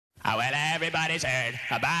Well, everybody's heard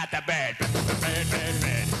about the bird.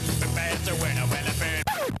 The bird's a winner, well, a bird.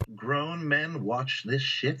 Grown men watch this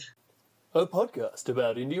shit? A podcast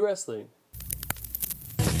about indie wrestling.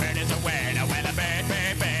 Bird is a winner, well, a bird.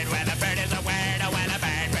 Well, a bird is a winner, well, a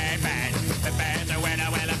bird. The bird's a winner,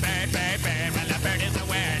 well, a bird. Well, a bird is a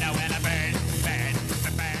winner, well, a bird.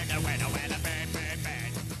 The bird's a winner, well, a bird.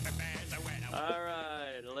 The bird's a winner. All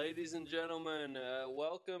right, ladies and gentlemen,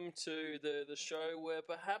 welcome to the show where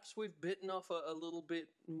perhaps we've bitten off a little bit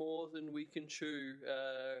more than we can chew,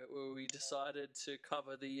 where we decided to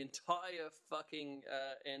cover the entire fucking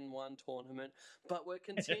N1 tournament, but we're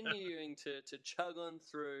continuing to chug on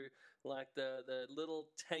through like the little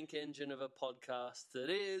tank engine of a podcast that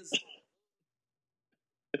is...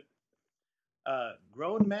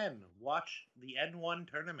 Grown men watch the N1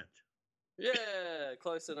 tournament. Yeah,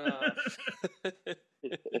 close enough.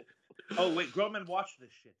 Oh, wait, grown men watch this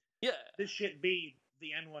shit. Yeah. This shit be the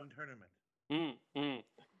N1 tournament.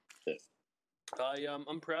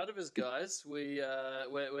 I'm proud of us, guys. We're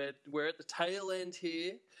at the tail end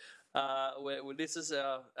here. This is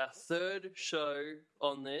our third show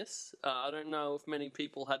on this. I don't know if many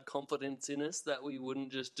people had confidence in us that we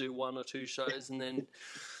wouldn't just do one or two shows and then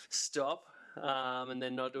stop. And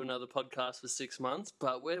then not do another podcast for 6 months,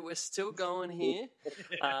 but we're still going here.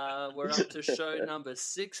 We're up to show number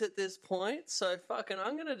 6 at this point, so fucking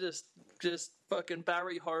I'm gonna just fucking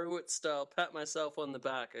Barry Horowitz style pat myself on the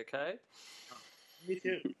back, okay? Me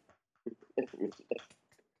too.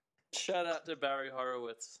 Shout out to Barry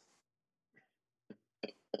Horowitz.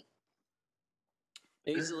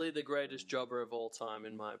 Easily the greatest jobber of all time,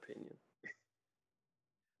 in my opinion.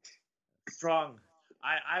 Strong.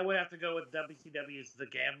 I would have to go with WCW's The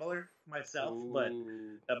Gambler myself, but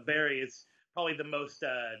Barry is probably the most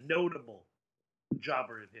notable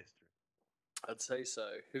jobber in history. I'd say so.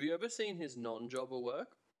 Have you ever seen his non-jobber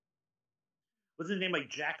work? Was his name like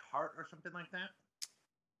Jack Hart or something like that?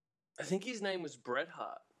 I think his name was Bret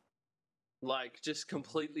Hart. Like, just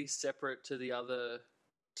completely separate to the other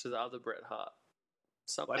Bret Hart.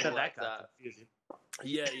 Something Well, I thought like that got that. confusing.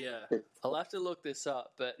 Yeah. I'll have to look this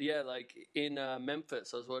up. But yeah, like in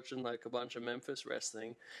Memphis, I was watching like a bunch of Memphis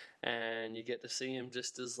wrestling, and you get to see him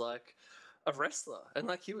just as like a wrestler, and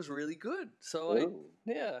like he was really good. So I'm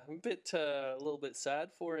a little bit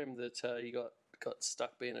sad for him that he got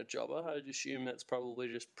stuck being a jobber. I'd assume that's probably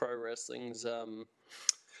just pro wrestling's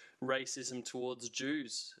racism towards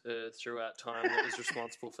Jews throughout time that was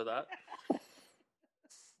responsible for that.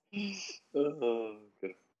 Oh,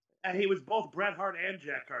 good. And he was both Bret Hart and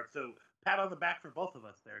Jack Hart, so pat on the back for both of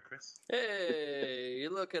us there, Chris. Hey,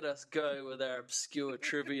 look at us go with our obscure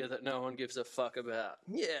trivia that no one gives a fuck about.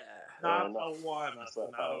 Yeah. Not a one.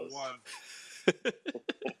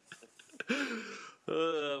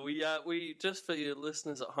 We just for your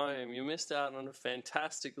listeners at home, you missed out on a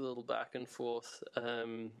fantastic little back and forth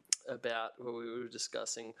about where we were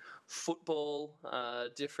discussing football,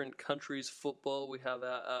 different countries' football. We have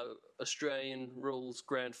our Australian rules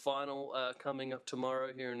grand final coming up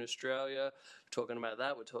tomorrow here in Australia. We're talking about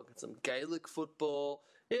that. We're talking some Gaelic football.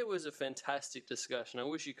 It was a fantastic discussion. I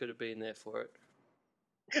wish you could have been there for it.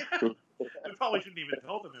 I probably shouldn't even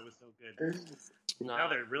told them it was so good. No, Now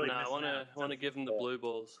they're really I missing out. want to give them the blue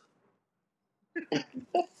balls.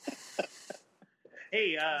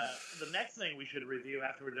 Hey, the next thing we should review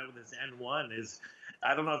after we're done with this N1 is,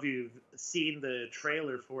 I don't know if you've seen the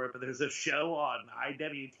trailer for it, but there's a show on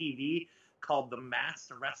IWTV called The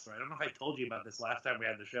Masked Wrestler. I don't know if I told you about this last time we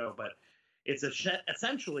had the show, but it's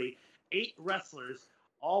essentially 8 wrestlers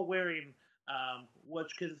all wearing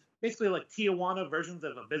which is basically like Tijuana versions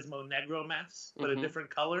of Abismo Negro masks, but a different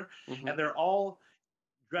color. And they're all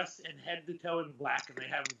dressed in head to toe in black, and they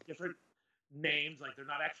have different names. Like, they're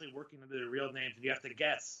not actually working under their real names, and you have to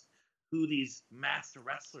guess who these masked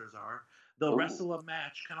wrestlers are. They'll wrestle a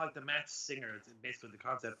match, kind of like the Masked Singer. It's basically the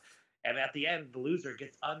concept. And at the end, the loser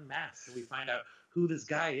gets unmasked, and we find out who this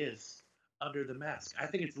guy is under the mask. I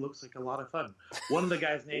think it looks like a lot of fun. One of the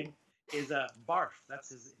guys' name is Barf. That's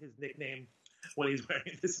his nickname when he's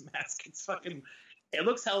wearing this mask. It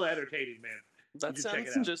looks hella entertaining, man. That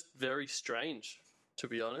sounds just very strange, to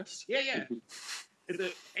be honest. Yeah.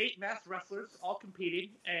 It's 8 masked wrestlers all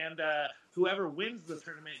competing, and whoever wins the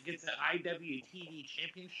tournament gets an IWTV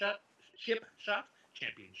championship,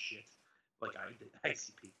 like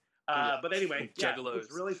ICP. But anyway,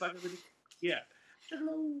 it's really fucking ridiculous. Yeah.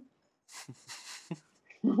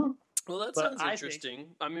 Well, that sounds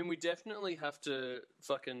interesting. I mean, we definitely have to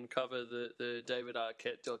fucking cover the David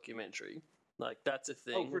Arquette documentary. Like, that's a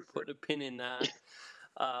thing. Oh, We'll put a pin in that.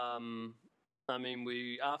 I mean,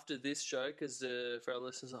 we after this show, because for our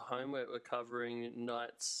listeners at home, we're covering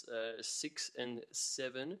nights 6 and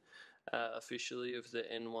 7 officially of the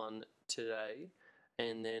N1 today,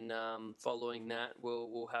 and then following that,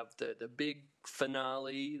 we'll have the big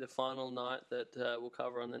finale, the final night that we'll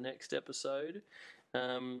cover on the next episode.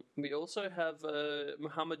 We also have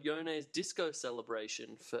Muhammad Yone's disco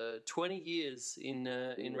celebration for 20 years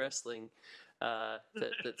in wrestling.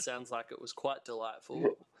 That sounds like it was quite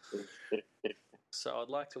delightful. So I'd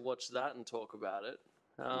like to watch that and talk about it.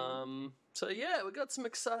 So yeah, we got some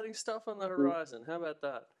exciting stuff on the horizon. How about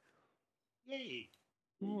that? Yay!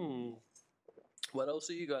 What else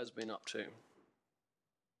have you guys been up to?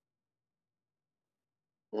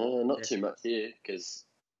 Not too much here because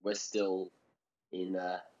we're still in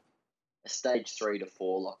a stage 3 to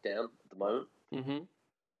 4 lockdown at the moment. Mm-hmm.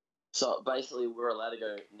 So basically, we're allowed to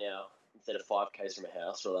go now, instead of 5Ks from a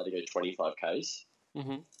house, we're allowed to go 25Ks.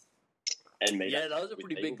 Mm-hmm. And meet Yeah, up that was a with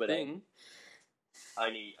pretty people, big thing.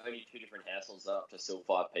 Only 2 different households up to still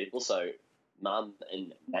 5 people. So Mum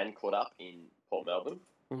and Nan caught up in Port Melbourne.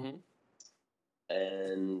 Mm-hmm.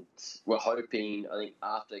 And we're hoping, I think,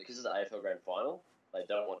 after, because of the AFL Grand Final, they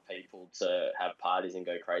don't want people to have parties and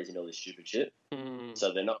go crazy and all this stupid shit. Mm.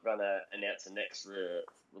 So they're not going to announce the next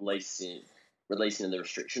releasing of the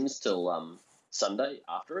restrictions till Sunday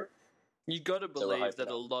after it. You got to So we're believe that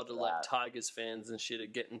hoping a lot of like that- Tigers fans and shit are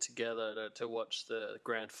getting together to watch the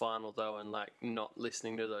grand final though, and like not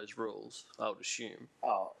listening to those rules. I would assume.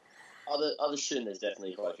 Oh, I'd assume there's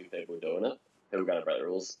definitely quite a few people doing it. Who are going to break the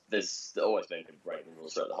rules. There's always been people breaking the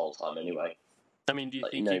rules throughout the whole time anyway. I mean, do you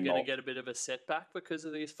Like, think no you're going more. to get a bit of a setback because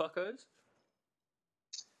of these fuckos?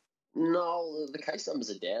 No, the case numbers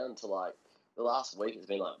are down to like the last week. It's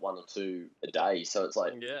been like 1 or 2 a day, so it's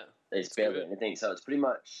like Yeah. there's that's barely good. anything. So it's pretty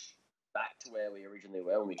much back to where we originally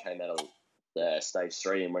were when we came out of stage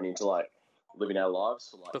 3 and went into like living our lives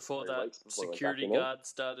for like Before 3 that weeks before we went security back in it. guard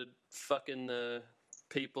started fucking the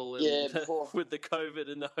people in Yeah, before- with the COVID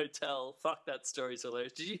in the hotel. Fuck, that story's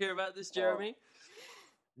hilarious. Did you hear about this, Jeremy?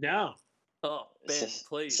 No. Oh, Ben,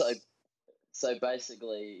 please. So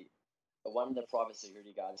basically, one of the private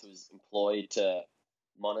security guards who was employed to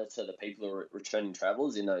monitor the people who were returning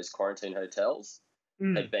travellers in those quarantine hotels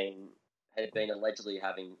had been allegedly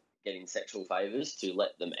getting sexual favours to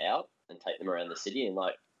let them out and take them around the city and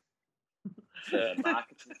like the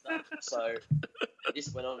markets and stuff. So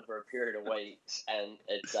this went on for a period of weeks, and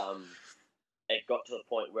it got to the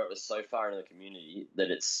point where it was so far into the community that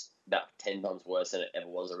it's about 10 times worse than it ever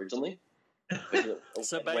was originally.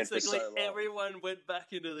 So It went for basically, so long. everyone went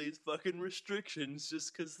back into these fucking restrictions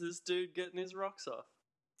just because this dude getting his rocks off.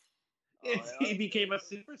 He became a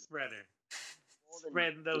super spreader. More than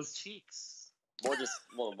Spreading those just- cheeks. more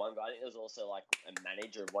than one guy. I think there was also like a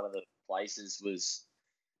manager of one of the places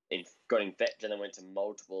got infected and then went to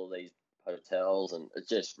multiple of these hotels, and it's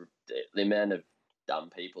just the amount of dumb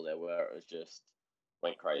people there were. It was just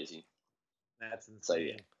went crazy. That's insane. So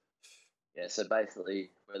yeah. So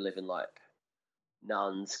basically, we're living like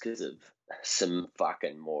nuns because of some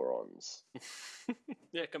fucking morons.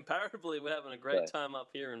 Yeah, comparatively, we're having a great Yeah. time up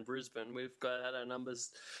here in Brisbane. We've had our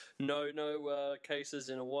numbers, no cases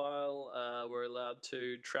in a while. We're allowed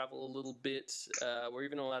to travel a little bit. We're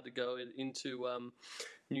even allowed to go into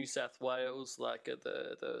New South Wales, like at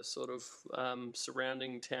the sort of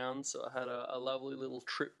surrounding towns. So I had a lovely little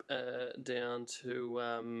trip down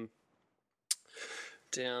to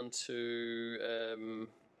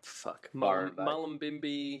Byron Bay.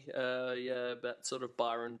 Mullumbimby, that sort of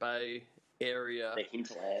Byron Bay area. The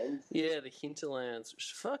hinterlands. Yeah, the hinterlands, which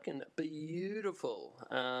is fucking beautiful.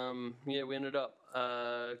 We ended up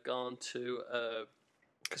going to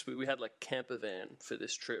because we had like camper van for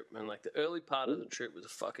this trip, and like the early part of the trip was a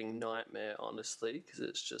fucking nightmare, honestly, because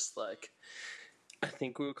it's just like I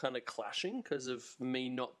think we were kind of clashing because of me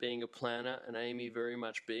not being a planner and Amy very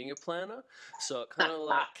much being a planner. So it kind of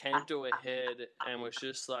like came to a head and was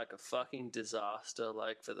just like a fucking disaster,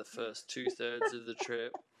 like for the first 2/3 of the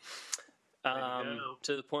trip. Way to go.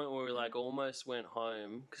 To the point where we like almost went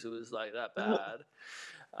home because it was like that bad.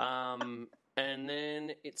 And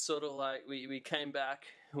then it's sort of like we came back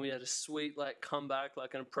and we had a sweet like comeback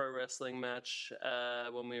like in a pro wrestling match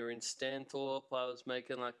when we were in Stanthorpe. I was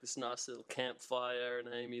making like this nice little campfire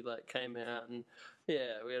and Amy like came out, and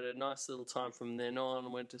yeah, we had a nice little time from then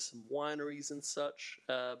on. Went to some wineries and such.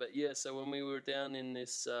 But yeah, so when we were down in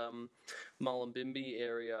this Mullumbimby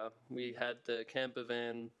area, we had the camper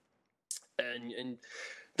van, and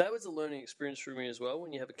that was a learning experience for me as well.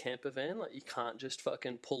 When you have a camper van, like you can't just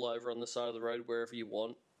fucking pull over on the side of the road wherever you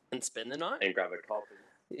want and spend the night. And grab a coffee.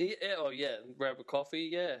 Yeah, grab a coffee.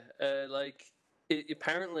 Yeah, like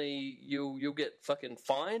apparently you'll get fucking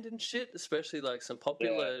fined and shit, especially like some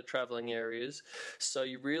popular traveling areas. So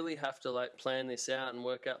you really have to like plan this out and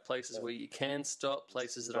work out places where you can stop,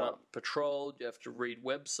 places that aren't patrolled. You have to read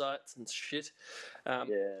websites and shit. I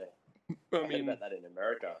heard mean, about that in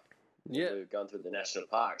America. yeah, We were going through the national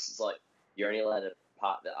parks. It's like you're only allowed to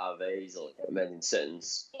park the RVs or in certain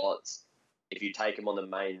spots. If you take them on the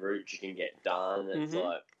main route, you can get done. It's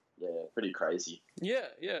like, pretty crazy.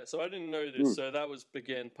 yeah. So I didn't know this. So that was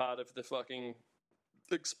again part of the fucking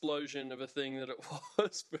explosion of a thing that it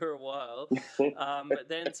was for a while. But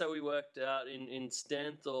then, so we worked out in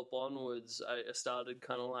Stanthorpe onwards, I started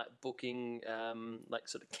kind of like booking like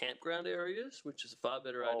sort of campground areas, which is a far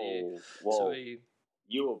better idea. Well, So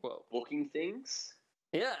you were booking things?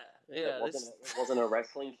 Yeah. It wasn't a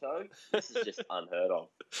wrestling show? This is just unheard of.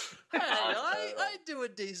 Hey, I do a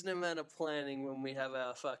decent amount of planning when we have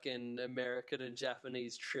our fucking American and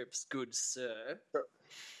Japanese trips, good sir.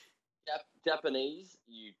 Japanese,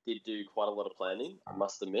 you did do quite a lot of planning, I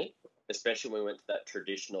must admit. Especially when we went to that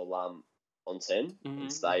traditional onsen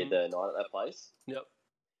and stayed the night at that place. Yep.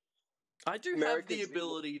 I do have the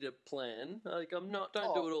ability to plan. Like don't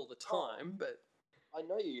do it all the time, but I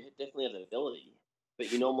know you definitely have the ability.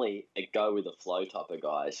 But you normally a go with the flow type of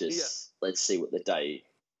guy. It's just let's see what the day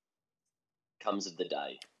comes of the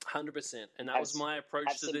day. 100%. And that was my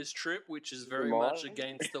approach to this trip, which is very much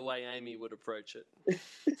against the way Amy would approach it.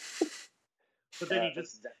 But then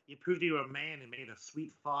you proved you were a man and made a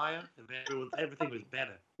sweet fire, and everything was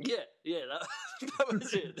better. Yeah, that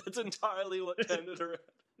was it. That's entirely what turned it around.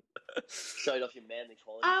 Showed off your manly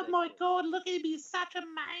qualities. Oh my God, look at me, such a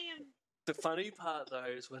man. The funny part though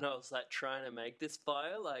is when I was like trying to make this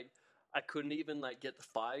fire, like I couldn't even like get the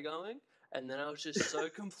fire going, and then I was just so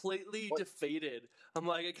completely defeated. I'm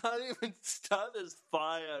like, I can't even start this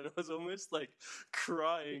fire, and I was almost like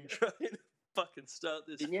crying trying to fucking start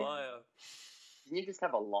this fire. Didn't you just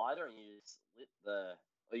have a lighter and you just lit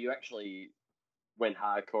or you actually went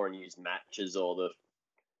hardcore and used matches or the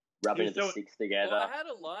rubbing of the sticks together? Well, I had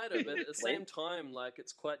a lighter, but at the same time, like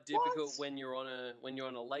it's quite difficult when you're on a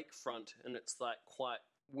lakefront and it's like quite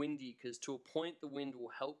windy, because to a point the wind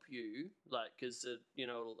will help you, like because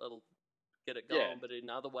it'll get it going, but in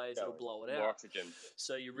other ways it'll blow it out. Oxygen.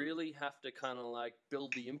 So you really have to kind of like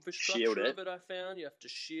build the infrastructure of it. I found you have to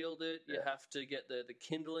shield it. You have to get the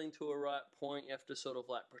kindling to a right point. You have to sort of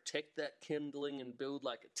like protect that kindling and build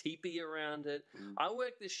like a teepee around it. I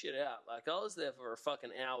worked this shit out. Like I was there for a fucking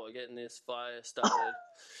hour getting this fire started.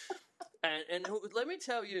 And let me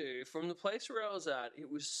tell you, from the place where I was at,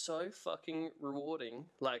 it was so fucking rewarding.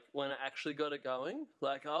 Like when I actually got it going,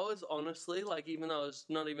 like I was honestly like, even though I was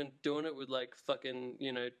not even doing it with like fucking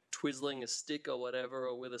twizzling a stick or whatever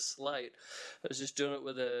or with a slate, I was just doing it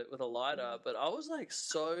with a lighter. But I was like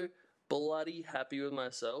so bloody happy with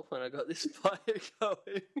myself when I got this fire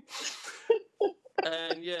going.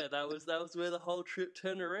 And yeah, that was where the whole trip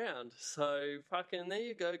turned around. So fucking there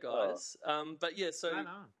you go, guys. But yeah, so.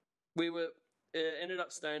 We ended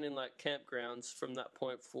up staying in like campgrounds from that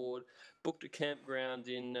point forward. Booked a campground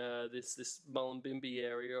in this Mullumbimby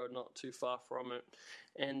area, or not too far from it.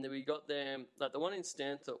 And we got there. Like the one in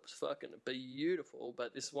Stanthorpe was fucking beautiful,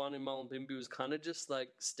 but this one in Mullumbimby was kind of just like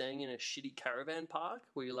staying in a shitty caravan park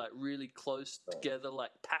where you're like really close together,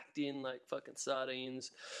 like packed in like fucking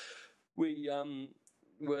sardines. We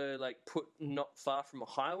were like put not far from a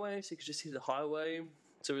highway, so you could just hear the highway.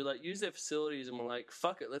 So we like use their facilities and we're like,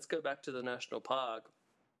 fuck it, let's go back to the national park,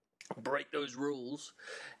 break those rules.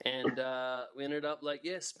 And we ended up like,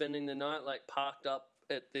 spending the night like parked up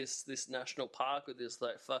at this national park with this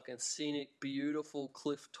like fucking scenic, beautiful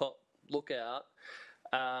cliff top lookout.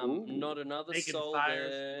 Not another making soul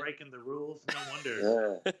fires, there. Breaking the rules, no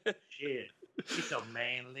wonder. Shit. He's so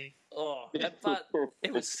manly. Oh, but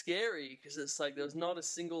it was scary because it's like there was not a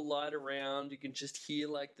single light around. You can just hear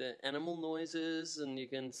like the animal noises, and you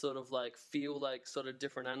can sort of like feel like sort of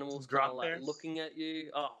different animals kind of like looking at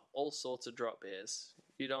you. Oh, all sorts of drop bears.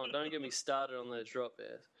 You don't get me started on those drop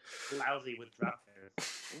bears. Lousy with drop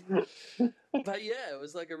bears. But yeah, it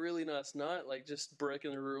was like a really nice night, like just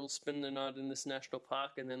breaking the rules, spending the night in this national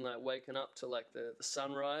park, and then like waking up to like the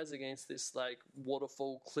sunrise against this like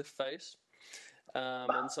waterfall cliff face.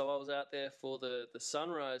 And so I was out there for the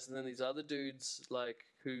sunrise, and then these other dudes like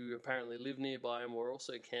who apparently live nearby and were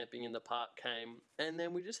also camping in the park came, and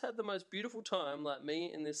then we just had the most beautiful time, like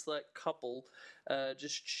me and this like couple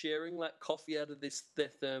just sharing like coffee out of their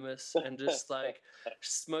thermos and just like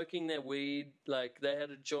smoking their weed. Like they had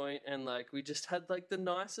a joint, and like we just had like the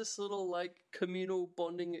nicest little like communal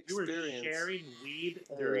bonding experience. You were sharing weed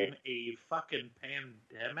during a fucking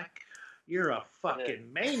pandemic? You're a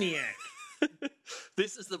fucking maniac.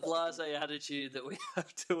 This is the blasé attitude that we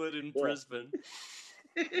have to it in Brisbane.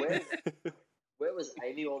 Where was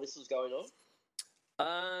Amy while this was going on?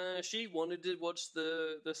 She wanted to watch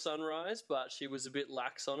the sunrise, but she was a bit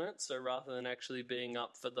lax on it. So rather than actually being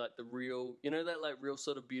up for like the real, that like real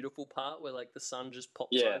sort of beautiful part where like the sun just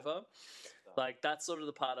pops over, like that's sort of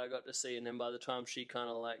the part I got to see. And then by the time she kind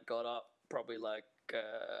of like got up, probably like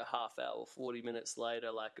a half hour, 40 minutes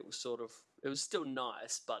later, like it was still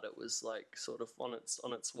nice, but it was like sort of on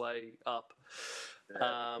its way up.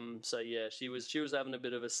 So yeah, she was having a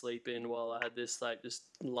bit of a sleep in while I had this like just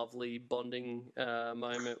lovely bonding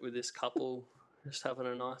moment with this couple, just having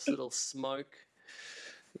a nice little smoke.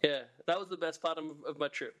 Yeah, that was the best part of my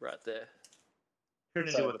trip right there. Turned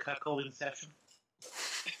into a cuckolding session.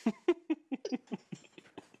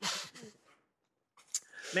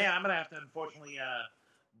 Man, I'm gonna have to unfortunately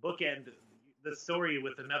bookend the story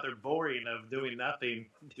with another boring of doing nothing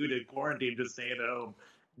due to quarantine, just staying at home,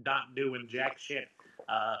 not doing jack shit.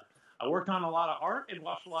 I worked on a lot of art and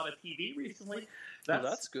watched a lot of TV recently.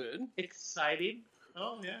 That's good. Exciting.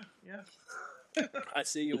 Oh yeah. I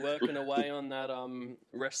see you're working away on that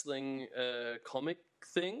wrestling comic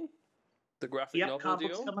thing, the graphic novel comic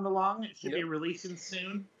deal. books coming along. It should be releasing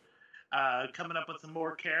soon. Coming up with some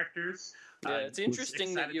more characters. Yeah, it's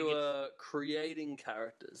interesting that you are creating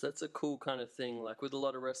characters. That's a cool kind of thing. Like with a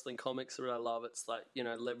lot of wrestling comics that I love, it's like,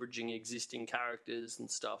 leveraging existing characters and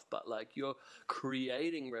stuff, but like you're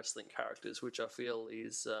creating wrestling characters, which I feel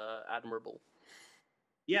is admirable.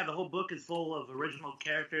 Yeah, the whole book is full of original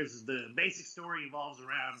characters. The basic story evolves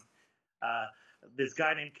around this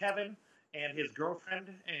guy named Kevin and his girlfriend,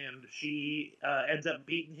 and she ends up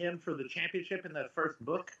beating him for the championship in the first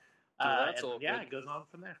book. That's all. Yeah, it goes on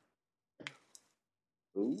from there.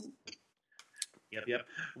 Ooh. Yep.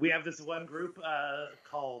 We have this one group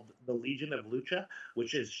called the Legion of Lucha,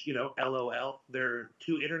 which is, LOL. They're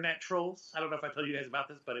two internet trolls. I don't know if I told you guys about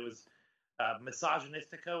this, but it was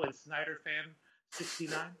Misogynistico and Snyder Fan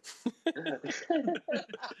 69.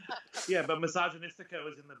 Yeah, but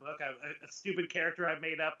Misogynistico is in the book. A stupid character I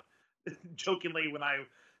made up jokingly when I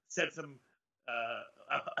said some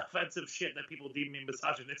offensive shit that people deemed me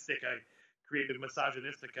misogynistic. I created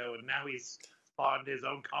Misogynistico, and now he's spawned his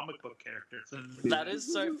own comic book character. So that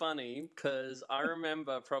is so funny, because I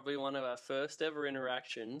remember probably one of our first ever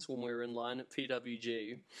interactions when we were in line at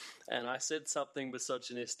PWG, and I said something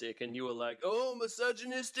misogynistic, and you were like, "Oh,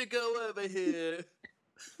 Misogynistico over here."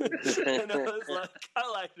 And I was like, I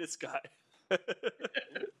like this guy.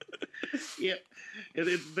 Yeah,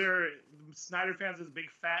 Snyder fans is a big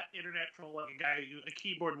fat internet troll, like a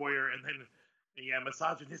keyboard warrior, and then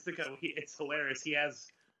Misogynistico. It's hilarious. He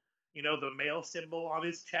has, the male symbol on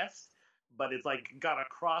his chest, but it's like got a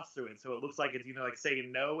cross through it, so it looks like it's like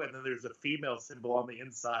saying no, and then there's a female symbol on the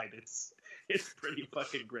inside. It's pretty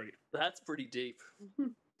fucking great. That's pretty deep.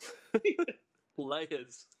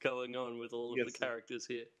 Layers going on with all of the characters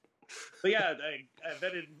here. But yeah, I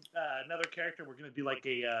vetted another character. We're gonna do like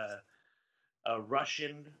a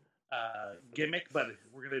Russian gimmick, but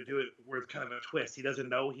we're gonna do it where it's kind of a twist. He doesn't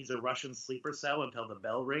know he's a Russian sleeper cell until the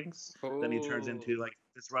bell rings. Oh. Then he turns into like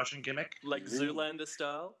this Russian gimmick, like Zoolander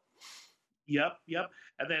style. Yep.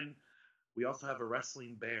 And then we also have a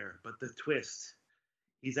wrestling bear, but the twist,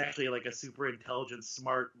 he's actually like a super intelligent,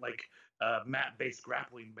 smart, like mat-based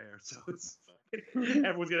grappling bear. So it's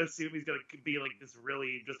everyone's gonna assume he's gonna be like this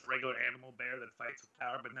really just regular animal bear that fights with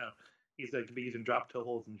power, but no, he's gonna be using drop toe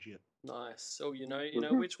holds and shit. Nice. So you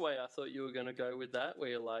know which way I thought you were gonna go with that, where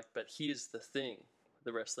you're like, but here's the thing,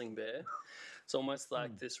 the wrestling bear. It's almost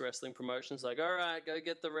like this wrestling promotion's like, all right, go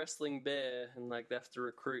get the wrestling bear, and like they have to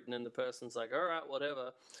recruit, and then the person's like, all right,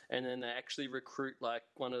 whatever, and then they actually recruit like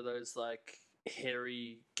one of those like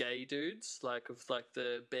hairy gay dudes, like of like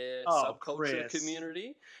the bear subculture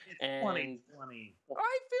community. It's and 2020.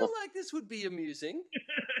 I feel like this would be amusing.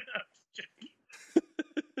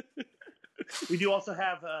 We do also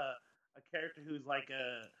have a character who's like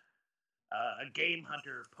a game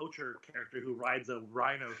hunter, poacher character who rides a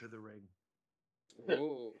rhino to the ring.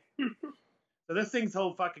 Oh. So this thing's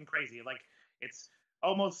whole fucking crazy. Like, it's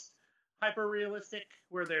almost hyper realistic,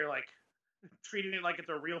 where they're like treating it like it's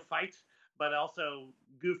a real fight, but also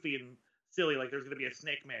goofy and silly. Like there's gonna be a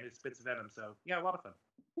snake man who spits venom. So yeah, a lot of fun.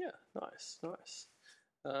 Yeah, nice.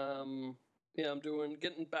 Yeah, I'm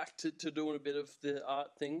getting back to doing a bit of the art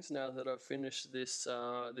things now that I've finished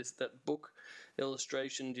that book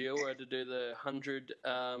illustration deal where I had to do the 100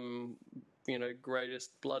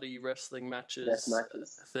 greatest bloody wrestling matches, Best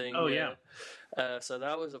matches. thing. Oh, yeah. So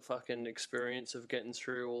that was a fucking experience of getting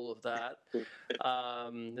through all of that.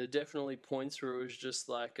 There definitely points where it was just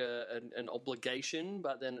like an obligation,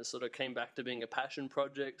 but then it sort of came back to being a passion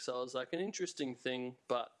project. So it was like an interesting thing,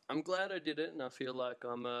 but I'm glad I did it, and I feel like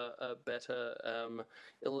I'm a better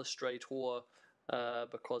illustrator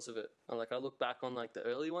because of it. And I look back on the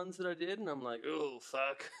early ones that I did, and I'm like, oh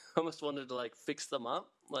fuck, I almost wanted to fix them up,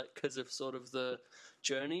 because of sort of the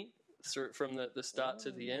journey through from the start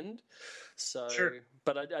to the end. So, Sure.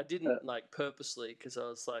 but I didn't purposely, because I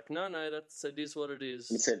was like, no, it is what it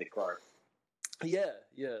is. You see the growth. Yeah.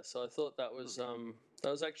 So I thought that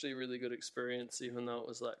was actually a really good experience, even though it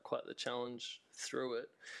was quite the challenge through it.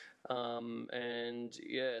 And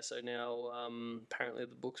yeah, so now apparently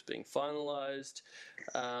the book's being finalised.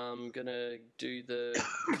 I'm gonna do the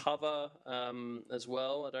cover as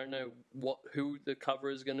well. I don't know who the cover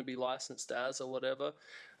is going to be licensed as or whatever.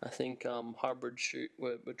 I think Hybrid Shoot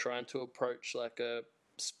we're trying to approach a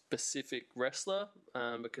specific wrestler,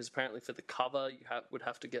 because apparently for the cover you would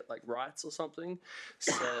have to get rights or something.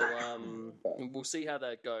 So we'll see how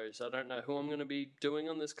that goes. I don't know who I'm going to be doing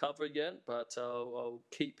on this cover yet, but I'll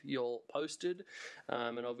keep you all posted.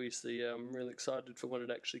 And obviously I'm really excited for when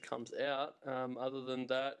it actually comes out. Other than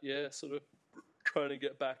that, yeah, sort of trying to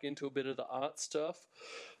get back into a bit of the art stuff.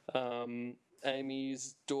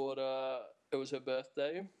 Amy's daughter, it was her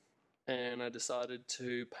birthday, and I decided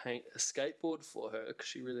to paint a skateboard for her because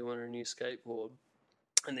she really wanted a new skateboard.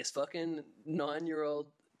 And this fucking 9-year-old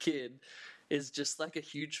kid is just a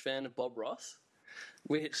huge fan of Bob Ross,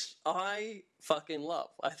 which I fucking love.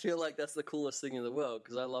 I feel like that's the coolest thing in the world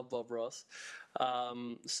because I love Bob Ross.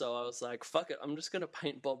 So I was like, fuck it, I'm just going to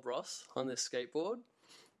paint Bob Ross on this skateboard.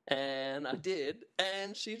 And I did,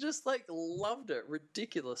 and she just loved it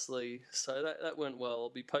ridiculously. So that went well. I'll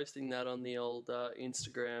be posting that on the old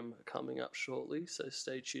Instagram coming up shortly, so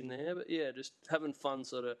stay tuned there. But yeah, just having fun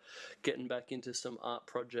sort of getting back into some art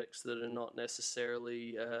projects that are not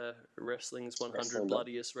necessarily wrestling's 100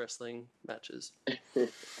 bloodiest wrestling matches.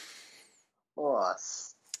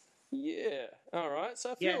 Nice. Yeah. All right.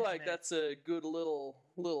 So I feel that's a good little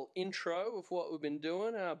intro of what we've been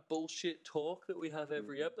doing. Our bullshit talk that we have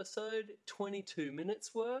every episode. 22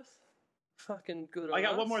 minutes worth. Fucking good. I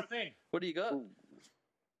got one more thing. What do you got? Oh, dude,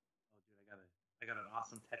 I got an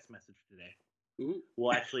awesome text message today. Ooh.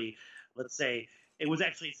 Well, actually, let's say it was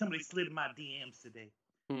actually somebody slid in my DMs today.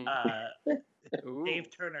 Dave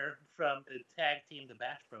Turner from the tag team, the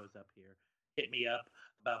Bash Bros up here, hit me up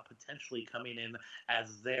about potentially coming in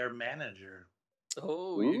as their manager.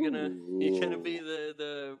 Oh, you're gonna be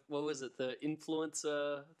the what was it, the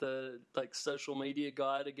influencer, the social media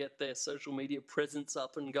guy to get their social media presence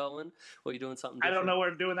up and going, or are you doing something different? I don't know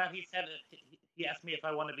where I'm doing that. He said he asked me if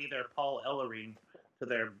I want to be their Paul Ellering to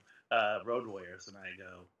their Road Warriors, and I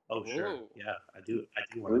go, oh sure, yeah, I do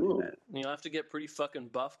want to do that. You have to get pretty fucking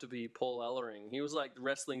buff to be Paul Ellering. He was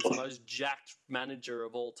wrestling's most jacked manager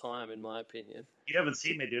of all time, in my opinion. You haven't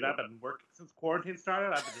seen me, dude. I've been working since quarantine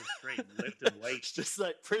started. I've been just straight lifting weights. Just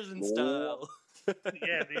prison style.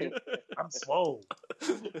 Yeah, dude. I'm swole.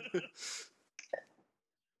 Who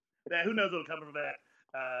knows what'll come from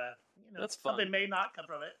that? That's fun. Something may not come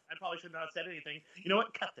from it. I probably should not have said anything. You know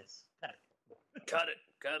what? Cut this. Cut it.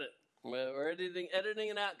 Cut it. We're editing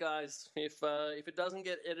it out, guys. If it doesn't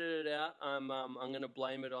get edited out, I'm gonna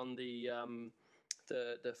blame it on the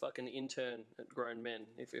fucking intern at Grown Men.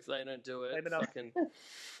 If they don't do it, fucking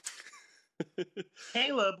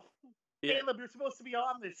Caleb. Yeah. Caleb, you're supposed to be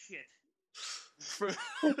on this shit.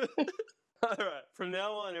 All right. From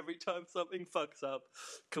now on, every time something fucks up,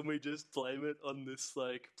 can we just blame it on this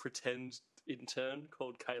pretend intern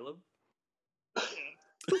called Caleb?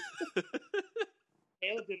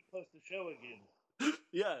 Caleb didn't post the show again.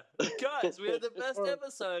 Yeah, guys, we had the best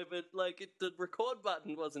episode, but the record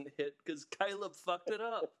button wasn't hit because Caleb fucked it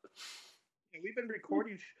up. Yeah, we've been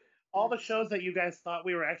recording all the shows that you guys thought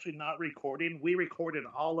we were actually not recording. We recorded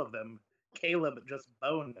all of them. Caleb just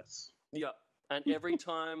boned us. Yeah, and every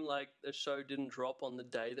time the show didn't drop on the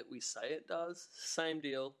day that we say it does, same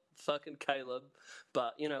deal. Fucking Caleb.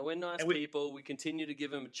 But we're nice people. We continue to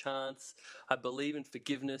give him a chance. I believe in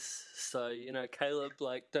forgiveness. So Caleb,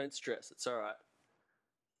 don't stress. It's all right.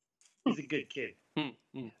 He's a good kid. He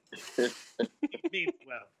means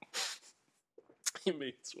well. He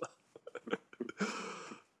means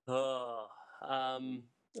well.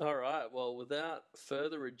 All right. Well, without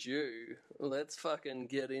further ado, let's fucking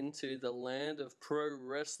get into the land of pro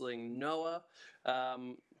wrestling. Noah,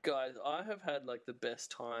 guys, I have had the best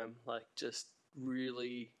time, just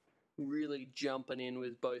really, really jumping in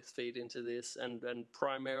with both feet into this, and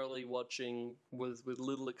primarily watching, with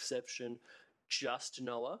little exception, just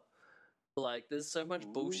Noah. Like, there's so much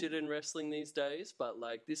bullshit in wrestling these days, but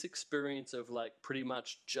like this experience of like pretty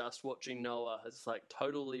much just watching Noah has like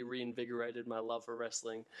totally reinvigorated my love for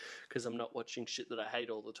wrestling, because I'm not watching shit that I hate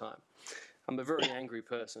all the time. I'm a very angry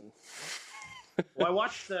person. Well, I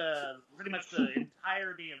watched pretty much the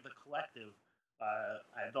entirety of The Collective.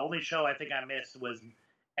 The only show I think I missed was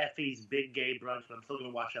Effie's Big Gay Brunch, but I'm still going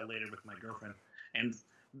to watch that later with my girlfriend. And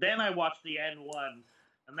then I watched the N1,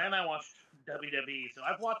 and then I watched WWE. So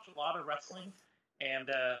I've watched a lot of wrestling, and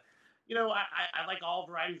you know, I like all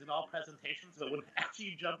varieties and all presentations. But when after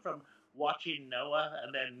you jump from watching Noah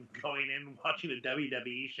and then going in and watching a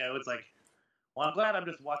WWE show, it's like, well, I'm glad I'm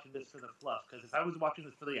just watching this for the fluff. Because if I was watching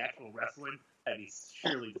this for the actual wrestling, I'd be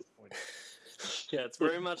surely disappointed. Yeah, it's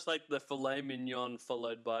very much like the filet mignon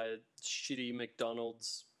followed by a shitty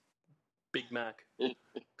McDonald's Big Mac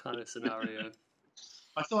kind of scenario.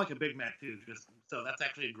 I still like a Big Mac too, just so that's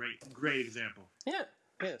actually a great example. Yeah,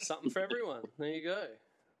 something for everyone. There you go.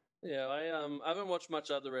 Yeah, I haven't watched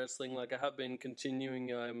much other wrestling. Like, I have been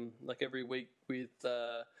continuing like every week with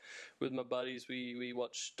my buddies. We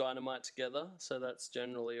watch Dynamite together, so that's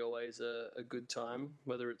generally always a good time,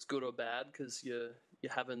 whether it's good or bad, because you're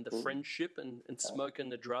having the friendship and smoking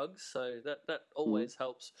the drugs. So that always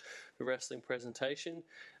helps the wrestling presentation.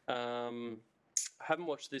 I haven't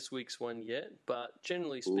watched this week's one yet, but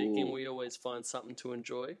generally speaking, we always find something to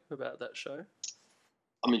enjoy about that show.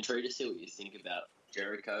 I'm intrigued to see what you think about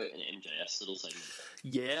Jericho and MJF's little segment.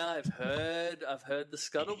 Yeah, I've heard the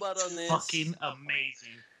scuttlebutt on this. Fucking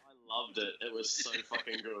amazing. I loved it. It was so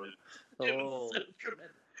fucking good. It was so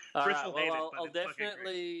tremendous. All Chris right, will hate well, it, but I'll it's fucking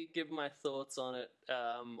definitely give my thoughts on it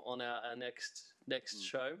on our next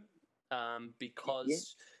show,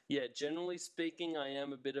 because generally speaking, I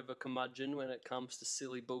am a bit of a curmudgeon when it comes to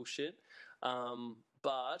silly bullshit.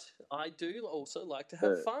 But I do also like to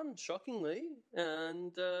have fun, shockingly.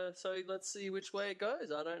 And so let's see which way it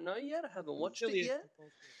goes. I don't know yet. I haven't watched it yet.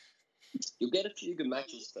 You'll get a few good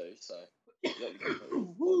matches, though, so...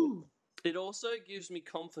 It also gives me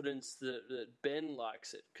confidence that Ben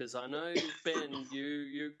likes it, because I know, Ben,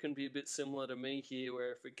 you can be a bit similar to me here,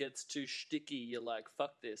 where if it gets too shticky, you're like,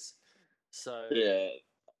 fuck this. So... Yeah,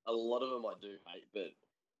 a lot of them I do hate, but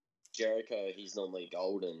Jericho, he's normally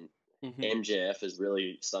golden. MJF is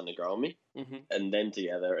really starting to grow on me, and them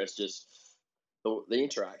together, it's just the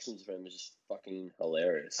interactions with him is just fucking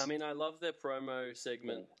hilarious. I mean, I love their promo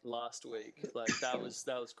segment last week. Like, that was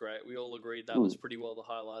great. We all agreed that was pretty well the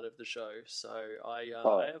highlight of the show. So I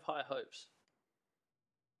have high hopes.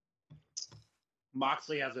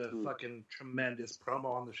 Moxley has a fucking tremendous promo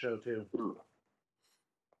on the show too.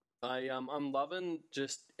 I'm loving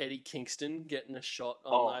just Eddie Kingston getting a shot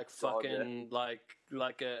on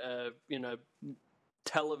like a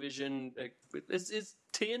television. Is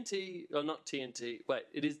TNT or not TNT? Wait,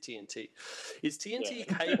 it is TNT. Is TNT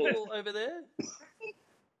cable over there?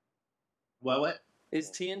 What?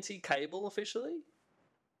 Is TNT cable officially?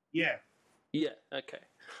 Yeah. Yeah. Okay.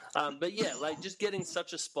 But yeah, like just getting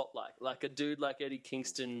such a spotlight, like a dude like Eddie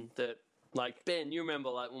Kingston that. Like, Ben, you remember,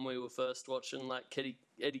 like, when we were first watching, like,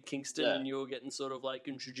 Eddie Kingston, and you were getting sort of, like,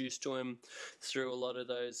 introduced to him through a lot of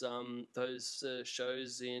those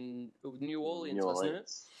shows in New Orleans, wasn't it?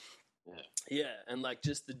 Yeah, and, like,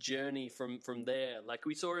 just the journey from there. Like,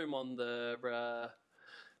 we saw him on the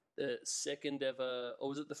second ever, or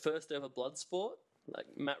was it the first ever Bloodsport? Like,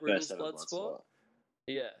 Matt Riddle's Bloodsport?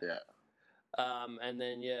 Yeah. And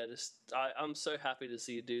then, I'm so happy to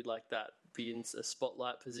see a dude like that be in a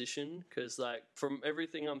spotlight position, because, like, from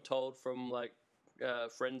everything I'm told from, like,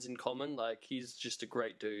 friends in common, like, he's just a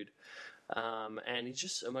great dude. And he's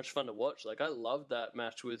just so much fun to watch. Like, I loved that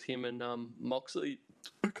match with him and Moxley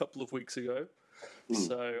a couple of weeks ago.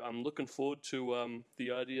 So I'm looking forward to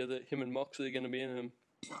the idea that him and Moxley are going to be in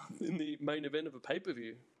the main event of a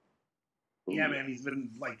pay-per-view. Yeah, man, he's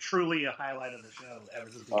been, like, truly a highlight of the show ever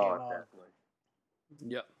since he came on. Definitely.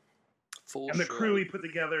 Yep. And the crew he put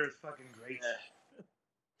together is fucking great.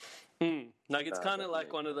 Like, it's kind of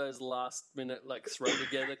like one of those last minute, like, throw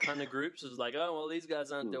together kind of groups. It's like, oh, well, these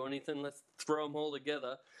guys aren't doing anything, let's throw them all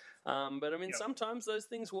together. But I mean, sometimes those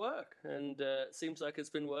things work, and it seems like it's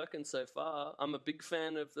been working so far. I'm a big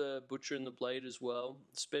fan of the Butcher and the Blade as well,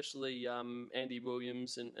 especially Andy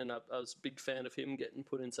Williams, and I was a big fan of him getting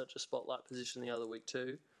put in such a spotlight position the other week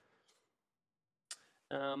too.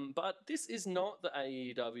 But this is not the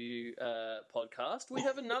AEW podcast. We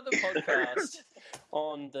have another podcast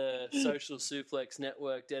on the Social Suplex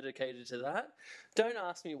Network dedicated to that. Don't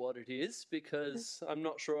ask me what it is, because I'm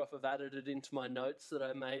not sure if I've added it into my notes that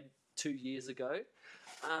I made 2 years ago.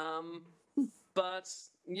 But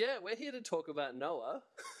yeah, we're here to talk about Noah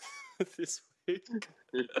this week.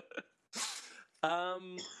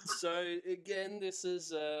 So again, this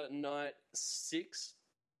is night 6.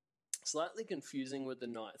 Slightly confusing with the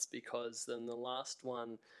nights because in the last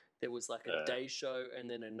one there was like a day show and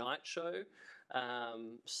then a night show.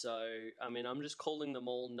 So I mean, I'm just calling them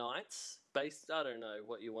all nights. I don't know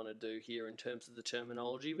what you want to do here in terms of the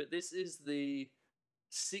terminology, but this is the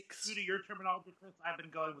 6th. Due to your terminology, Chris, I've been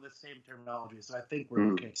going with the same terminology, so I think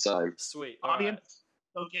we're okay. So Sweet. All Audience,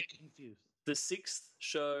 don't get confused. The 6th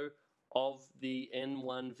show of the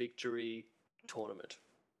N1 Victory tournament.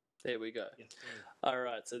 There we go. Yes, All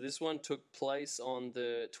right, so this one took place on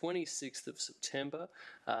the 26th of September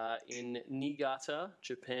in Niigata,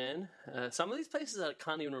 Japan. Some of these places I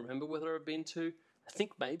can't even remember whether I've been to. I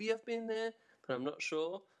think maybe I've been there, but I'm not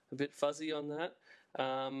sure. A bit fuzzy on that.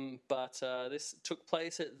 But this took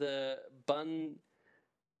place at the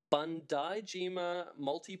Bandaijima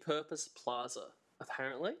Multi-Purpose Plaza,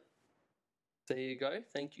 apparently. There you go.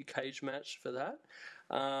 Thank you, Cage Match, for that.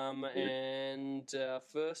 And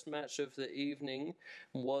first match of the evening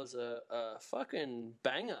was a fucking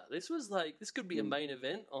banger. This could be a main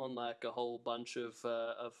event on like a whole bunch of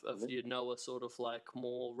you know, sort of like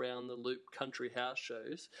more round the loop country house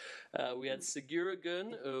shows. We had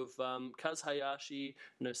Segura-gun of Kaz Hayashi,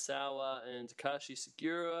 Nosawa, and Takashi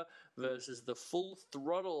Segura versus the Full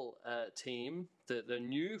Throttle team, the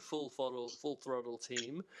new Full Throttle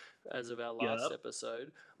team, as of our last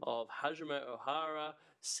episode, of Hajime Ohara,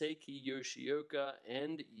 Seiki Yoshioka,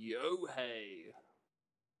 and Yohei.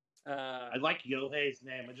 I like Yohei's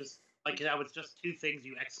name. I just like that was just 2 things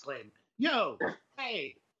you exclaim. Yo,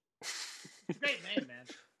 hey. It's a great name, man.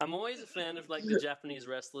 I'm always a fan of like the Japanese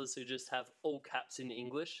wrestlers who just have all caps in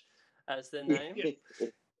English as their name.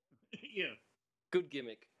 Yeah. Good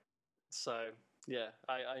gimmick. So yeah,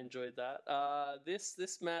 I enjoyed that.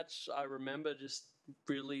 This match I remember just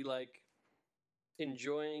really like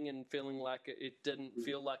enjoying and feeling like it didn't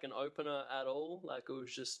feel like an opener at all. Like it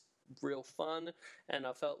was just real fun, and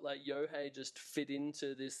I felt like Yohei just fit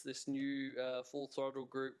into this new Full Throttle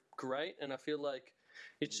group great, and I feel like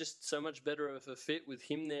it's just so much better of a fit with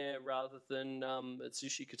him there rather than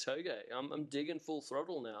Atsushi Katoge. I'm digging Full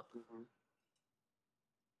Throttle now.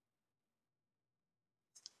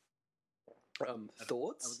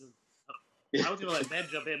 Thoughts? I was going to let Ben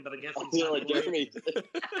jump in, but I guess he's he's not like going Jeremy.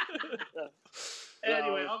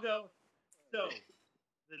 Anyway, I'll go. So,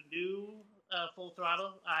 the new Full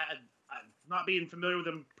Throttle, I'm not being familiar with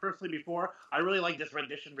him personally before. I really like this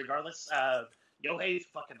rendition regardless. Yohei's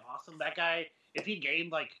fucking awesome. That guy, if he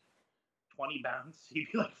gained like 20 pounds,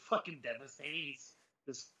 he'd be like fucking devastating. He's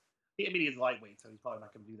just, I mean, he's lightweight, so he's probably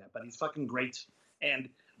not going to do that, but he's fucking great. And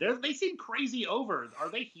they seem crazy over. Are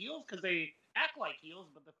they heels? Because they act like heels,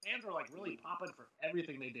 but the fans are like really popping for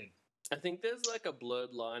everything they did. I think there's like a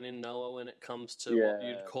blurred line in Noah when it comes to what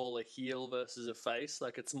you'd call a heel versus a face.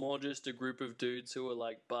 Like it's more just a group of dudes who are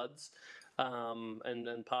like buds,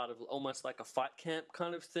 and part of almost like a fight camp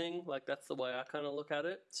kind of thing. Like that's the way I kind of look at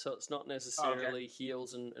it. So it's not necessarily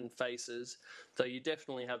heels and faces, though you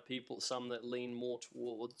definitely have some that lean more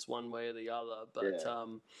towards one way or the other. But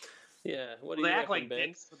yeah, what do you They reckon, act like Ben?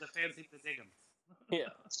 dicks, but the fans seem to dig them. Yeah.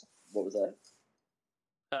 What was that?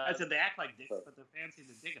 I said they act like dicks, but the fans seem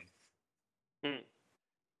to dig them.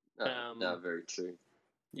 No, very true.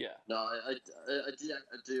 Yeah. No, I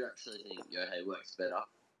do actually think Yohei works better.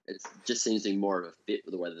 It just seems to be more of a fit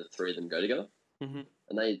with the way the 3 of them go together. Mm-hmm.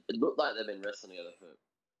 And it looked like they've been wrestling together for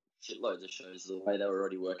shitloads of shows. The way they were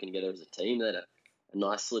already working together as a team, they had a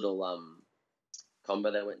nice little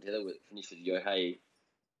combo they went together with, finished with Yohei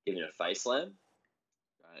giving a face slam.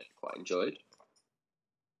 I quite enjoyed.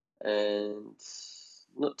 And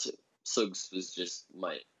Suggs was just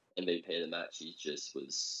my MVP of the match. He just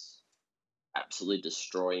was absolutely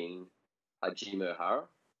destroying Hajime Ohara.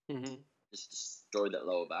 Mm-hmm. Just destroyed that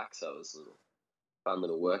lower back, so it was a little fun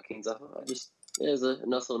little workings. It was a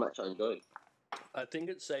nice little match I enjoyed. I think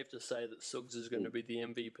it's safe to say that Suggs is going to be the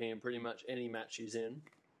MVP in pretty much any match he's in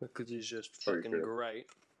because he's just fucking great.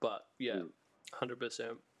 But yeah,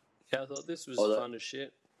 100%. Yeah, I thought this was fun as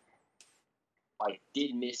shit. I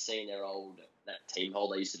did miss seeing that team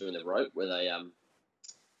hold they used to do in the rope where they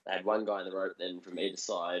had one guy in the rope, then from either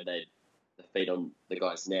side they'd the feet on the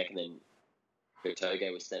guy's neck, and then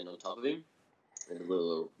Kotoge was standing on top of him and a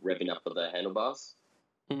little revving up of the handlebars.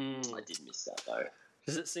 I did miss that though.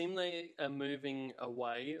 Does it seem they are moving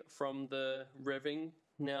away from the revving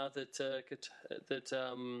now that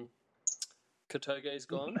Kotoge's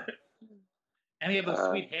gone? And he had those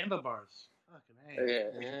sweet handlebars. Fucking hey.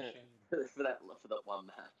 Yeah. for that one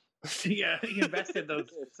match. Yeah, he invested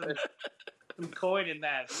some coin in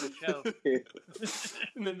that for the show.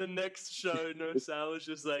 And then the next show, No Sal was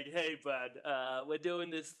just like, "Hey, bud, we're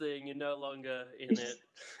doing this thing. You're no longer in it."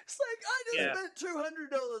 It's like, I just Yeah. spent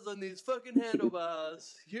 $200 on these fucking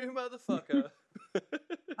handlebars. You motherfucker.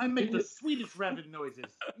 I make the sweetest revving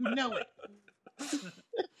noises. You know it.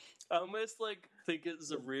 I almost like think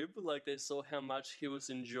it's a rib. Like they saw how much he was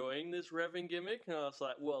enjoying this revving gimmick, and I was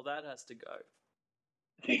like, "Well, that has to go."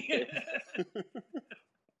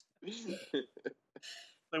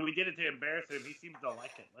 Like we did it to embarrass him. He seems to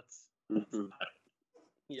like it. Let's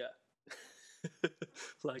Yeah.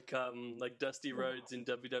 like Dusty Rhodes in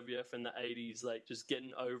WWF in the 80s, like just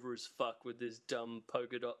getting over as fuck with this dumb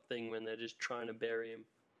polka dot thing when they're just trying to bury him.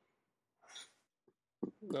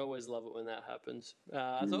 I always love it when that happens.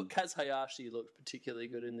 I thought Kaz Hayashi looked particularly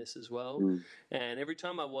good in this as well. And every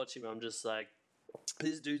time I watch him, I'm just like,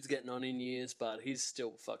 this dude's getting on in years, but he's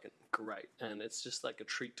still fucking great. And it's just like a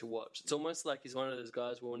treat to watch. It's almost like he's one of those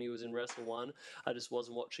guys where when he was in Wrestle 1, I just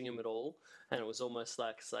wasn't watching him at all. And it was almost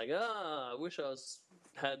like, I wish I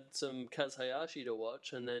had some Kaz Hayashi to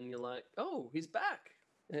watch. And then you're like, oh, he's back.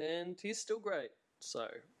 And he's still great. So,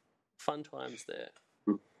 fun times there.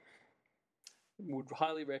 Would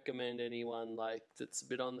highly recommend anyone like that's a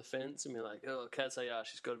bit on the fence and be like, oh, Kaz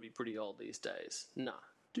Hayashi's got to be pretty old these days. Nah,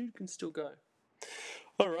 dude can still go.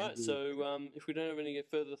 All right, so if we don't have any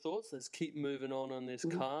further thoughts, let's keep moving on this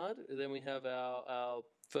card. Then we have our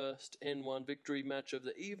first N1 victory match of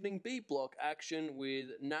the evening, B block action with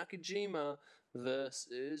Nakajima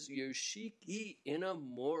versus Yoshiki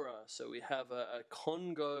Inamura. So we have a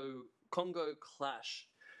Congo clash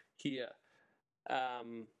here.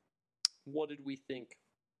 What did we think?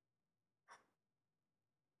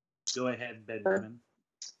 go ahead, Benjamin.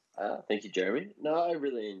 Thank you, Jeremy. No, I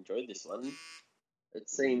really enjoyed this one. It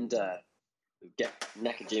seemed get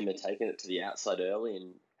Nakajima taking it to the outside early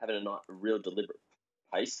and having a real deliberate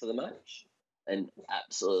pace for the match and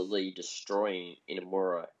absolutely destroying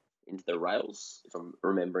Inamura into the rails, if I'm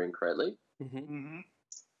remembering correctly.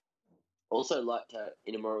 Also liked how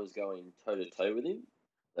Inamura was going toe-to-toe with him.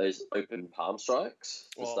 Those open palm strikes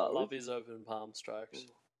to start love with. his open palm strikes.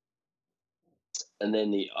 And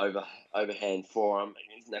then the overhand forearm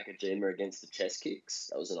against Nakajima against the chest kicks.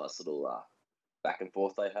 That was a nice little back and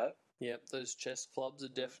forth they had. Yep, those chest clubs are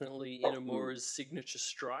definitely Inamura's signature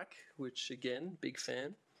strike, which, again, big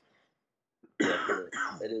fan. Definitely.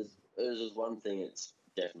 It is just one thing it's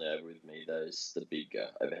definitely over with me, the big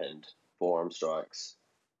overhand forearm strikes.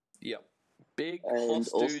 Yep. Big And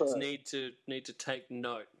Hoss dudes also- need to take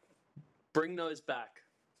note. Bring those back.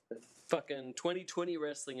 Fucking 2020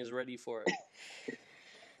 wrestling is ready for it.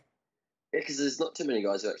 Yeah, because there's not too many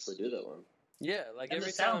guys who actually do that one. Yeah, like And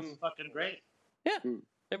every the sound's time. fucking great. Yeah.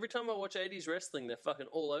 Every time I watch 80s wrestling, they're fucking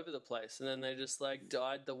all over the place. And then they just, like,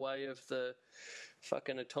 died the way of the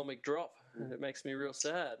fucking atomic drop. And it makes me real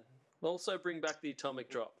sad. Also bring back the atomic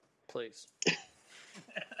drop, please.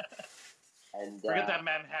 And Forget that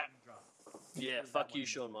Manhattan drop. Yeah, fuck you,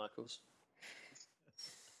 Shawn Michaels.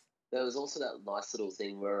 there was also that nice little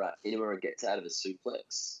thing where Inamura gets out of a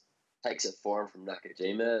suplex, takes a forearm from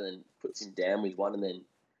Nakajima, and puts him down with one, and then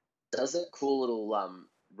does that cool little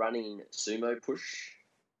running sumo push,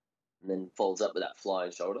 and then folds up with that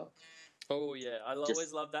flying shoulder. Oh yeah, I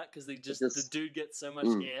always love that because just- the dude gets so much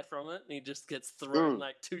air from it, and he just gets thrown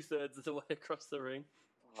like 2/3 of the way across the ring.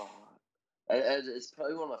 Oh, it's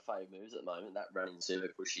probably one of my favourite moves at the moment, that running sumo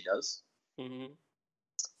push he does. Mm-hmm.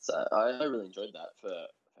 So I really enjoyed that for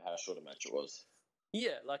how short a match it was.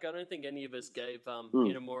 Yeah, like I don't think any of us gave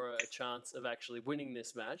Inamura a chance of actually winning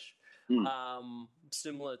this match.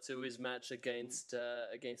 Similar to his match against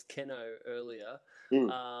Keno earlier.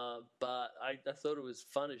 But I thought it was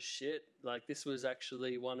fun as shit. Like this was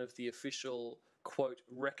actually one of the official quote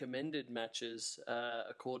recommended matches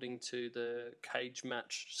according to the Cage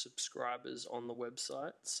Match subscribers on the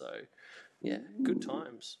website. So yeah, good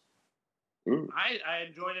times. I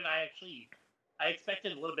enjoyed it. I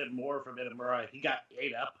expected a little bit more from Inamura. He got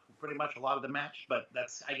ate up pretty much a lot of the match, but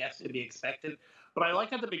that's, I guess, to be expected. But I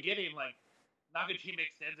liked at the beginning, like, Nakajima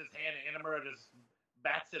extends his hand and Inamura just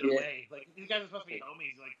bats it away. Like, these guys are supposed to be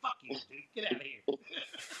homies. Like, fuck you, dude. Get out of here.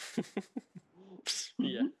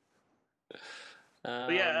 Yeah.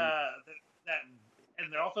 But yeah,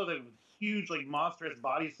 and they're also the huge, like, monstrous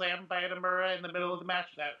body slam by Inamura in the middle of the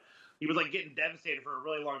match. That he was, like, getting devastated for a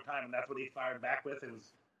really long time, and that's what he fired back with. It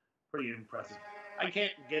was pretty impressive. I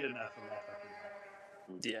can't get enough of that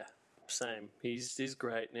fucking guy. Yeah, same. He's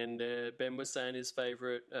great. And Ben was saying his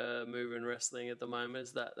favorite move in wrestling at the moment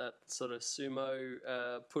is that sort of sumo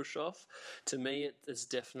push off. To me, it's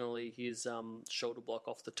definitely his shoulder block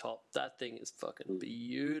off the top. That thing is fucking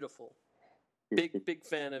beautiful. Big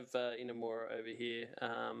fan of Inamura over here.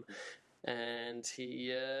 And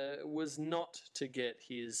he was not to get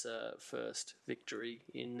his first victory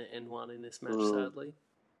in N1 in this match, sadly.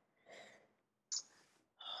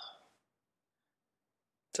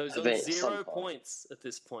 So he's on 0 points at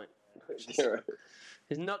this point.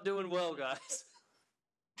 He's not doing well, guys.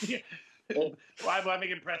 Yeah. Well, I'm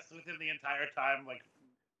impressed with him the entire time, like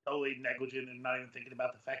totally negligent and not even thinking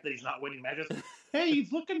about the fact that he's not winning matches. Hey,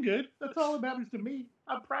 he's looking good. That's all that matters to me.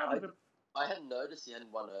 I'm proud of him. I hadn't noticed he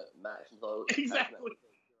hadn't won a match until Exactly. 0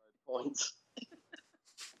 points.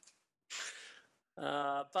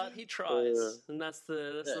 But he tries, and that's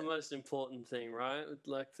the most important thing, right?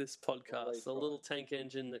 Like this podcast, the little tank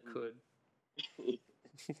engine that could.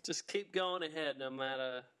 Just keep going ahead, no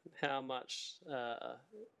matter how much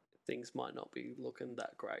things might not be looking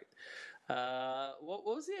that great. What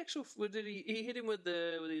was the actual? Did he hit him with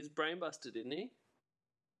his brainbuster? Didn't he?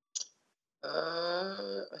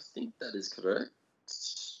 I think that is correct.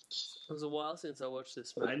 It was a while since I watched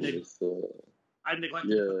this match. I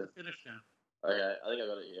neglected to put the finish now. Okay, I think I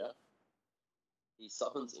got it here. He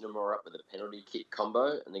softens Inamura up with a penalty kick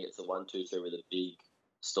combo and then gets a 1-2-3 with a big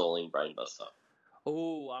stalling brainbuster.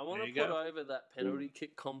 Oh, I want to There put you go. over that penalty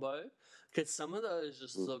kick combo because some of those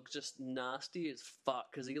just look just nasty as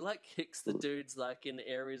fuck. Because he like kicks the dudes like in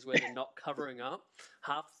areas where they're not covering up.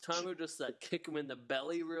 Half the time he'll just like kick them in the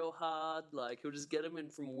belly real hard. Like he'll just get them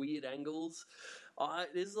in from weird angles.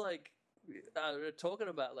 There's like. Talking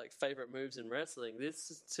about like favorite moves in wrestling,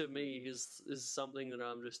 this to me is something that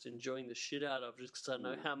I'm just enjoying the shit out of, just because I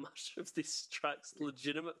know how much of these strikes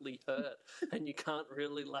legitimately hurt, and you can't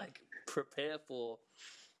really like prepare for.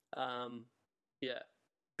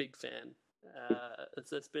 Big fan.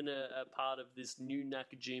 It's been a part of this new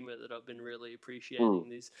Nakajima that I've been really appreciating.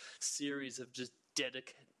 This series of just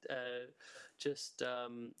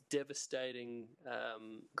devastating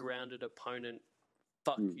grounded opponent.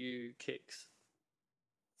 Fuck you kicks.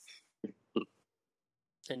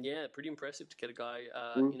 And yeah, pretty impressive to get a guy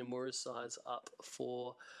Inamura's size up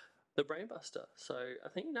for the brainbuster. So I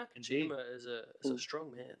think Nakajima is a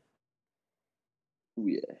strong man. Oh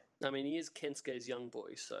yeah. I mean, he is Kensuke's young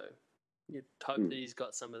boy, so you'd hope that he's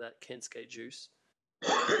got some of that Kensuke juice.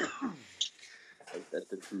 That's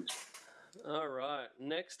the truth. All right,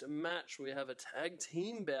 next match we have a tag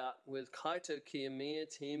team bout with Kaito Kiyomiya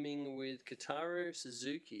teaming with Kotaro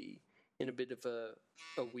Suzuki in a bit of a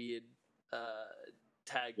weird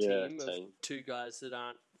tag team of two guys that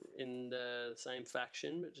aren't in the same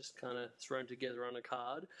faction but just kind of thrown together on a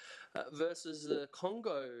card versus the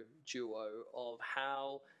Congo duo of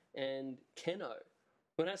Hao and Keno.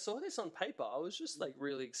 When I saw this on paper, I was just like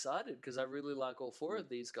really excited because I really like all four of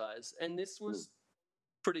these guys, and this was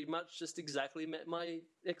pretty much just exactly met my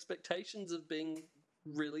expectations of being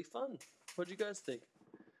really fun. What do you guys think?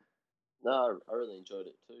 No, I really enjoyed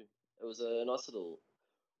it too. It was a nice little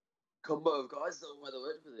combo of guys. The way they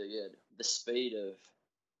worked with it, yeah, the speed of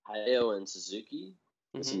Hale and Suzuki,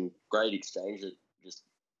 some great exchange at just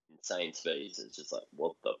insane speeds. It's just like,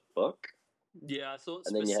 what the fuck? Yeah, I thought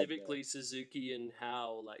specifically Suzuki and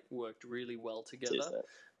Hao like worked really well together.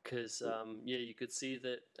 Because, you could see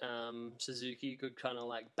that Suzuki could kind of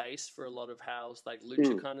like base for a lot of Hao's like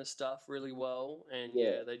lucha kind of stuff really well, and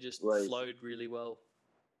they just flowed really well.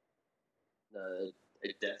 No,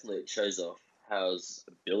 it definitely shows off Hao's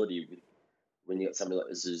ability when you got somebody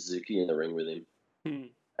like Suzuki in the ring with him.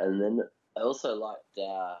 And then I also liked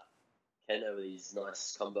Keno with his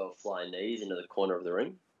nice combo of flying knees into the corner of the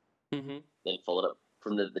ring. Then followed up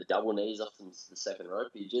from the double knees off the second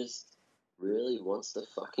rope. He just really wants to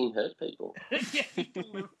fucking hurt people.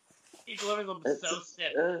 He delivers them so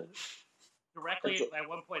stiff. Directly at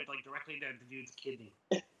one point, like directly down the dude's kidney.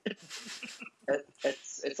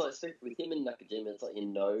 It's like with him and Nakajima, it's like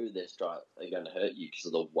their strikes are going to hurt you because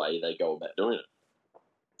of the way they go about doing it.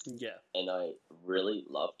 Yeah. And I really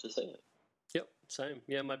love to see it. Yep, same.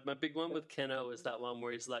 Yeah, my big one with Keno is that one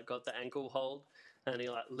where he's like got the ankle hold and he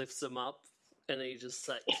like lifts them up. And he just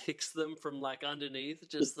like kicks them from like underneath,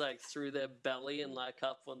 just like through their belly and like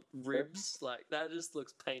up on ribs. Like that just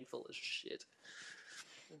looks painful as shit.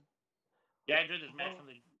 Yeah, I enjoyed this match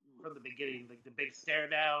from the beginning. Like the big stare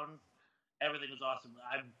down, everything was awesome.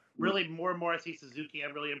 I'm really more and more I see Suzuki.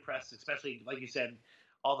 I'm really impressed, especially like you said,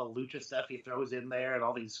 all the lucha stuff he throws in there and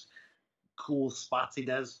all these cool spots he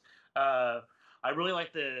does. I really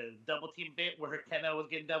like the double team bit where Keno was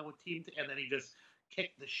getting double teamed, and then he just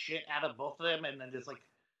kick the shit out of both of them, and then just like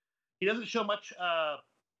he doesn't show much,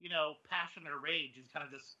 passion or rage. He's kind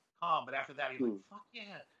of just calm. But after that, he's like, "Fuck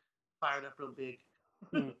yeah," fired up real big.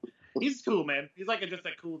 He's cool, man. He's like just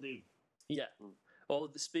a cool dude. Yeah. Well,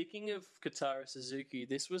 speaking of Kotaro Suzuki,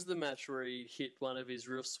 this was the match where he hit one of his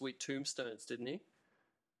real sweet tombstones, didn't he?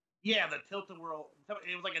 Yeah, the tilt-a-whirl.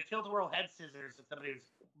 It was like a tilt-a-whirl head scissors that somebody was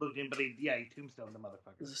moved in, but he tombstoned the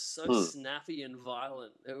motherfucker. It was so snappy and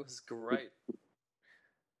violent. It was great.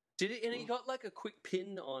 And he got like a quick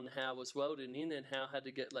pin on Howe as well, didn't he? And Howe had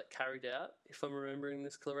to get like carried out, if I'm remembering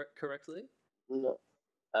this correctly. No.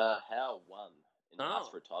 Howe won and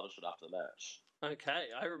asked for a title shot after the match. Okay,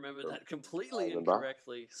 I remember that completely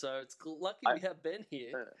incorrectly. So it's lucky we have Ben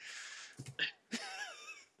here.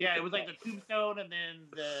 Yeah, it was like the tombstone, and then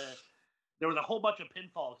there was a whole bunch of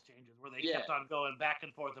pinfall exchanges where they kept on going back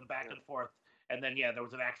and forth, and then there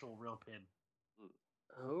was an actual real pin.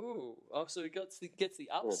 Oh, so he gets the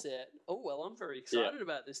upset. Oh, well, I'm very excited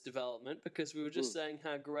about this development because we were just saying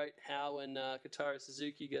how great Howe and Kotaro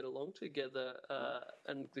Suzuki get along together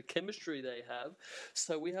and the chemistry they have.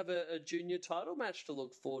 So we have a junior title match to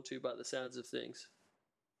look forward to by the sounds of things.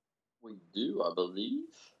 We do, I believe.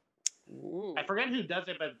 Ooh. I forget who does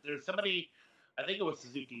it, but there's somebody, I think it was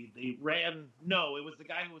Suzuki. It was the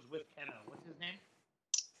guy who was with Keno. What's his name?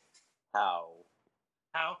 How?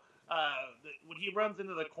 When he runs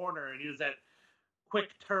into the corner and he does that quick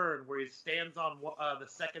turn where he stands on the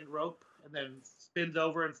second rope and then spins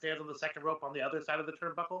over and stands on the second rope on the other side of the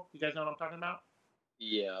turnbuckle. You guys know what I'm talking about?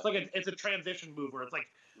 Yeah. It's like it's a transition move where it's like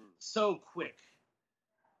so quick.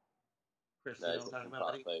 Chris, you know what I'm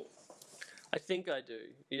talking about? I think I do.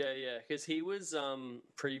 Yeah, because he was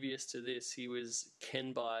previous to this, he was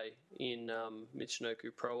Kenbai in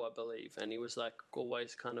Michinoku Pro, I believe, and he was like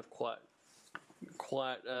always kind of quite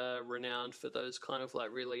renowned for those kind of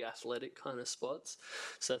like really athletic kind of spots.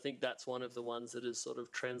 So I think that's one of the ones that has sort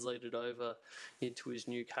of translated over into his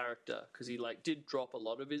new character because he like did drop a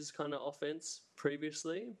lot of his kind of offense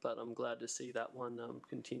previously, but I'm glad to see that one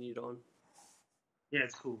continued on. Yeah,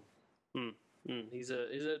 it's cool. He's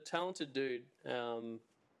a talented dude, and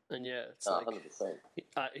it's 100%.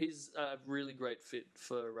 He's a really great fit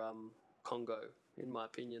for Congo, in my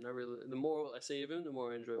opinion. The more I see of him, the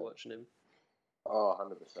more I enjoy watching him. Oh,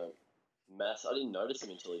 100%. Mass, I didn't notice him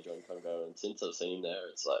until he joined Congo, and since I've seen him there,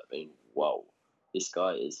 it's like been, whoa, this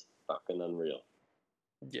guy is fucking unreal.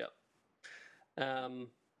 Yeah.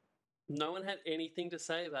 No one had anything to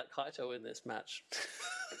say about Kaito in this match.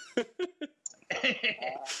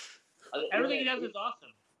 Everything he does is awesome.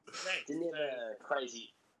 Right. Didn't he have a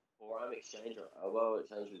crazy forearm exchange or elbow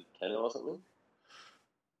exchange with Keno or something?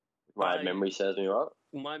 My memory serves me right.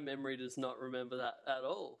 My memory does not remember that at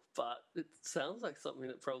all, but it sounds like something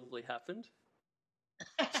that probably happened.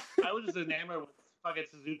 I was just enamored with fucking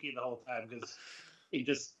Suzuki the whole time because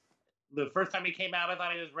the first time he came out, I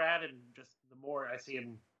thought he was rad, and just the more I see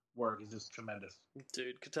him work, he's just tremendous.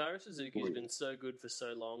 Dude, Kotaro Suzuki's been so good for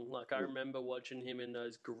so long. Like, I remember watching him in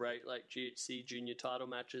those great, like, GHC junior title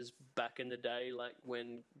matches back in the day, like,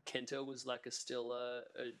 when Kenta was, like, still a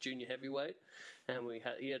junior heavyweight, and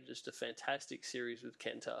he had just a fantastic series with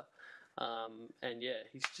Kenta. And, yeah,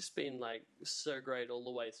 he's just been, like, so great all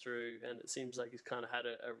the way through, and it seems like he's kind of had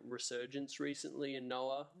a resurgence recently in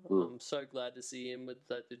Noah. I'm so glad to see him with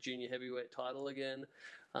the junior heavyweight title again.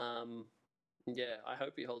 Yeah, I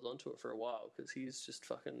hope he holds on to it for a while because he's just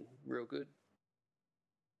fucking real good.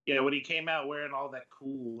 Yeah, when he came out wearing all that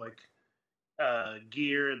cool like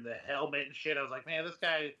gear and the helmet and shit, I was like, man, this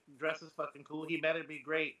guy dresses fucking cool. He better be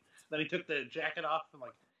great. Then he took the jacket off and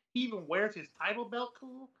like he even wears his title belt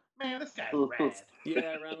cool. Man, this guy's rad.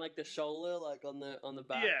 Yeah, around like the shoulder, like on the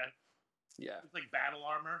back. Yeah. It's like battle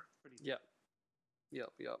armor. Yep.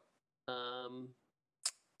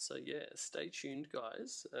 So yeah, stay tuned,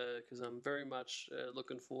 guys, because I'm very much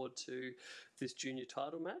looking forward to this junior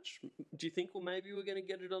title match. Do you think we're going to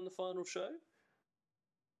get it on the final show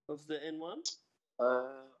of the N1?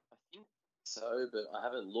 I think so, but I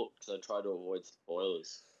haven't looked because I try to avoid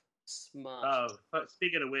spoilers. Smart. But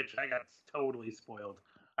speaking of which, I got totally spoiled.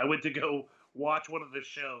 I went to go watch one of the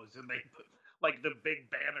shows, and they put like the big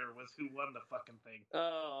banner was who won the fucking thing.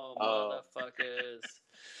 Oh, motherfuckers.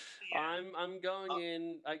 Yeah. I'm going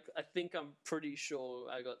in. I think I'm pretty sure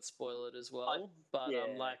I got spoiled as well, but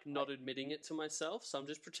I'm like not admitting it to myself, so I'm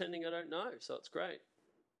just pretending I don't know. So it's great.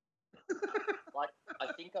 Like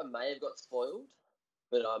I think I may have got spoiled,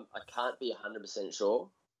 but I can't be 100% sure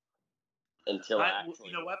until I actually.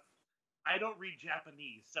 You know what? I don't read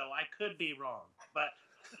Japanese, so I could be wrong, but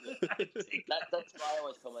I think that's why I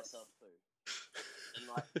always call myself food.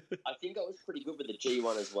 And I think I was pretty good with the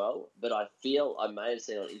G1 as well, but I feel I may have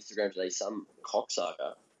seen on Instagram today some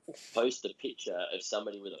cocksucker post a picture of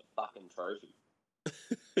somebody with a fucking trophy.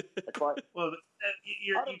 It's like, Well,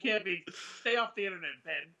 you can't be. Stay off the internet,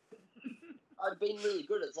 Ben. I've been really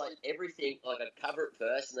good. It's like everything, like I'd cover it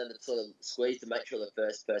first and then I'd sort of squeeze to make sure the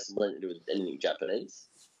first person wasn't doing anything Japanese.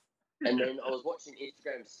 And then I was watching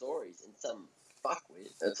Instagram stories and some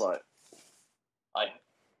fuckwit. It's like, I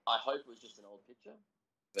hope it was just an old picture.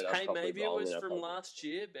 But Hey, maybe it was from last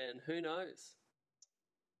year, Ben. Who knows?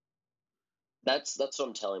 That's what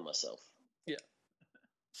I'm telling myself. Yeah.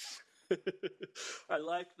 I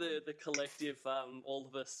like the collective, all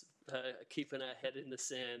of us keeping our head in the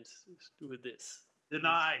sand with this.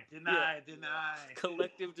 Deny.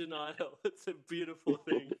 Collective denial. It's a beautiful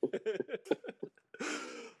thing.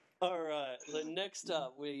 All right. So next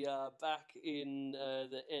up, we are back in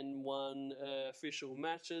the N1 official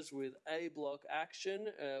matches with A block action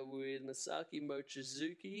with Masaki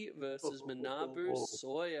Mochizuki versus Manabu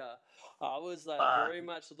Soya. I was very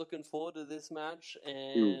much looking forward to this match,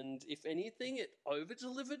 and if anything, it over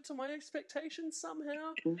delivered to my expectations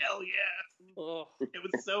somehow. Hell yeah! Oh, it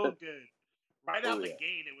was so good. Right out the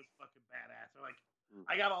gate, it was fucking badass. Like,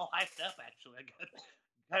 I got all hyped up. Actually, I got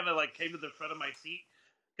kind of like came to the front of my seat.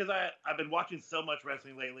 Because I've been watching so much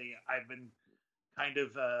wrestling lately, I've been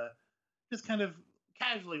just kind of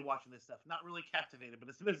casually watching this stuff, not really captivated. But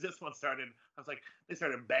as soon as this one started, I was like, they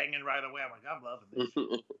started banging right away. I'm like, I'm loving this.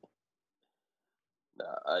 No,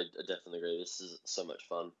 I definitely agree. This is so much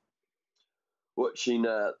fun. Watching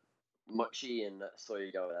Mochi and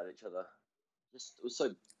Soya go at each other, just it was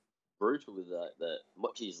so brutal with that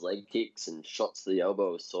Mochi's leg kicks and shots to the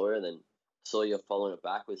elbow of Soya, and then Soya following it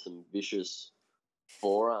back with some vicious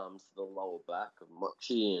forearms to the lower back of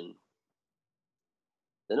Mochi, and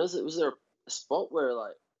then was there a spot where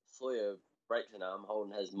like Soya breaks an arm hold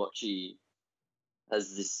and has Mochi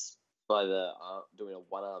has this by the arm, doing a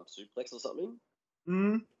one arm suplex or something,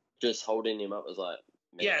 just holding him up as like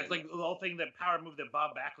yeah, it's like the whole thing, that power move that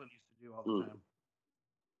Bob Backlund used to do all the time.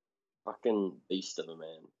 Fucking beast of a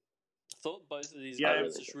man. I thought both of these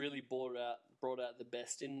guys just really brought out the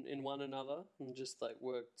best in one another and just like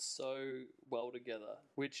worked so well together.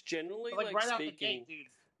 Which generally, like right speaking, out the gate, dude.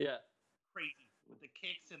 Yeah, crazy with the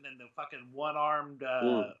kicks and then the fucking one-armed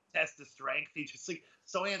test of strength. He just like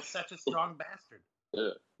Soyan's such a strong bastard.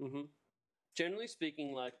 Yeah. Mm-hmm. Generally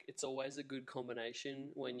speaking, like it's always a good combination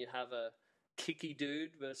when you have a kicky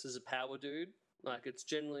dude versus a power dude. Like it's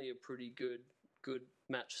generally a pretty good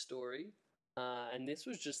match story. And this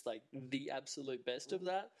was just like the absolute best of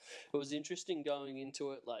that. It was interesting going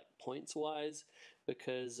into it, like points wise,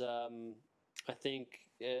 because I think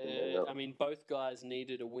I mean both guys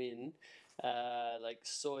needed a win. Like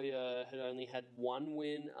Soya had only had one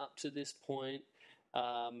win up to this point,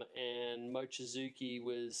 and Mochizuki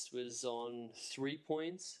was on 3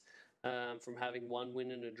 points from having one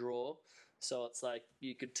win and a draw. So it's like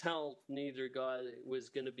you could tell neither guy was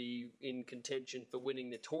going to be in contention for winning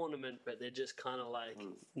the tournament, but they're just kind of like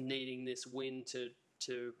needing this win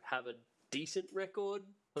to have a decent record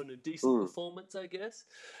and a decent performance, I guess.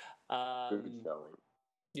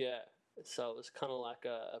 Yeah, so it was kind of like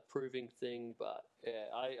a proving thing, but yeah,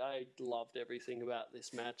 I loved everything about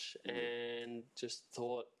this match and just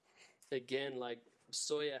thought, again, like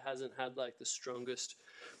Soya hasn't had like the strongest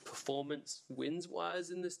performance wins wise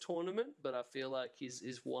in this tournament, but I feel like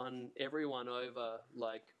he's won everyone over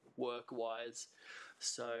like work wise.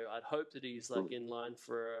 So I'd hope that he's like in line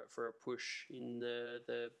for a push in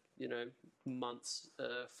the months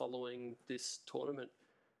following this tournament.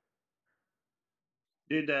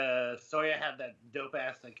 Did Soya have that dope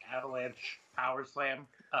ass like avalanche power slam?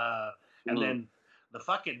 And then the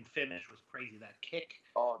fucking finish was crazy. That kick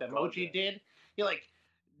that Mochi did. He like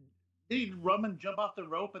did run and jump off the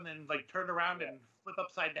rope and then like turn around and flip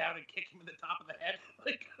upside down and kick him in the top of the head.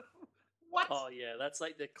 Like what? Oh yeah, that's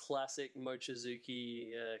like the classic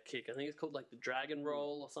Mochizuki kick. I think it's called like the dragon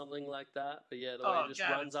roll or something like that. But yeah, the way he just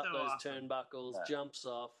runs up those turnbuckles, jumps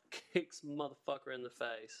off, kicks motherfucker in the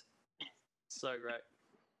face. So great.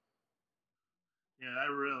 Yeah, I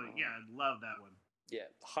love that one. Yeah,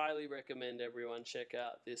 highly recommend everyone check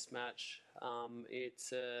out this match.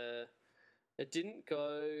 It didn't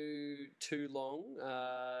go too long.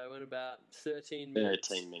 It went about 13 minutes.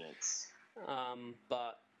 13 minutes.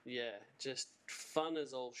 But yeah, just fun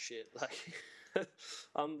as all shit. Like,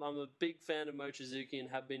 I'm a big fan of Mochizuki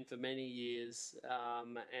and have been for many years.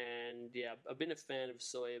 And yeah, I've been a fan of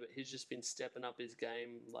Soya, but he's just been stepping up his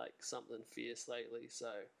game like something fierce lately.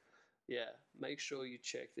 So yeah, make sure you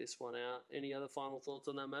check this one out. Any other final thoughts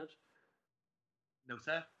on that match? No,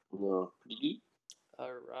 sir. No. All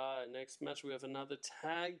right, next match we have another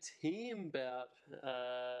tag team bout.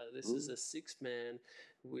 This is a 6-man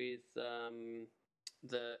with the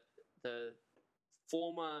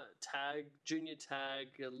former junior tag,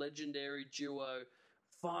 legendary duo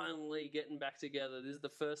finally getting back together. This is the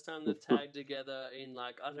first time they've tagged together in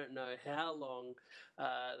I don't know how long.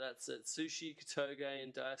 That's Atsushi Kotoge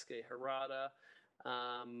and Daisuke Harada.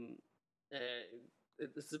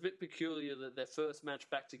 It's a bit peculiar that their first match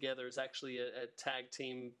back together is actually a tag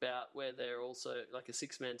team bout where they're also like a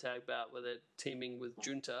 6-man tag bout where they're teaming with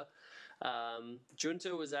Junta.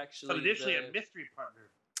 Junta was actually initially a mystery partner.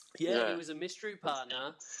 Yeah, he was a mystery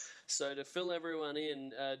partner. So to fill everyone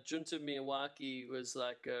in, Junta Miyawaki was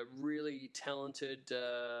like a really talented,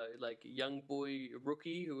 young boy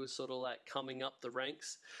rookie who was sort of coming up the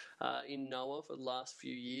ranks in Noah for the last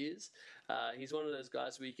few years. He's one of those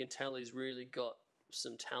guys where you can tell he's really got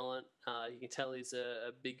some talent. You can tell he's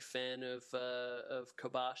a big fan of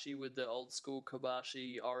Kobashi with the old school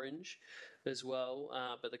Kobashi orange as well.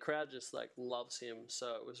 But the crowd just loves him.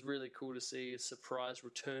 So it was really cool to see a surprise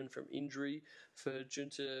return from injury for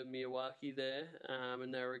Junta Miyawaki there.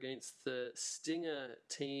 And they were against the Stinger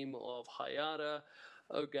team of Hayata,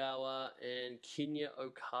 Ogawa, and Kinya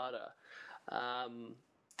Okada.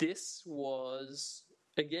 This was,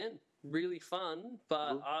 again, really fun,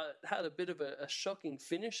 but I had a bit of a shocking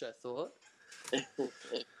finish, I thought.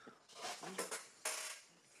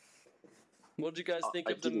 What did you guys think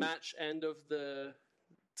of the match and of the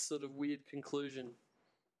sort of weird conclusion?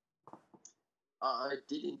 I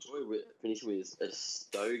did enjoy finishing with a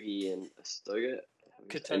Stogie and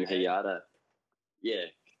Kotoge? And Hayata. Yeah,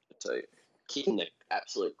 kicking the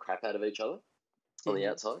absolute crap out of each other on the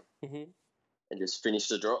outside, and just finished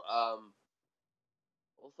the draw.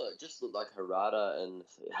 Also, it just looked like Harada and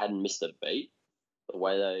hadn't missed a beat. The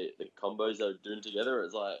way the combos they were doing together,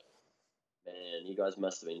 it's like, man, you guys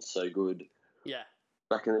must have been so good. Yeah.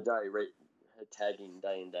 Back in the day, tagging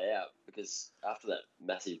day in, day out, because after that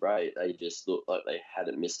massive break, they just looked like they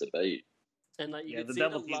hadn't missed a beat. And you could see the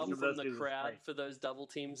love from the crowd for those double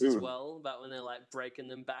teams as well, about when they're breaking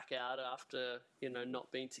them back out after,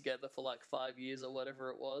 not being together for 5 years or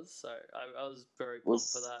whatever it was. So I was very pumped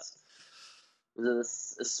for that.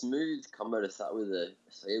 Was it a smooth combo to start with a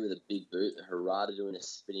big boot, Harada doing a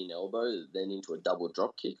spinning elbow, then into a double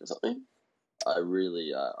drop kick or something? I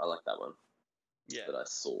really I like that one. Yeah, that I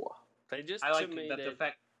saw. They just I like that the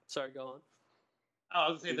fact. Sorry, go on. Oh,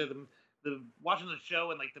 I was gonna say the watching the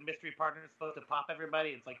show and the mystery partner is supposed to pop everybody.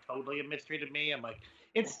 It's totally a mystery to me. I'm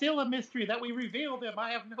it's still a mystery that we revealed him.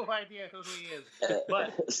 I have no idea who he is,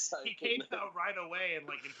 but he came out right away and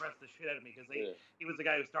impressed the shit out of me because he was the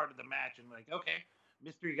guy who started the match and okay,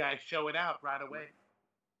 mystery guy showing out right away.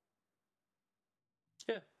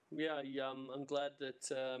 Yeah. I'm glad that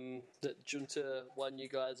that Junta won you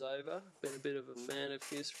guys over. Been a bit of a fan of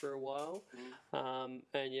his for a while, and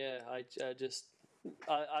yeah,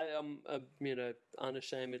 I am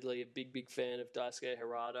unashamedly a big fan of Daisuke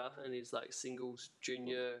Harada and his singles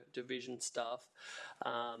junior division stuff.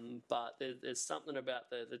 But there's something about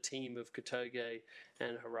the team of Kotoge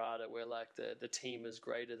and Harada where the team is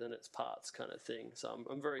greater than its parts kind of thing. So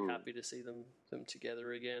I'm very happy to see them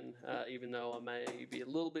together again. Even though I may be a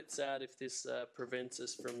little bit sad if this prevents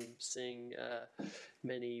us from seeing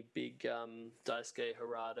many big Daisuke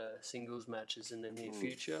Harada singles matches in the near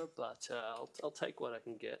future. But I'll take what I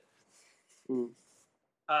can get.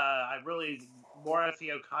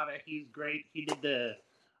 Morrissey Okada, he's great. He did the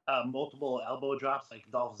multiple elbow drops like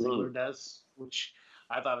Dolph Ziggler does, which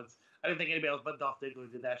I didn't think anybody else but Dolph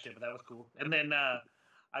Ziggler did that shit, but that was cool. And then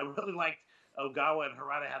I really liked Ogawa and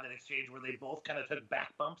Harada had that exchange where they both kind of took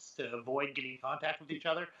back bumps to avoid getting contact with each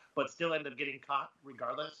other, but still end up getting caught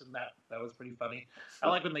regardless, and that was pretty funny. I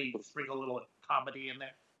like when they sprinkle a little comedy in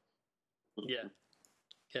there.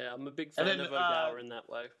 Yeah, I'm a big fan of Ogawa in that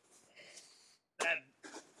way. That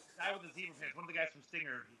guy with the zebra finish, one of the guys from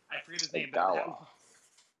Stinger, I forget his name, but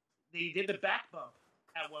they did the back bump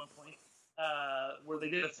at one point where they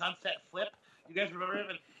did a sunset flip. You guys remember him?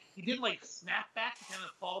 And he did snap back and kind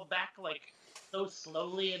of fall back so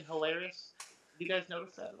slowly and hilarious. Did you guys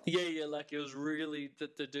notice that? Yeah, it was really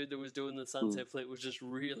the dude that was doing the sunset flip was just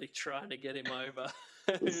really trying to get him over.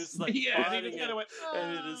 He was fighting it,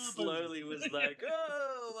 and it just slowly was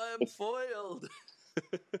oh, I'm foiled.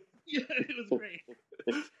 Yeah, it was great.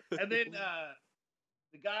 And then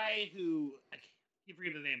the guy who I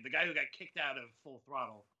forget the name, the guy who got kicked out of Full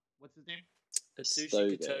Throttle. What's his name?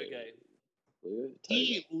 Atsushi Kotoge.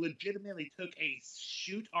 He legitimately took a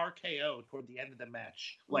shoot RKO toward the end of the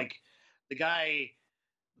match. The guy,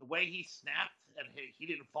 the way he snapped and he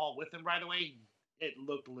didn't fall with him right away, it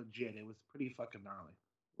looked legit. It was pretty fucking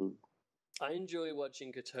gnarly. I enjoy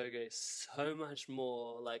watching Kotoge so much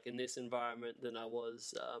more, like in this environment, than I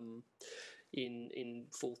was in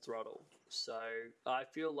Full Throttle. So I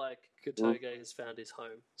feel like Kotoge has found his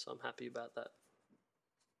home. So I'm happy about that.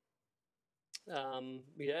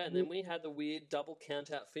 Yeah, and then we had the weird double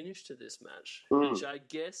count-out finish to this match, which I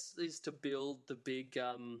guess is to build the big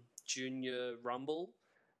junior rumble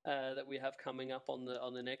that we have coming up on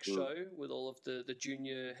the next show, with all of the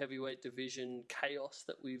junior heavyweight division chaos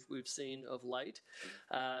that we've seen of late.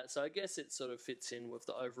 So I guess it sort of fits in with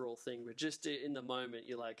the overall thing, but just in the moment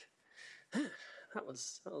you're like, that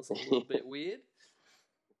was a little bit weird.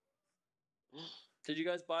 Did you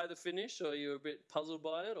guys buy the finish, or you were a bit puzzled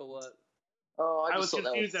by it, or what? Oh, I was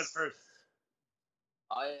confused at first.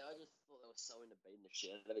 I just thought they were so into beating the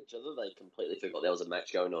shit out of each other, they completely forgot there was a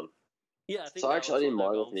match going on. Yeah, I think so that actually, I didn't was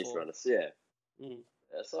what mind they the were finish, going to be for. honest. Yeah. Mm.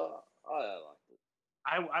 Yeah, so I liked it.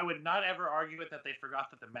 I would not ever argue with that they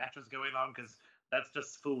forgot that the match was going on, because that's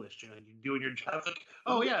just foolish, Joe. You're doing your job. Like,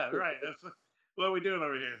 oh yeah, right. What are we doing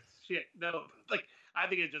over here? Shit, no. Like, I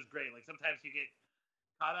think it's just great. Like, sometimes you get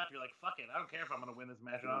caught up. You're like, fuck it. I don't care if I'm gonna win this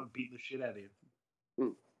match. I'm beating the shit out of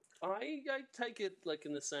you. I take it like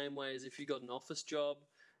in the same way as if you got an office job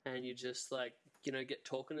and you just like, get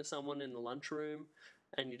talking to someone in the lunchroom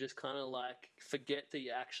and you just kind of like forget that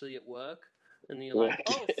you're actually at work, and you're like,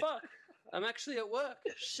 oh fuck, I'm actually at work.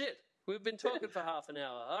 Shit, we've been talking for half an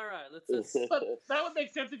hour. All right, let's. But that would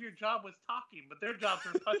make sense if your job was talking, but their jobs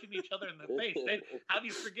are punching each other in the face. How do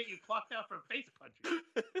you forget you clocked out from face punching?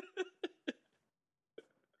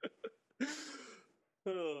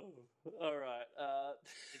 Oh, all right.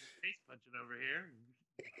 It's face punching over here.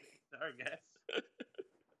 Sorry, guys.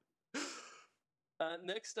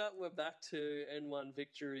 Next up, we're back to N1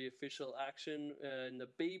 Victory official action in the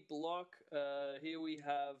B block. Here we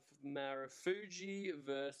have Marufuji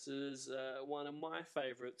versus one of my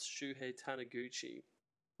favorites, Shuhei Taniguchi.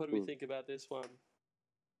 What do we think about this one?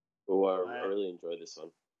 Oh, I really enjoyed this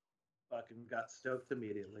one. Fucking got stoked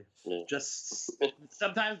immediately. Yeah. Just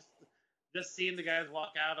sometimes, just seeing the guys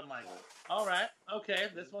walk out, I'm like, all right, okay,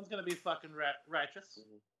 this one's gonna be fucking righteous.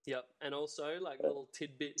 Yep, and also like a little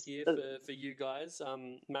tidbit here for you guys.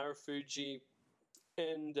 Marufuji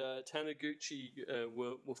and Taniguchi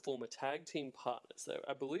were former tag team partners.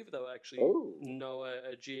 I believe they were actually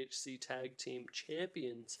Noah GHC tag team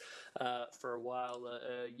champions for a while,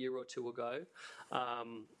 a year or two ago. I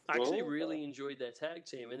actually really enjoyed their tag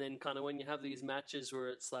team, and then kind of when you have these matches where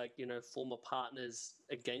it's like former partners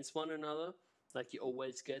against one another, like you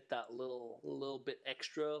always get that little bit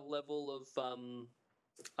extra level of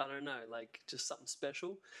I don't know, like just something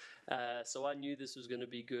special. So I knew this was going to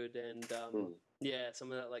be good, and yeah,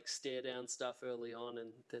 some of that like stare down stuff early on,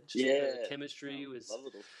 and the chemistry was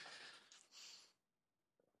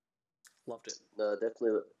loved it. No,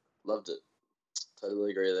 definitely loved it.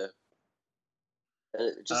 Totally agree there. And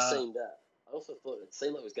it just seemed that. I also thought it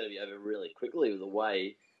seemed like it was going to be over really quickly with the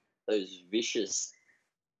way those vicious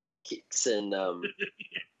kicks and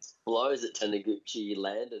blows that Taniguchi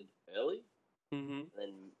landed early. Mm-hmm.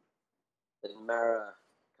 Then Mara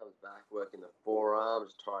comes back working the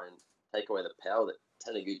forearms, try and take away the power. That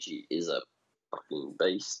Taniguchi is a fucking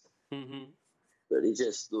beast. Mm-hmm. But he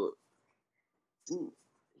just didn't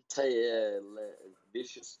take a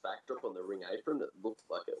vicious backdrop on the ring apron that looked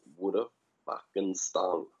like it would have fucking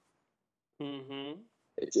stung. Mm-hmm.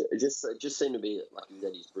 It just seemed to be like he's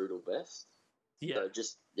at his brutal best. Yeah. So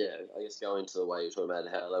I guess going to the way you're talking about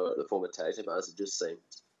how they were the former tag team partners, it just seemed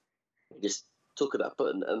he just took it up at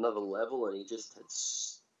another level, and he just had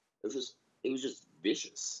it was just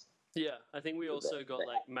vicious. Yeah, I think we also got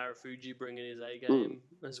like Marufuji bringing his A game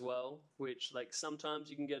as well, which like sometimes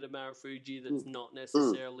you can get a Marufuji that's not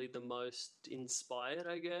necessarily the most inspired,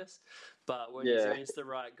 I guess, but when he's against the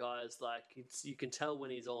right guys, like you can tell when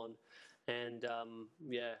he's on. And I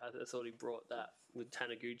thought he brought that with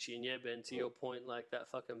Taniguchi. And yeah, Ben, to your point, like that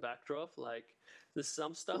fucking backdrop, like there's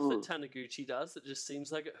some stuff that Taniguchi does that just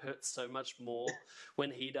seems like it hurts so much more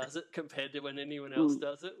when he does it compared to when anyone else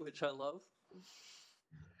does it, which I love.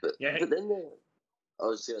 But then I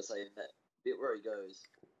was going to say that bit where he goes,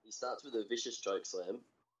 he starts with a vicious choke slam,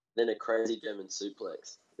 then a crazy German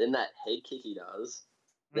suplex, then that head kick he does,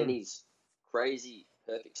 then his crazy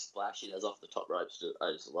perfect splash he does off the top ropes.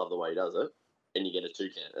 I just love the way he does it. And you get a 2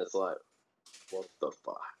 count. It's like, what the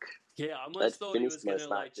fuck? Yeah, I almost They'd thought he finished was going to most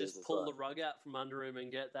like matches just as pull well. the rug out from under him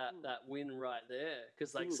and get that win right there.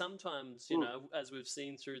 Because like sometimes, you know, as we've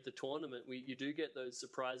seen through the tournament, you do get those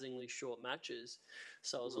surprisingly short matches.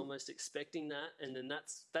 So I was almost expecting that, and then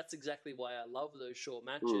that's exactly why I love those short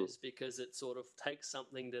matches, because it sort of takes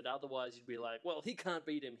something that otherwise you'd be like, well, he can't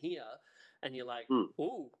beat him here, and you're like,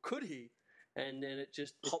 oh, could he? And then it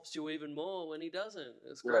just pops you even more when he doesn't.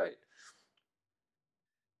 It's great.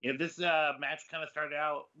 Yeah, this match kind of started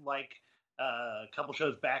out like a couple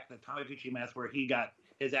shows back, the Taniguchi match, where he got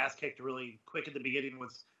his ass kicked really quick at the beginning.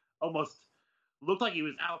 Was almost looked like he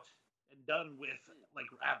was out and done with, like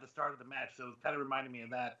at the start of the match. So it kind of reminded me of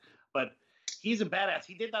that. But he's a badass.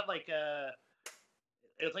 He did that like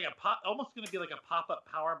it was like a pop, almost going to be like a pop up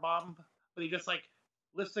power bomb, but he just like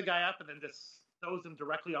lifts the guy up and then just throws him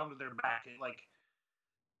directly onto their back.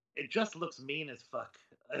 It just looks mean as fuck.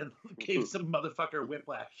 And gave some motherfucker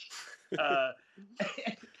whiplash. I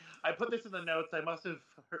put this in the notes. I must have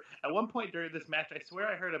heard, at one point during this match, I swear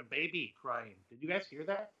I heard a baby crying. Did you guys hear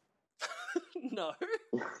that? No.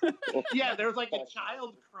 Yeah, there was like a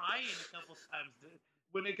child crying a couple times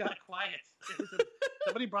when it got quiet.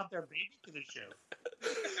 Somebody brought their baby to the show.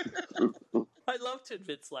 I love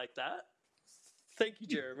tidbits like that. Thank you,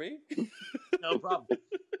 Jeremy. No problem.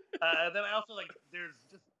 Then I also like, there's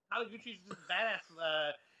just, Taniguchi's just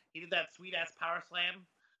badass. He did that sweet ass power slam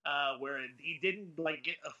where he didn't like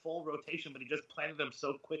get a full rotation, but he just planted them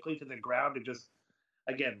so quickly to the ground. It just,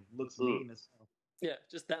 again, looks mean as hell. Yeah,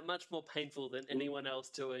 just that much more painful than anyone else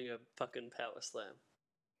doing a fucking power slam.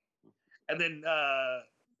 And then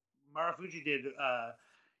Marufuji did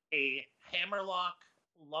a hammerlock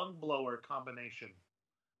lung blower combination.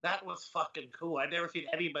 That was fucking cool. I'd never seen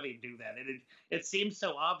anybody do that. It seems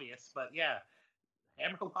so obvious, but yeah.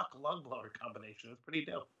 Hammerlock lung blower combination. It's pretty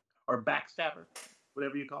dope. Or backstabber,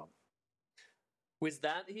 whatever you call it. Was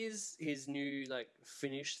that his new like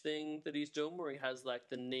finish thing that he's doing, where he has like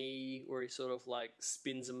the knee, where he sort of like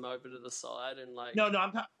spins him over to the side and like? No,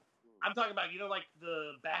 I'm talking about, you know, like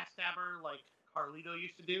the backstabber like Carlito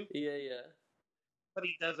used to do. Yeah. But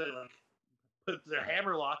he does it like puts their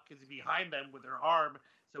hammerlock is behind them with their arm,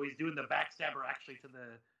 so he's doing the backstabber actually to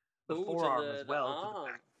the forearm as well.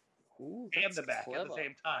 Ooh, and the back clever. at the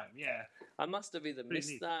same time, yeah. I must have either missed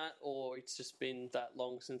neat. that or it's just been that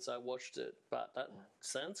long since I watched it, but that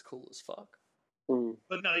sounds cool as fuck.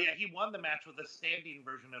 But no, yeah, he won the match with a standing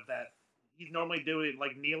version of that. He's normally doing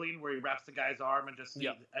like kneeling, where he wraps the guy's arm and just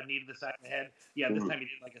needs a knee to the side of the head. Yeah, this time he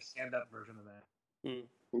did like a stand-up version of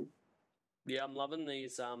that. Yeah, I'm loving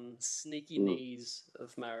these sneaky knees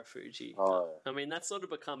of Marufuji. I mean, that's sort of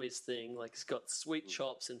become his thing. Like, he's got sweet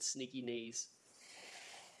chops and sneaky knees.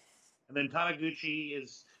 And then Taniguchi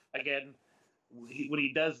is, again, when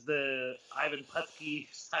he does the Ivan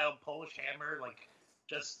Putski style Polish hammer, like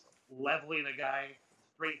just leveling a guy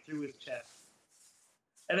straight through his chest.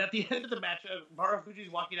 And at the end of the match,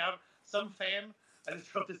 Marufuji's walking out. Some fan, I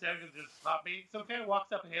just wrote this down because it just stopped me. Some fan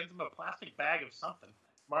walks up and hands him a plastic bag of something.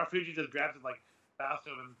 Marufuji just grabs it, like, bows to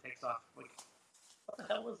him and takes off. Like, what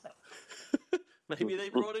the hell was that? Maybe they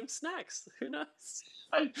brought him snacks. Who knows?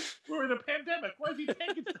 We're in a pandemic. Why is he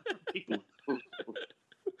taking stuff from people?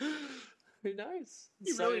 Who knows?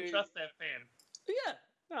 You really trust that fan.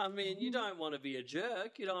 Yeah. I mean, you don't want to be a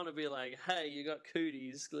jerk. You don't want to be like, hey, you got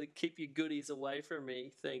cooties. Like, keep your goodies away from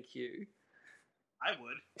me. Thank you. I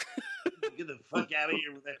would. Get the fuck out of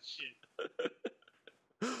here with that shit.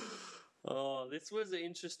 Oh, this was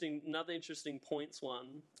another interesting points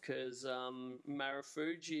one, because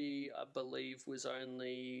Marufuji, I believe, was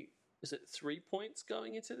only, is it 3 points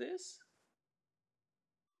going into this?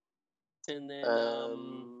 And then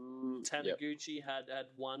Taniguchi had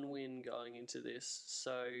 1 win going into this.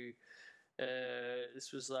 So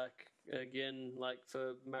this was like, again, like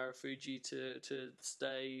for Marufuji to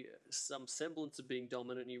stay some semblance of being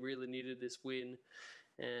dominant, he really needed this win.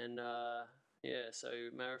 And so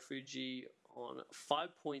Marufuji on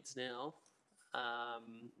 5 points now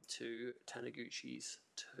to Taniguchi's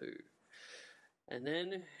 2. And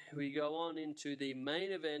then we go on into the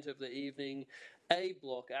main event of the evening, A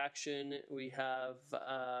block action. We have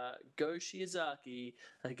Go Shiozaki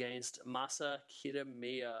against Masa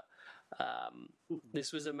Kitamiya.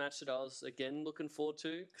 This was a match that I was again looking forward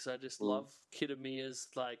to, because I just love Kitamiya's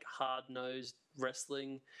like hard-nosed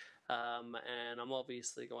wrestling. And I'm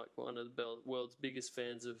obviously like one of the world's biggest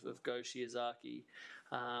fans of Go Shiozaki.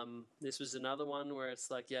 This was another one where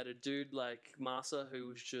it's like you had a dude like Masa who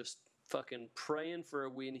was just fucking praying for a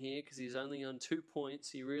win here, because he's only on 2 points.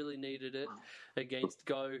 He really needed it against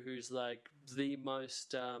Go, who's like the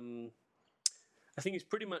most, I think he's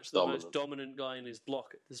pretty much the most dominant guy in his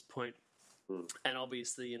block at this point. And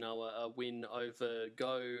obviously, a win over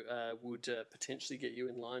Go would potentially get you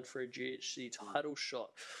in line for a GHC title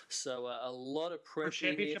shot. So a lot of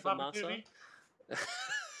pressure here for Massa.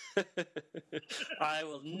 I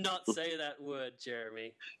will not say that word,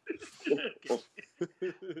 Jeremy. I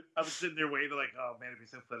was sitting there waiting, like, oh man, it'd be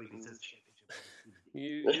so funny if he says championship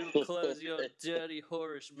opportunity. You close your dirty,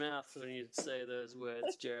 whorish mouth when you say those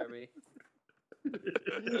words, Jeremy.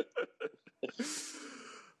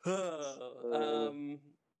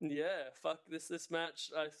 Yeah, fuck this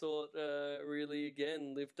match. I thought really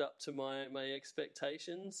again lived up to my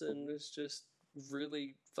expectations and was just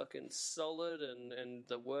really fucking solid, and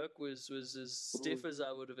the work was as stiff as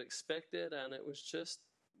I would have expected, and it was just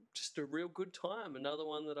a real good time. Another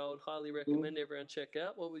one that I would highly recommend everyone check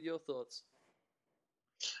out. What were your thoughts?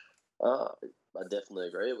 I definitely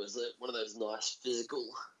agree. It was one of those nice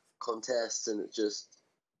physical contests, and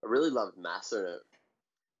I really loved Massa in it.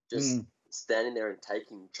 Just standing there and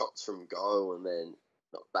taking shots from Go and then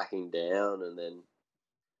not backing down, and then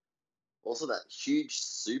also that huge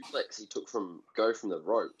suplex he took from Go from the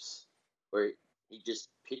ropes, where he just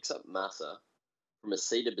picks up Massa from a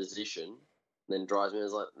seated position and then drives me. I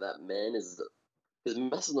was like, that man is... Because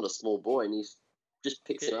Massa's not a small boy, and he just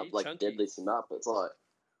picks him up, like chunky. deadlifts him up. It's like,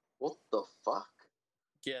 what the fuck?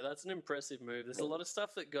 Yeah, that's an impressive move. There's a lot of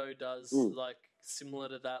stuff that Go does, like similar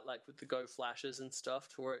to that, like with the Go flashes and stuff,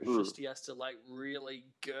 to where it's just he has to like really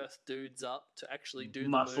girth dudes up to actually do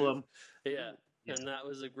muscle the move. them. Yeah, and that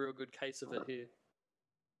was a real good case of it here.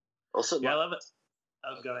 Also, I love it.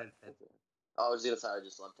 Oh, go ahead. I was going to say, I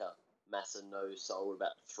just loved how Massa no-sold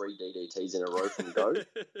about 3 DDTs in a row from Go.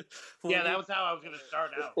 Yeah, that was how I was going to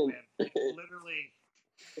start out, man. Literally...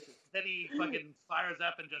 Then he fucking fires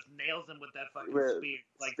up and just nails him with that fucking spear.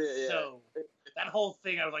 Like, so. That whole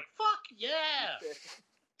thing, I was like, fuck yeah!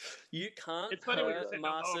 You can't it's funny when you're hurt sitting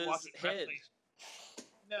alone Massa's watching head. wrestling.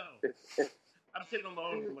 No. I'm sitting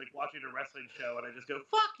alone, like, watching a wrestling show, and I just go,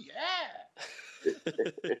 fuck yeah!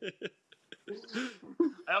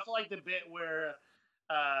 I also like the bit where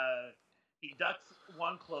he ducks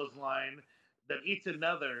one clothesline, then eats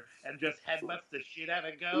another, and just headbutts the shit out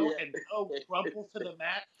of Go, and Go crumples to the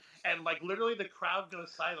mat, and like literally the crowd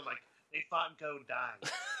goes silent, like they thought Go died.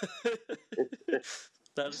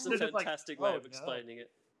 That is a fantastic way of explaining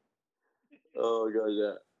it. Oh god,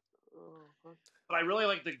 yeah. But I really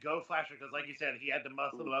like the Go flasher because, like you said, he had to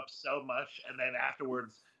muscle them up so much, and then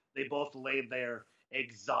afterwards they both laid there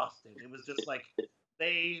exhausted. It was just like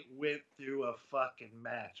they went through a fucking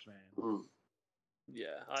match, man.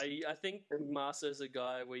 Yeah, I think Massa's a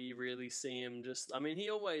guy where you really see him just... I mean, he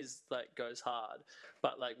always, like, goes hard,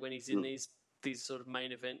 but, like, when he's in these sort of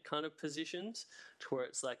main event kind of positions, to where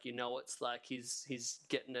it's like, it's like he's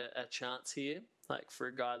getting a chance here, like, for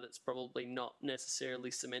a guy that's probably not necessarily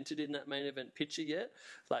cemented in that main event picture yet.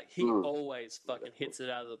 Like, he always fucking hits it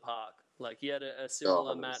out of the park. Like, he had a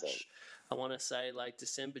similar match, I want to say, like,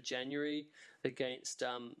 December, January, against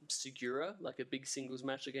Segura, like a big singles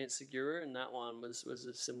match against Segura, and that one was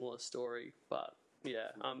a similar story. But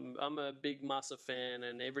yeah, I'm a big Massa fan,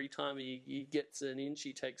 and every time he gets an inch,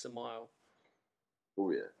 he takes a mile.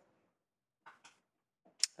 Oh yeah.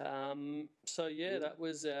 So yeah, that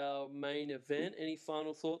was our main event. Any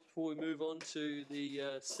final thoughts before we move on to the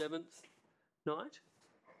 7th night?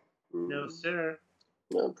 No, sir.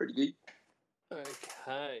 No, pretty good.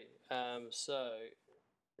 Okay. So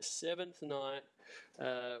 7th night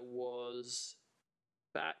was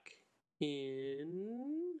back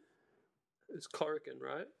in... It was Corrigan,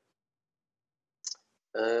 right?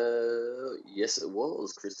 Yes, it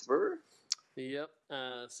was, Christopher. Yep.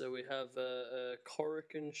 So we have a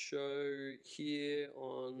Corrigan show here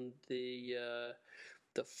on the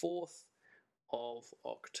 4th of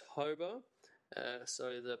October.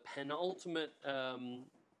 So the penultimate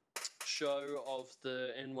show of the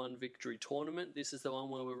N1 Victory Tournament. This is the one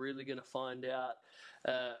where we're really going to find out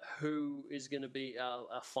who is going to be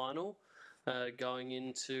our final going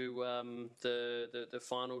into the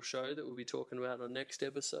final show that we'll be talking about on next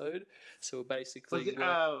episode. So we're basically... Quick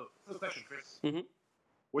question, Chris. Mm-hmm.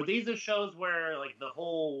 Were these the shows where like the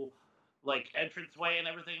whole like entranceway and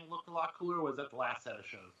everything looked a lot cooler, or was that the last set of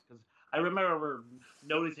shows? Because I remember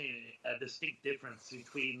noticing a distinct difference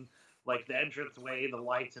between like the entranceway, the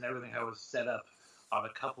lights, and everything how it was set up on a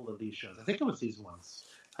couple of these shows. I think it was these ones.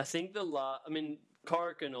 I think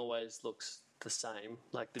Corrigan always looks the same.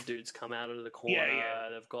 Like the dudes come out of the corner,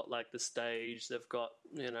 they've got like the stage, they've got,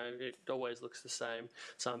 it always looks the same.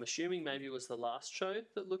 So I'm assuming maybe it was the last show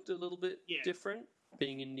that looked a little bit different.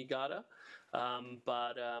 being in Niigata.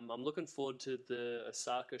 But I'm looking forward to the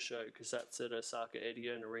Osaka show because that's at Osaka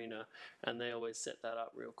Edion Arena, and they always set that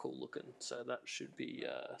up real cool looking. So that should be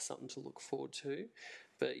something to look forward to.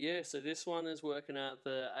 But yeah, so this one is working out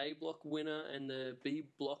the A block winner and the B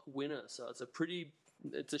block winner. So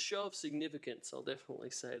it's a show of significance. I'll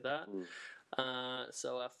definitely say that.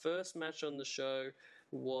 So our first match on the show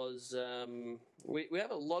was we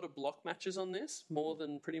have a lot of block matches on this, more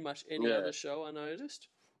than pretty much any other show I noticed.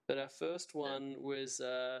 But our first one was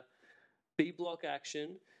B block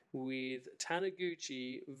action with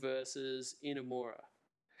Taniguchi versus Inamura.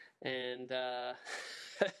 And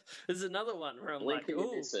there's another one where I'm like,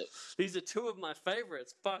 ooh, these are two of my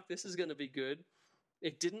favorites. Fuck, this is going to be good.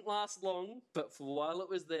 It didn't last long, but for while it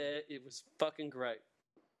was there, it was fucking great.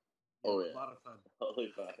 Oh, yeah. A lot of fun.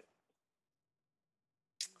 Holy fuck.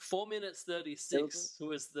 4 minutes 36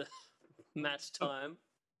 was the match time.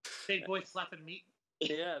 Big boy slapping meat.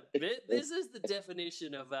 Yeah, this is the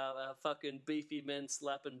definition of our fucking beefy men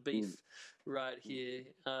slapping beef right here.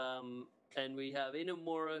 And we have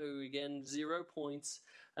Inamura, who again 0 points,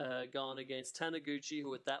 going against Taniguchi,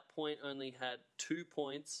 who at that point only had 2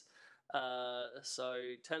 points. So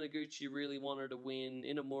Taniguchi really wanted to win,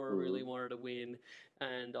 Inamura really wanted to win,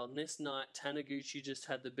 and on this night Taniguchi just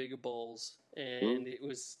had the bigger balls, and it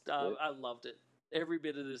was I loved it. Every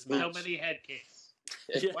bit of this match. So many head kicks.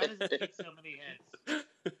 Yeah. Why does it kick so many heads?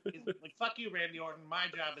 Like, fuck you, Randy Orton. My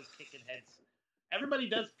job is kicking heads. Everybody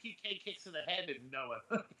does PK kicks to the head in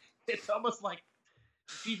Noah. It's almost like,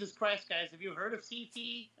 Jesus Christ, guys, have you heard of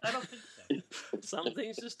CT? I don't think so. Some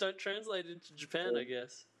things just don't translate into Japan, I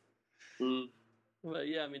guess. But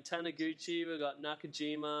yeah, I mean, Taniguchi, we've got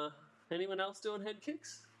Nakajima. Anyone else doing head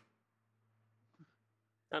kicks?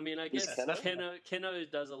 I mean, I guess Keno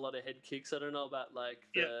does a lot of head kicks. I don't know about, like,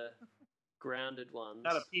 the grounded ones.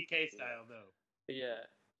 Not a PK style, though. Yeah,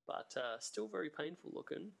 but still very painful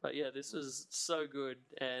looking. But yeah, this was so good,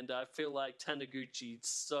 and I feel like Taniguchi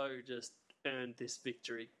so just earned this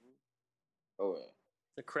victory. Oh, yeah.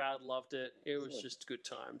 The crowd loved it. It was just good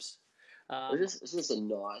times. It's just a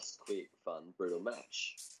nice, quick, fun, brutal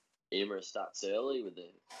match. Inamura starts early with a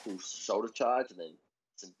full shoulder charge and then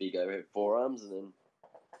some big overhead forearms, and then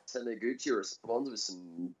Taniguchi responds with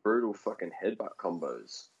some brutal fucking headbutt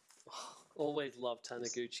combos. Always loved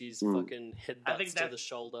Taniguchi's fucking headbutts to the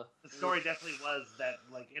shoulder. The story definitely was that,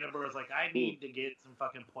 like, Inamura was like, I need to get some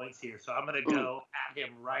fucking points here, so I'm going to go at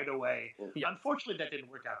him right away. Yeah. Unfortunately, that didn't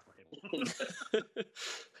work out for him.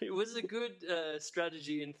 It was a good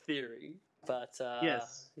strategy in theory, but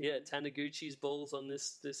yes. Yeah, Taniguchi's balls on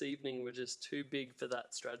this evening were just too big for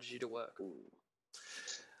that strategy to work.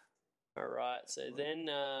 All right, so then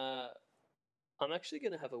I'm actually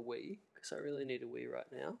going to have a wee, because I really need a wee right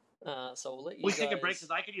now. So I'll let you We guys... take a break,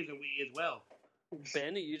 because I could use a wee as well.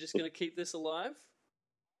 Ben, are you just going to keep this alive?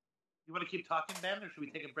 You want to keep talking, Ben, or should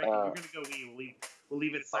we take a break? If we're going to go wee. We'll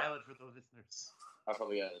leave it silent for the listeners. I'll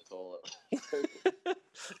probably go to the toilet.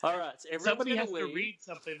 All right, so somebody has to read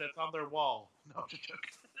something that's on their wall. No, just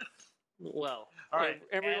joking. Well, all right,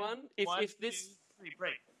 everyone, if this... 2, 3,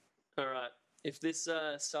 break. All right, if this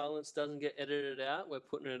silence doesn't get edited out, we're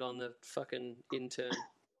putting it on the fucking intern.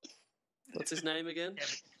 What's his name again?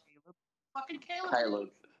 Caleb. Fucking Caleb. Caleb.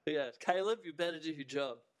 Yeah, Caleb, you better do your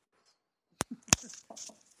job.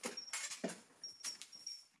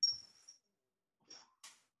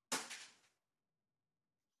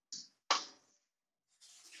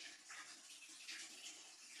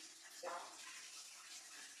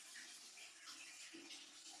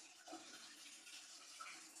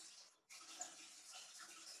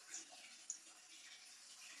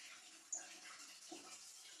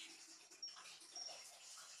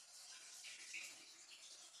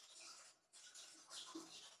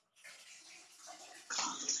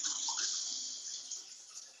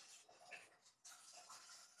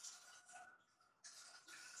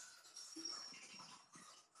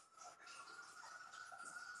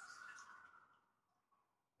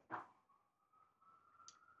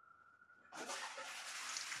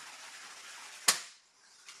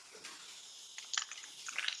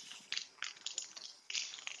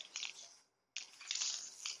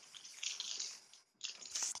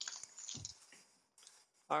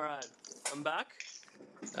 All right, I'm back.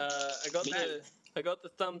 I got the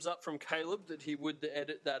thumbs up from Caleb that he would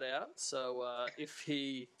edit that out. So if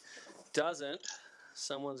he doesn't,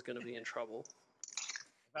 someone's going to be in trouble.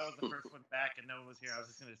 If I was the first one back and no one was here, I was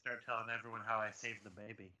just going to start telling everyone how I saved the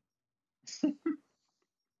baby.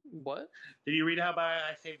 What? Did you read how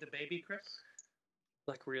I saved the baby, Chris?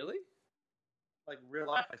 Like, really? Like, real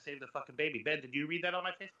life, I saved the fucking baby. Ben, did you read that on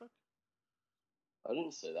my Facebook? I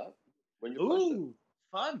didn't see that. When you posted it?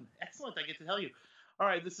 Fun. Excellent. I get to tell you. All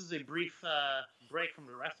right, this is a brief break from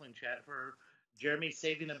the wrestling chat for Jeremy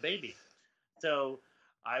saving a baby. So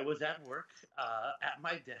I was at work at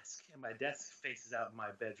my desk, and my desk faces out my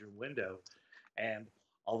bedroom window. And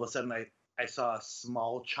all of a sudden, I saw a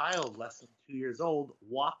small child, less than 2 years old,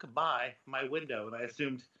 walk by my window. And I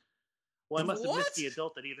assumed, well, I must have missed the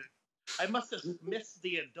adult that either. I must have missed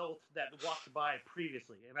the adult that walked by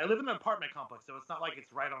previously. And I live in an apartment complex, so it's not like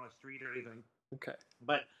it's right on a street or anything. Okay.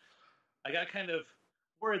 But I got kind of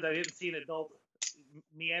worried that I didn't see an adult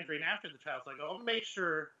meandering after the child. So I go, I'll make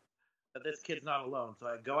sure that this kid's not alone. So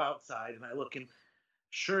I go outside and I look, and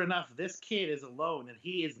sure enough, this kid is alone, and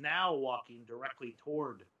he is now walking directly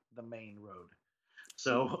toward the main road.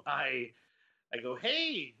 So I go,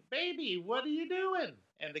 hey, baby, what are you doing?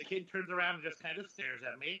 And the kid turns around and just kind of stares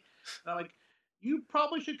at me. And I'm like, you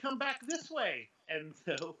probably should come back this way. And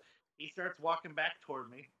so he starts walking back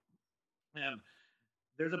toward me. And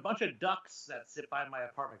there's a bunch of ducks that sit by my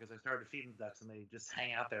apartment because I started feeding ducks, and they just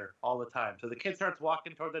hang out there all the time. So the kid starts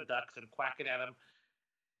walking toward the ducks and quacking at them,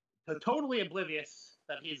 so totally oblivious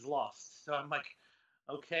that he's lost. So I'm like,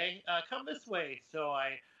 okay, come this way. So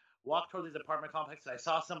I walk toward these apartment complexes. I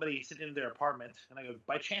saw somebody sitting in their apartment, and I go,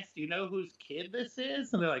 by chance, do you know whose kid this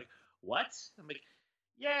is? And they're like, what? I'm like,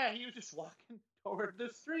 yeah, he was just walking toward the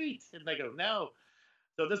street. And they go, no.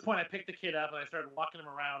 So at this point, I picked the kid up, and I started walking him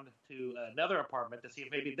around to another apartment to see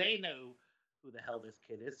if maybe they know who the hell this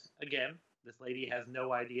kid is. Again, this lady has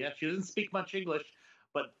no idea. She doesn't speak much English,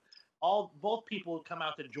 but both people come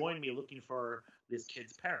out to join me looking for this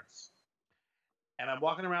kid's parents. And I'm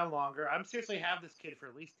walking around longer. I'm seriously have this kid for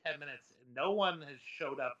at least 10 minutes, and no one has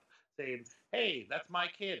showed up saying, hey, that's my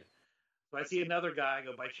kid. So I see another guy. I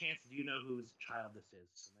go, by chance, do you know whose child this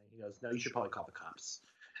is? And he goes, no, you should probably call the cops.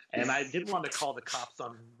 And I didn't want to call the cops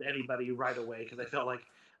on anybody right away because I felt like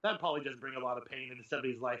that'd probably just bring a lot of pain into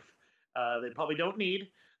somebody's life they probably don't need.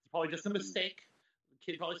 It's probably just a mistake.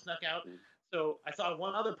 The kid probably snuck out. So I saw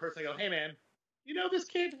one other person. I go, hey, man, you know this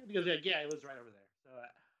kid? And he goes, yeah, he lives right over there. So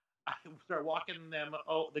I start walking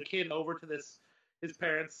the kid over to his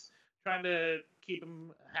parents, trying to keep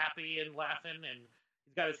him happy and laughing. And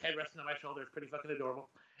he's got his head resting on my shoulder. It's pretty fucking adorable.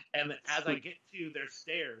 And as I get to their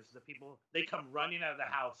stairs, the people, they come running out of the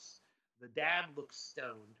house. The dad looks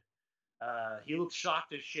stoned. He looks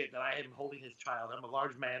shocked as shit that I am holding his child. I'm a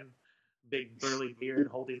large man, big burly beard,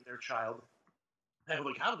 holding their child. And I'm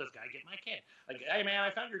like, how did this guy get my kid? Like, hey man,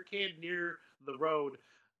 I found your kid near the road.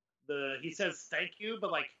 He says thank you,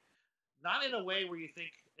 but like not in a way where you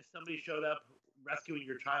think if somebody showed up rescuing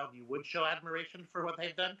your child, you would show admiration for what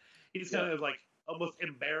they've done. He just kind of like almost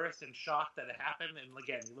embarrassed and shocked that it happened. And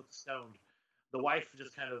again, he looked stoned. The wife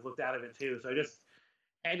just kind of looked out of it too. So I just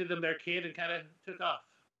handed them their kid and kind of took off.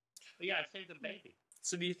 But yeah, I saved the baby.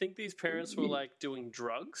 So do you think these parents were like doing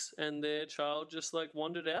drugs and their child just like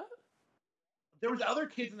wandered out? There was other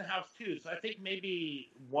kids in the house too. So I think maybe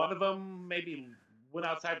one of them maybe went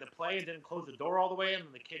outside to play and didn't close the door all the way, and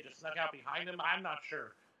then the kid just snuck out behind him. I'm not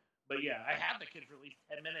sure. But yeah, I had the kid for at least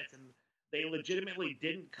 10 minutes, and they legitimately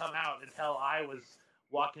didn't come out until I was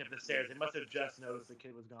walking up the stairs. They must have just noticed the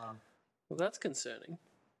kid was gone. Well, that's concerning.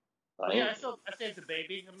 But yeah, I saved the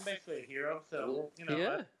baby. I'm basically a hero, so, you know,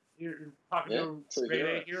 Yeah. you're talking to a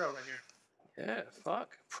great hero right here. Yeah,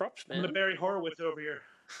 fuck. Props, I'm the man. Barry Horowitz over here.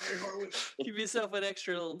 Barry Horowitz. Give yourself an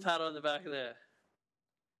extra little pat on the back there.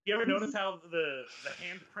 You ever notice how the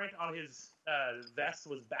handprint on his vest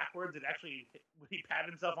was backwards? It actually, when he patted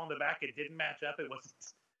himself on the back, it didn't match up. It wasn't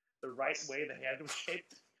the right way the hand was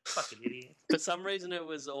shaped. Fucking idiot. For some reason, it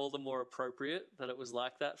was all the more appropriate that it was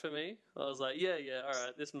like that for me. I was like, yeah, all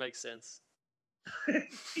right, this makes sense.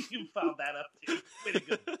 You found that up too. Pretty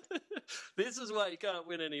good. This is why you can't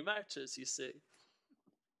win any matches, you see.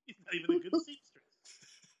 He's not even a good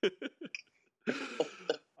seamstress.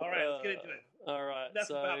 All right, let's get into it. All right, Enough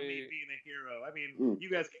so about me being a hero. I mean,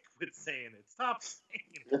 you guys can quit saying it. Stop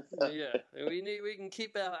saying it. yeah, we can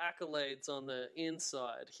keep our accolades on the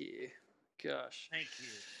inside here. Gosh. Thank you.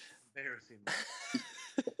 Embarrassing.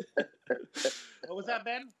 What was that,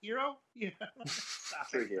 Ben? Hero? Yeah.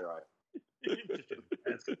 True hero.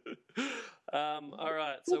 All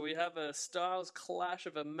right, so we have a styles clash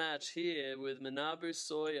of a match here with Manabu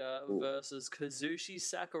Soya versus Kazushi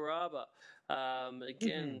Sakuraba.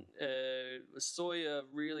 Again, Soya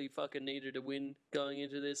really fucking needed a win going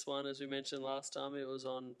into this one. As we mentioned last time, it was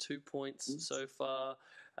on 2 points so far.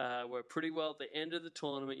 We're pretty well at the end of the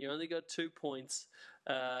tournament. You only got 2 points.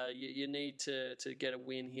 You need to get a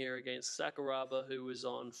win here against Sakuraba, who was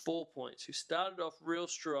on 4 points, who started off real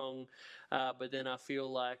strong, but then I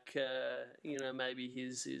feel like maybe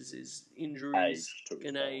his injuries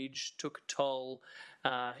age took a toll.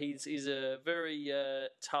 He's a very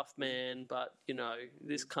tough man, but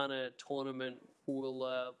this kind of tournament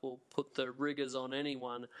will put the riggers on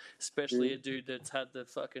anyone, especially a dude that's had the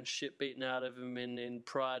fucking shit beaten out of him in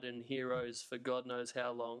Pride and Heroes for God knows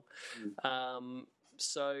how long.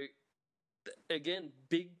 So again,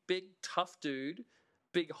 big tough dude,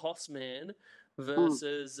 big hoss man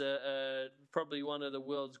versus probably one of the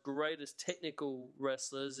world's greatest technical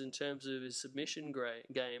wrestlers in terms of his submission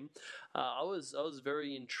game. I was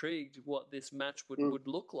very intrigued what this match would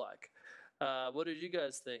look like. What did you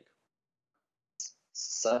guys think?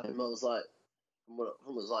 Same. I was like,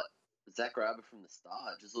 Sakuraba from the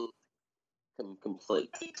start just looked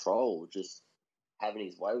complete control, just having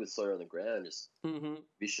his way with Sawyer on the ground, just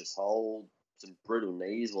vicious hold, some brutal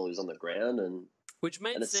knees while he was on the ground, which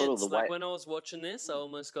made sense. Sort of like when I was watching this, I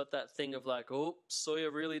almost got that thing of like, oh,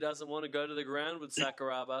 Sawyer really doesn't want to go to the ground with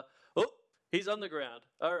Sakuraba. Oh, he's on the ground.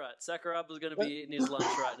 All right, Sakuraba's going to be eating his lunch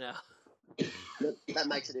right now. That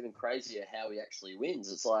makes it even crazier how he actually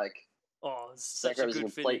wins. It's like, it's such a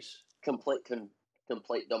good finish.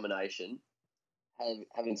 Complete domination.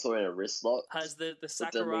 Having Sawyer in a wrist lock. Has the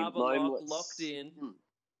Sakuraba lock locked in.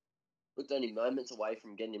 Looked only moments away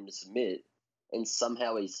from getting him to submit, and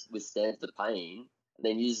somehow he withstands the pain, and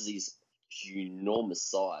then uses his enormous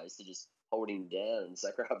size to just hold him down. And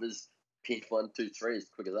Sakuraba's pinned 1, 2, 3 as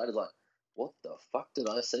quick as that. Is like, what the fuck did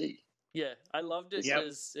I see? Yeah, I loved it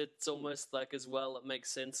because it's almost like as well, it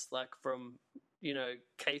makes sense like from,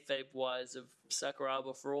 kayfabe-wise of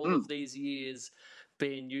Sakuraba for all of these years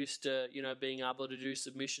being used to, being able to do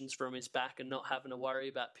submissions from his back and not having to worry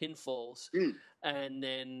about pinfalls. And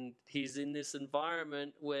then he's in this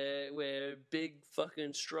environment where big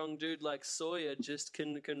fucking strong dude like Sawyer just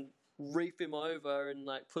can reef him over and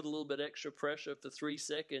like put a little bit extra pressure for 3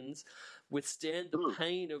 seconds, withstand the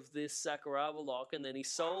pain of this Sakuraba lock, and then he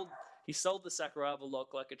sold the Sakuraba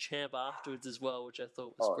lock like a champ afterwards as well, which I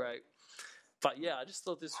thought was great. But yeah, I just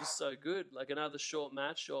thought this was so good. Like another short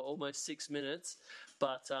match, or almost 6 minutes.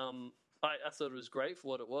 But I thought it was great for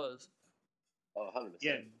what it was. 100%.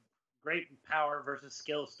 Yeah, great power versus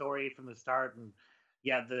skill story from the start, and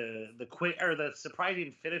the quick or the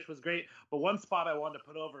surprising finish was great. But one spot I wanted to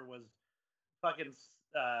put over was fucking.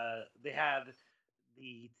 They had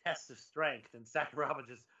the test of strength, and Sakuraba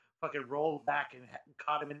just fucking rolled back and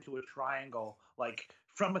caught him into a triangle, like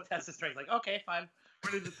from a test of strength. Like, okay, fine.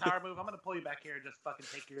 We're going to do the power move. I'm going to pull you back here and just fucking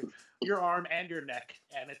take your arm and your neck,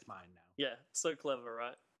 and it's mine now. Yeah, so clever,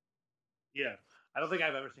 right? Yeah, I don't think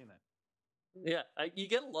I've ever seen that. Yeah, you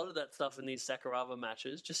get a lot of that stuff in these Sakuraba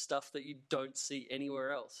matches, just stuff that you don't see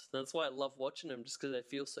anywhere else. That's why I love watching them, just because they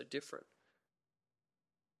feel so different.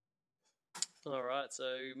 All right,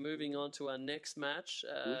 so moving on to our next match,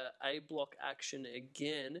 A block action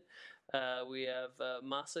again. We have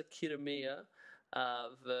Masa Kitamiya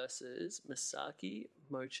versus Masaki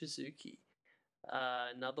Mochizuki.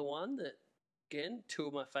 Another one that, again, 2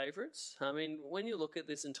 of my favorites. I mean, when you look at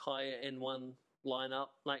this entire N1 lineup,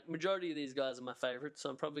 like majority of these guys are my favorites, so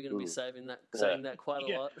I'm probably going to be saying that quite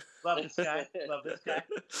a lot. Love this guy.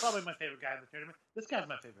 Probably my favorite guy in the tournament. This guy's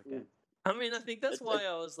my favorite guy. I mean, I think that's why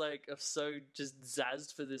I was like so just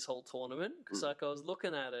zazzed for this whole tournament, because like I was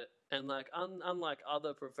looking at it and like unlike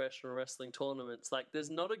other professional wrestling tournaments, like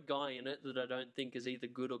there's not a guy in it that I don't think is either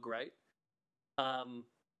good or great.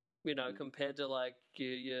 Compared to like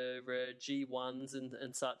your G1s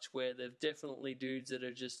and such, where there's definitely dudes that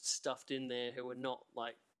are just stuffed in there who are not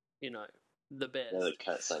like the best. Yeah,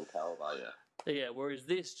 the same caliber, yeah. Yeah, whereas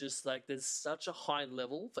this just like there's such a high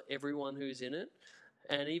level for everyone who's in it.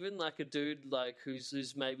 And even like a dude like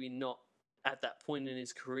who's maybe not at that point in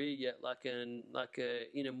his career yet, like a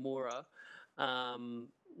Inamura,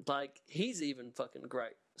 like he's even fucking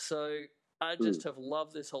great. So I just have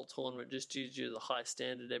loved this whole tournament just due to the high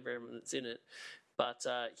standard of everyone that's in it. But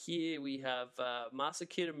here we have Masa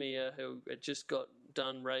Kitamiya, who had just got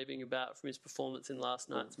done raving about from his performance in last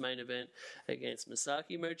night's main event against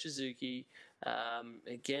Masaki Mochizuki.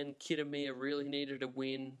 Again, Kitamiya really needed a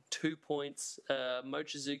win, 2 points.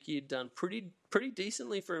 Mochizuki had done pretty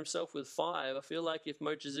decently for himself with 5. I feel like if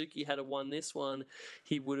Mochizuki had won this one,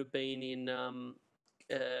 he would have been in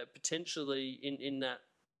potentially in that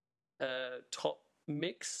top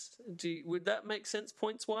mix. Would that make sense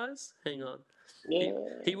points wise? Hang on. Yeah.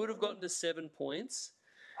 He would have gotten to 7 points.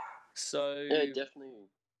 So yeah, definitely.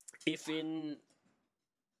 If in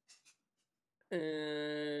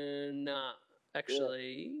Nah,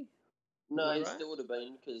 actually. No, Am I he right? still would have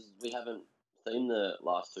been because we haven't seen the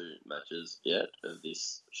last two matches yet of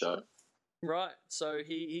this show. Right, so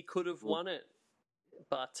he could have Mm. won it,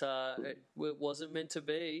 but it wasn't meant to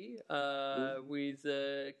be. With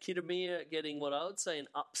Kitamiya getting what I would say an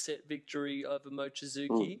upset victory over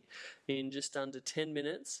Mochizuki in just under 10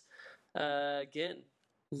 minutes. Again,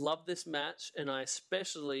 love this match, and I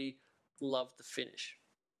especially love the finish.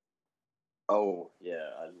 Oh, yeah,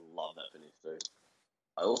 I love that finish too.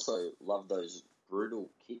 I also love those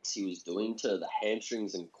brutal kicks he was doing to the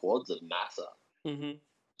hamstrings and quads of Massa. Mm-hmm.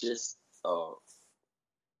 Just,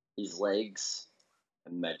 his legs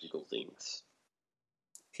are magical things.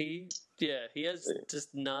 He has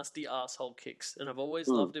just nasty asshole kicks, and I've always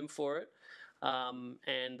Mm. loved him for it.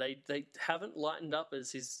 And they haven't lightened up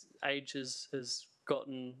as his age has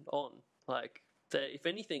gotten on. Like, if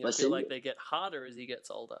anything, I I feel see. like they get harder as he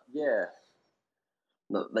gets older. Yeah.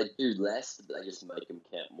 No, they do less, but they just make them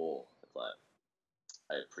count more. It's like,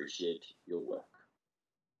 I appreciate your work.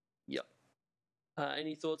 Yep.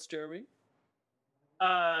 Any thoughts, Jeremy?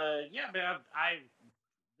 Yeah, man.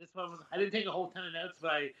 This one I didn't take a whole ton of notes,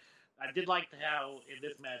 but I did like how in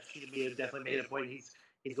this match Kitamiya definitely made a point. He's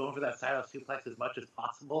going for that side suplex as much as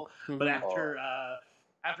possible. But after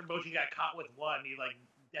Mochi got caught with one, he like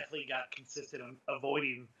definitely got consistent on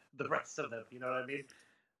avoiding the rest of them. You know what I mean?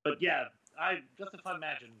 But yeah, just a fun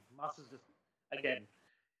match, and Moss is just again,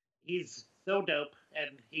 he's so dope,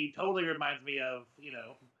 and he totally reminds me of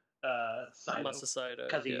Saito. Masa Saito.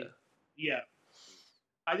 Because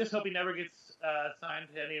I just hope he never gets signed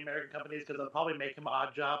to any American companies because they'll probably make him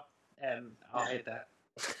Odd Job, and I'll hate that.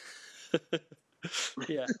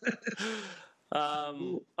 Yeah.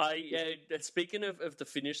 Speaking of the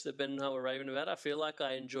finish that Ben and I were raving about, I feel like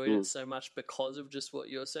I enjoyed it so much because of just what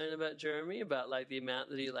you're saying about Jeremy, about like the amount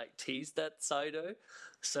that he like teased that Saito.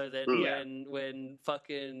 So then when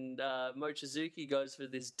fucking Mochizuki goes for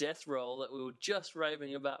this death roll that we were just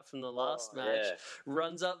raving about from the last match,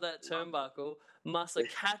 runs up that turnbuckle, Masa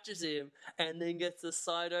catches him, and then gets the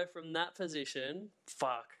Saito from that position.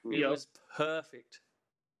 Fuck. It was perfect.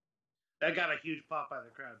 That got a huge pop by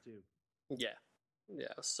the crowd too.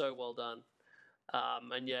 Yeah, so well done.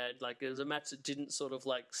 And yeah, like it was a match that didn't sort of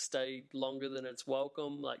like stay longer than its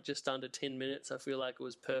welcome, like just under 10 minutes. I feel like it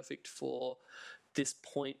was perfect for this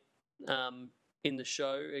point in the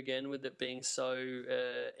show, again, with it being so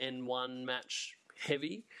N1 match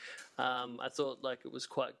heavy. I thought like it was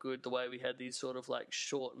quite good the way we had these sort of like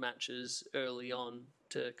short matches early on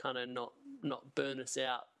to kind of not burn us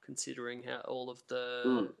out, considering how all of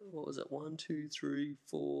the what was it, 1, 2, 3,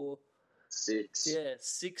 4, 6. Yeah,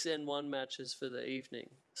 6 N1 matches for the evening.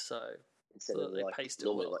 So instead of they like paced it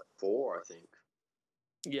normally well. like 4, I think.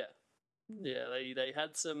 Yeah, they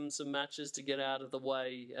had some matches to get out of the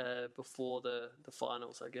way before the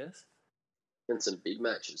finals, I guess. And some big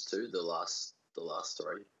matches too. The last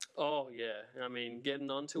 3. Oh yeah, I mean, getting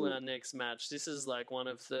on to our next match. This is like one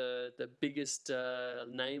of the biggest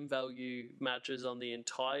name value matches on the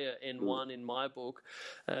entire N1 in my book.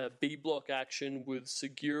 B block action with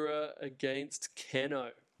Segura against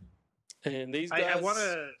Keno, and these guys. I want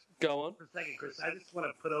to go on for a second, Chris. I just want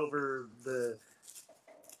to put over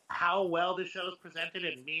how well the show's presented,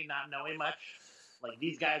 and me not knowing much. Like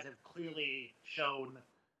these guys have clearly shown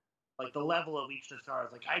like the level of each of the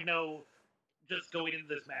stars. Like I know. Just going into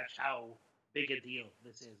this match, how big a deal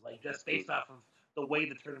this is, like just based off of the way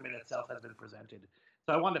the tournament itself has been presented.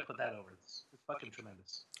 So I wanted to put that over. It's fucking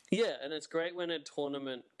tremendous. Yeah, and it's great when a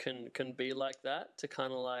tournament can be like that, to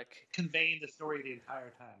kind of like conveying the story the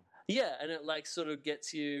entire time. Yeah, and it like sort of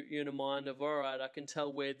gets you in a mind of, all right, I can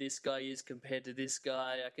tell where this guy is compared to this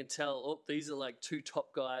guy. I can tell, oh, these are like 2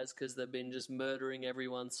 top guys because they've been just murdering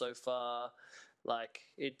everyone so far. Like,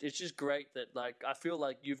 it's just great that, like, I feel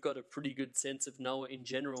like you've got a pretty good sense of Noah in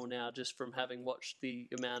general now just from having watched the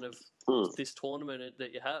amount of this tournament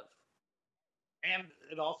that you have. And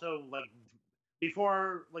it also, like,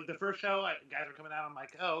 before, like, the first show, guys were coming out, I'm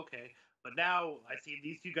like, oh, okay. But now I see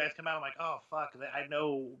these 2 guys come out, I'm like, oh, fuck, I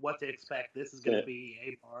know what to expect. This is going to be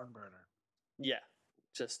a barn burner. Yeah,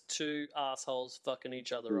 just 2 assholes fucking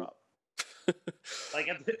each other up. Like,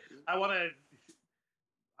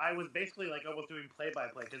 I was basically like almost doing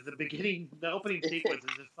play-by-play because the opening sequence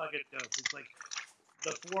is just fucking dope. It's like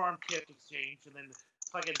the forearm kick exchange, and then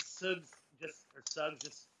fucking Suggs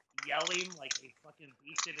just yelling like a fucking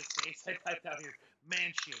beast in his face. I typed out here,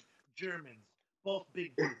 man shit, Germans, both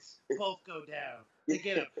big boots, both go down. They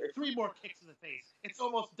get up, 3 more kicks in the face. It's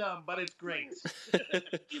almost dumb, but it's great.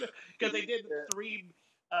 Because they did 3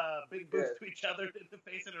 big boots to each other in the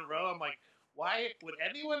face in a row. I'm like, Why would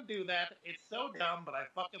anyone do that? It's so dumb, but I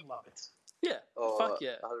fucking love it. Yeah, Oh, fuck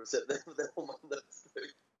yeah. 100%. They're all my notes too.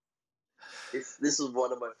 This was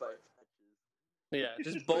one of my favourite matches. Yeah,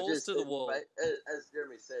 just balls to the wall. As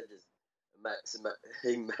Jeremy said, just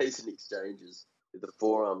amazing exchanges with the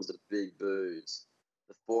forearms of Big Boots,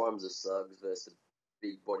 the forearms of Suggs versus the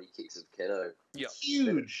big body kicks of Keno. Yeah,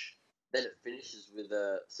 Huge. Then it finishes with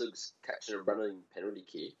Suggs catching a running penalty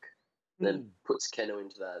kick, then puts Keno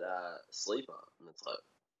into that sleeper, and it's like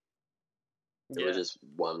it was just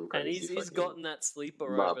one crazy. And he's gotten that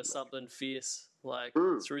sleeper over something fierce like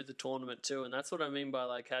through the tournament too, and that's what I mean by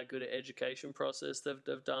like how good an education process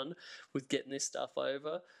they've done with getting this stuff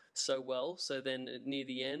over so well. So then near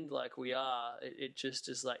the end, like it just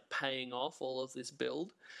is like paying off all of this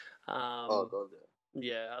build. Oh god,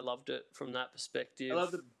 yeah, I loved it from that perspective. I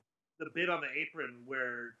love the bit on the apron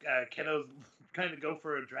where Keno's kind of go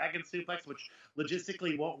for a dragon suplex, which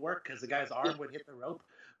logistically won't work because the guy's arm would hit the rope,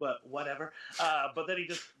 but whatever. But then he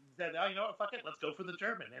just said, oh, you know what, fuck it, let's go for the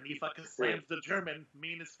German. And he fucking slams the German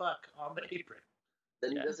mean as fuck on the apron.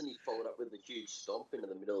 Then he followed up with a huge stomp into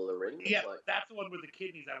the middle of the ring. Yeah, that's the one with the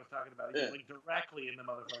kidneys I was talking about. He's like directly in the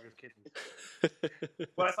motherfucker's kidneys.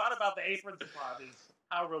 What I thought about the apron spot is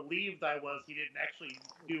how relieved I was he didn't actually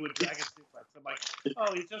do a dragon suplex. I'm like,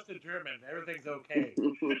 oh, he's just a German. Everything's okay.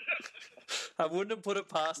 I wouldn't have put it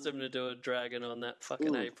past him to do a dragon on that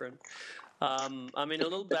fucking apron. I mean, a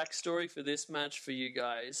little backstory for this match for you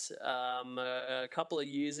guys. A couple of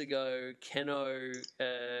years ago, Keno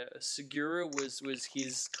Segura was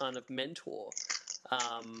his kind of mentor.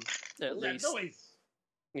 At least, noise.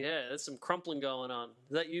 Yeah, there's some crumpling going on.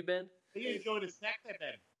 Is that you, Ben? You enjoyed a snack there,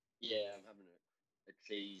 Ben? Yeah, I'm having a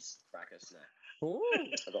cheese cracker snack. Ooh.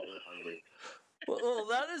 I got really hungry. Well,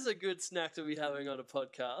 that is a good snack to be having on a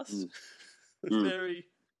podcast. Very,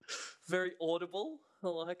 very audible. I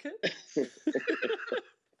like it.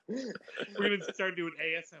 We're going to start doing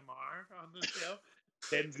ASMR on the show.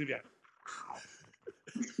 Ben's going to be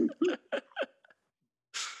like...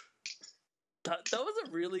 That was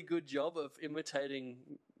a really good job of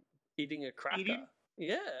imitating eating a cracker. Eating?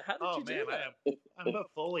 Yeah, how did you do that? I'm a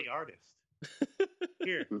Foley artist.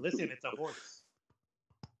 Here, listen, it's a horse.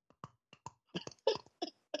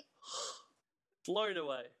 Blown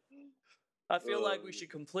away. I feel like we should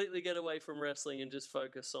completely get away from wrestling and just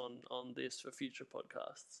focus on this for future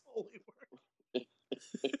podcasts. Holy word.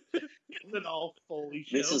 It's an all Foley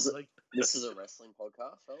show. This is a wrestling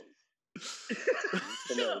podcast, fellas.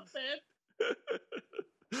 Shut up, man.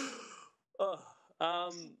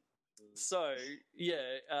 So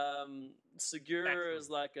Segura is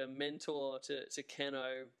like a mentor to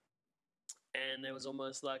Keno, and there was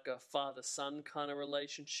almost like a father-son kind of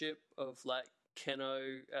relationship of like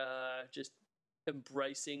Keno just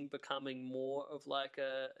embracing becoming more of like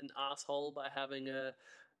an asshole by having a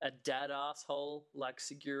dad asshole like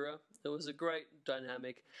Segura. It was a great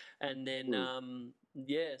dynamic, and then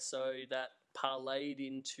so that parlayed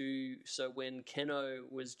into when Keno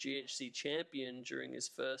was GHC champion during his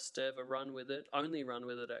first ever run with it, only run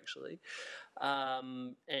with it actually,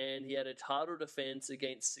 and he had a title defense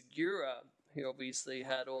against Segura. He obviously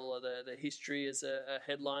had all of the history as a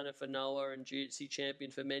headliner for Noah and GHC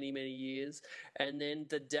champion for many, many years. And then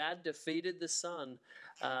the dad defeated the son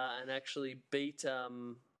and actually beat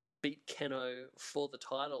Keno for the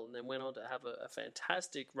title, and then went on to have a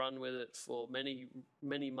fantastic run with it for many,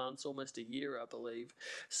 many months, almost a year, I believe.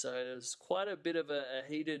 So it was quite a bit of a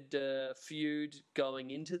heated feud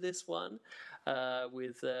going into this one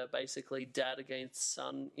with basically dad against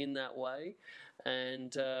son in that way.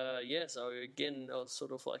 And so again, I was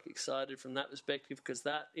sort of like excited from that perspective, because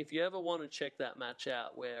that, if you ever want to check that match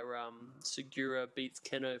out where Segura beats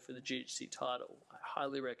Keno for the GHC title, I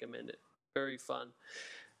highly recommend it. Very fun.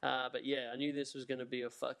 But yeah, I knew this was going to be a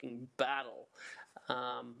fucking battle,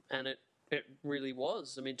 and it really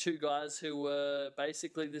was. I mean, two guys who were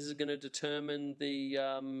basically, this is going to determine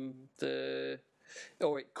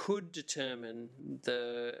or it could determine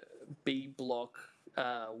the B block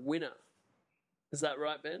winner. Is that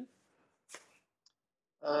right, Ben?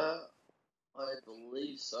 I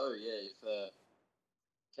believe so, yeah. If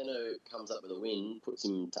Keno comes up with a win, puts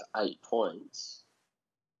him to 8 points,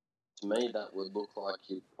 to me that would look like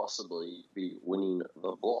he'd possibly be winning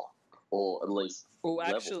the block, or at least level.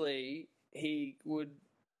 Actually, he would,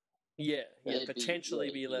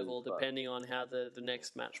 potentially be level, depending on how the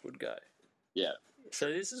next match would go. Yeah.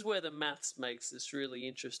 So this is where the maths makes this really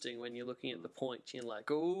interesting when you're looking at the points. You're like,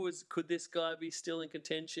 could this guy be still in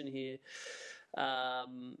contention here?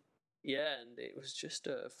 And it was just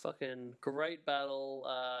a fucking great battle.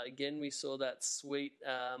 Again, we saw that sweet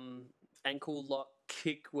ankle lock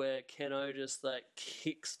kick where Keno just like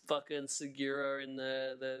kicks fucking Segura in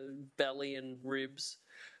the belly and ribs.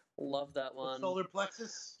 Love that The one. solar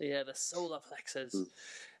plexus. Yeah, the solar plexus.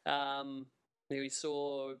 We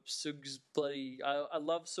saw Sug's bloody. I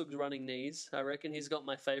love Sug's running knees. I reckon he's got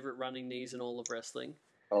my favorite running knees in all of wrestling.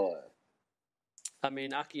 Oh, I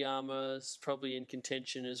mean, Akiyama's probably in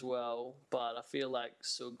contention as well, but I feel like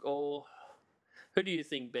Sug. Oh, who do you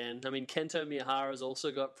think, Ben? I mean, Kento Miyahara's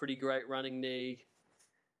also got pretty great running knee.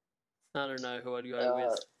 I don't know who I'd go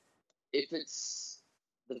with. if it's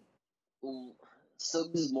the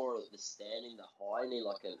Suggs is more of the standing, the high knee,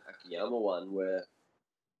 like an Akiyama one, where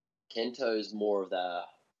Kento's more of the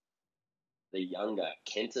younger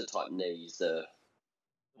Kenta type knees, the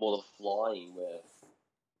more the flying. Where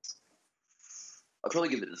I'd probably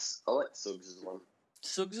give it this. I like Suggs' one.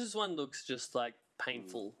 Suggs' one looks just like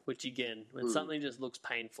painful, which again, when something just looks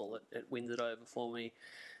painful, it wins it over for me.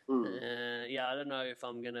 Yeah, I don't know if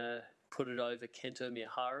I'm gonna put it over Kento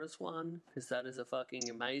Miyahara's one, because that is a fucking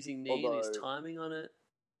amazing knee and his timing on it.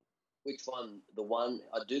 Which one? The one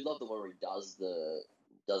I do love the one where he does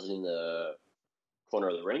it in the corner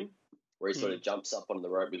of the ring, where he sort of jumps up on the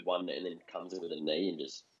rope with one and then comes in with a knee and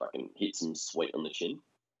just fucking hits him sweet on the chin.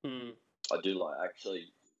 I do like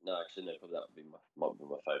actually. No, probably that would be might be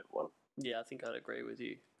my favourite one. Yeah, I think I'd agree with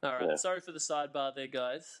you. All right, sorry for the sidebar there,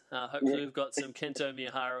 guys. Hopefully we've got some Kento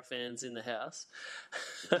Miyahara fans in the house.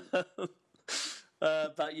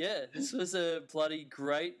 But yeah, this was a bloody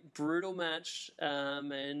great, brutal match,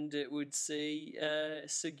 and it would see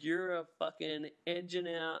Segura fucking edging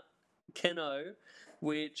out Keno,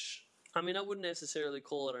 which, I mean, I wouldn't necessarily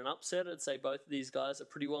call it an upset. I'd say both of these guys are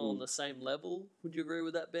pretty well on the same level. Would you agree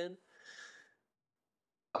with that, Ben?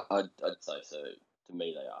 I'd say so. To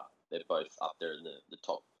me, they are. They're both up there in the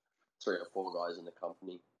top 3 or 4 guys in the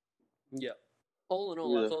company. Yeah. All in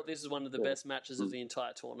all, I thought this is one of the best matches of the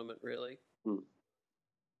entire tournament, really.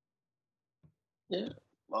 Yeah,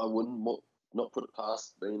 I wouldn't not put it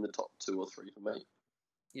past being in the top 2 or 3 for me.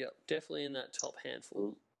 Yeah, definitely in that top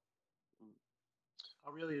handful.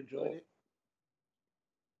 I really enjoyed it.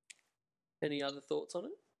 Any other thoughts on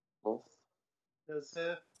it?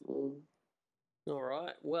 All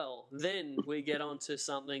right. Well, then we get on to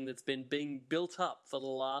something that's been being built up for the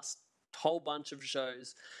last whole bunch of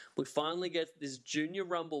shows. We finally get this Junior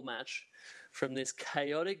Rumble match from this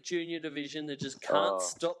chaotic junior division that just can't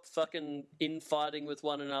stop fucking infighting with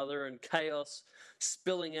one another and chaos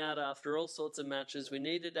spilling out after all sorts of matches. We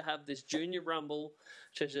needed to have this Junior Rumble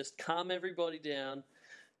to just calm everybody down,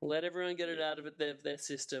 let everyone get it out of their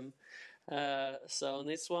system. So in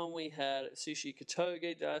this one we had Sushi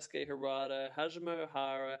Katoge, Daisuke Harada, Hajime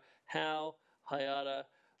Ohara, Hao, Hayata,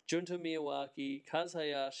 Junto Miyawaki, Kaz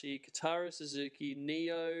Hayashi, Kataru Suzuki,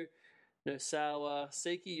 Neo, Nosawa,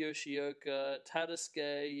 Seiki Yoshioka,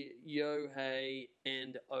 Tadasuke, Yohei,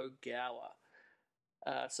 and Ogawa.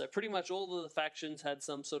 So pretty much all of the factions had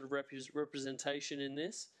some sort of representation in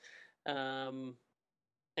this. And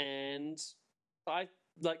I,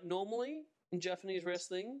 like, normally in Japanese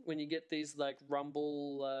wrestling, when you get these like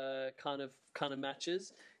rumble kind of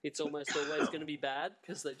matches, it's almost always going to be bad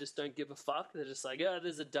because they just don't give a fuck. They're just like, oh,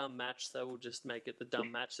 there's a dumb match, so we'll just make it the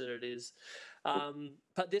dumb match that it is.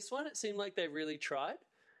 But this one, it seemed like they really tried,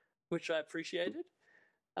 which I appreciated.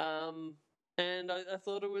 And I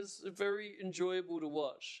thought it was very enjoyable to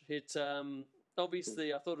watch. It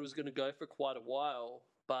obviously I thought it was going to go for quite a while,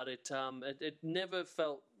 but it never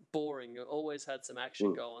felt boring. It always had some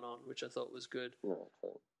action going on, which I thought was good.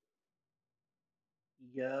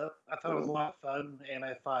 Yeah, I thought it was a lot of fun, and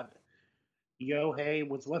I thought Yohei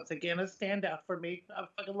was once again a standout for me. I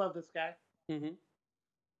fucking love this guy.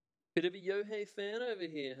 Bit of a Yohei fan over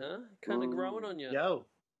here, huh? Kind of growing on you. Yo.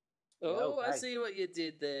 Oh, I see what you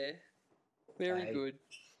did there. Very good.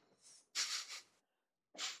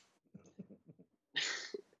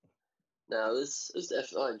 No, it was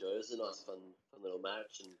definitely, I enjoyed it. It was a nice, fun little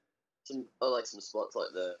match, and I like some spots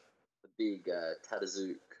like the big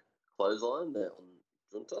Tadazuke clothesline there on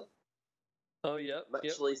Junta. Oh yeah,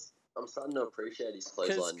 Actually, I'm starting to appreciate his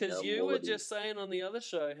clothesline because you were just saying on the other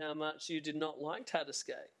show how much you did not like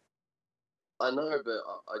Tadasuke. I know, but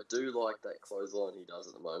I do like that clothesline he does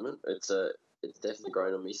at the moment. It's definitely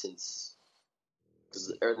grown on me since,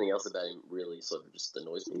 because everything else about him really sort of just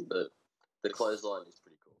annoys me. But the clothesline is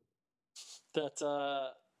pretty cool. That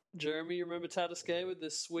Jeremy, you remember Tadasuke with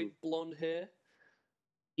the sweet blonde hair?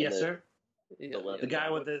 Yes, sir. Yeah, the guy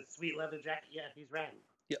with the sweet leather jacket. Yeah, he's right.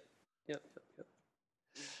 Yep.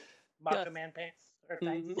 Macho Man pants or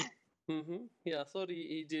tights. Yeah, I thought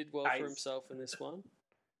he did well for himself in this one.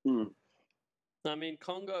 I mean,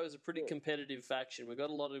 Congo is a pretty competitive faction. We've got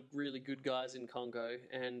a lot of really good guys in Congo,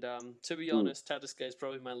 and to be honest, Tadasuke is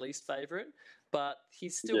probably my least favorite, but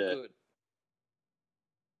he's still good.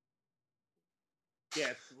 Yeah,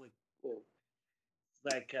 it's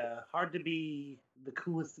hard to be the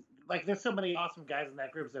coolest. Like, there's so many awesome guys in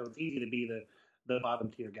that group, so it's easy to be the bottom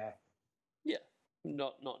tier guy. Yeah,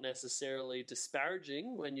 not necessarily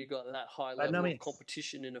disparaging when you got that high level of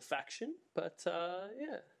competition in a faction, but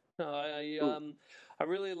yeah. No, I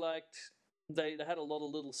really liked. They had a lot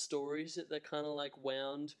of little stories that they kind of like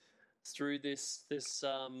wound through this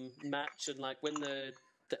match, and like when the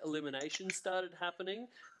elimination started happening,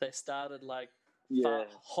 they started like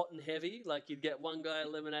hot and heavy. Like you'd get one guy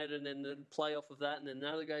eliminated, and then play off of that, and then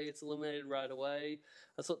another guy gets eliminated right away.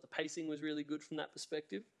 I thought the pacing was really good from that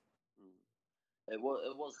perspective. It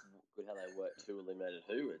was good how they worked who eliminated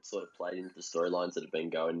who. It sort of played into the storylines that had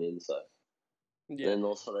been going in. So. Yeah. And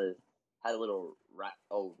also they had a little rat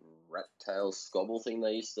tail squabble thing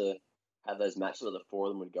they used to have those matches where the four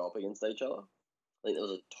of them would go up against each other. I think there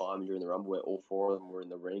was a time during the Rumble where all four of them were in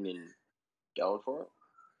the ring and going for it.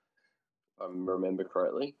 If I remember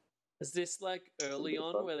correctly. Is this like early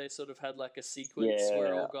on where they sort of had like a sequence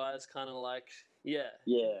where all guys kind of like Yeah.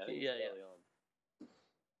 Yeah,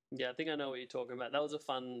 I think I know what you're talking about. That was a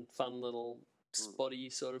fun little spotty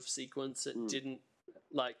sort of sequence. It didn't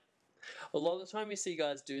like. A lot of the time you see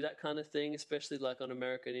guys do that kind of thing, especially like on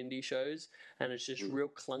American indie shows, and it's just real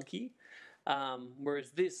clunky. Whereas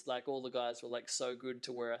this, like all the guys were like so good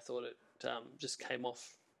to where I thought it just came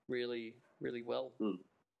off really, really well.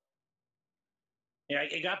 Yeah,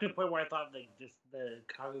 it got to a point where I thought the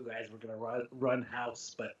Congo guys were going to run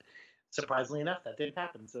house, but surprisingly enough, that didn't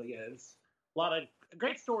happen. So yeah, it's a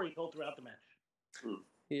great story told throughout the match.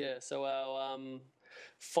 Yeah, so our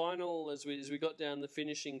final, as we got down the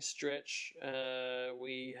finishing stretch,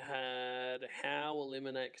 we had How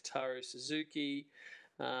eliminate Kotaro Suzuki.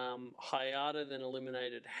 Hayata then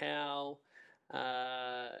eliminated How.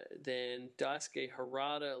 Then Daisuke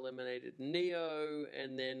Harada eliminated Neo.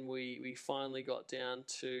 And then we finally got down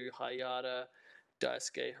to Hayata,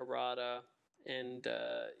 Daisuke Harada, and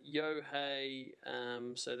Yohei.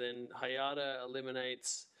 So then Hayata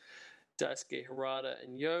eliminates Daisuke Harada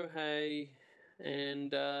and Yohei.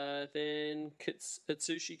 And then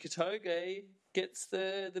Atsushi Katoge gets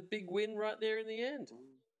the big win right there in the end.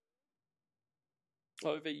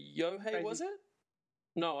 Over Yohei, was it?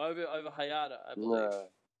 No, over Hayata, I believe.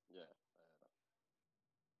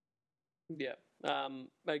 Yeah.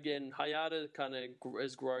 Again, Hayata kind of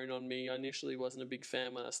has grown on me. I initially wasn't a big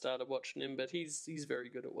fan when I started watching him, but he's very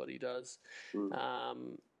good at what he does.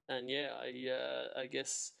 And yeah, I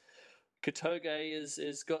guess Katoge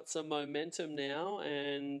has got some momentum now,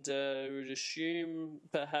 and would assume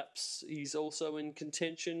perhaps he's also in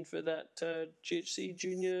contention for that GHC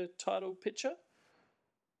Junior title picture.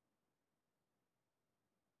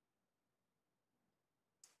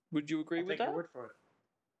 Would you agree with that? I'll take your word for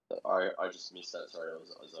it. I just missed that. Sorry, I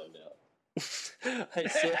zoned out. Hey,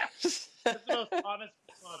 sir. That's the most honest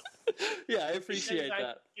response. Yeah, I appreciate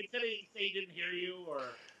that. Instead of say he didn't hear you or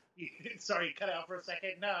sorry, cut out for a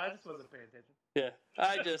second. No, I just wasn't paying attention. Yeah,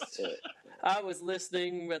 I was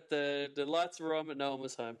listening, but the lights were on, but no one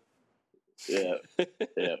was home. Yeah.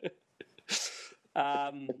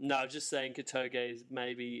 No, just saying Katoge is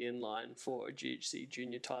maybe in line for a GHC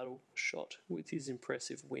Junior title shot with his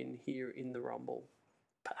impressive win here in the Rumble,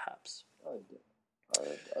 perhaps. I'd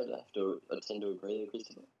tend to agree there,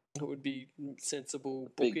 Christopher. It would be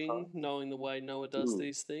sensible booking, knowing the way Noah does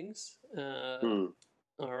these things.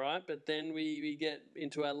 All right, but then we get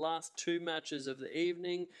into our last two matches of the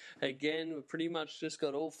evening. Again, we've pretty much just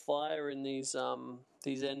got all fire in these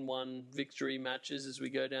N1 victory matches as we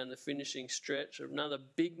go down the finishing stretch. Another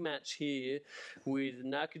big match here with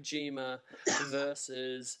Nakajima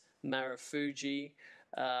versus Marufuji.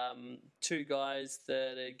 Two guys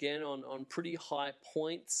that, again, on pretty high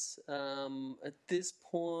points. At this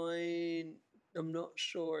point, I'm not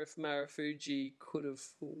sure if Marufuji could have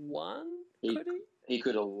won, could he? He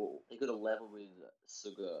could have leveled with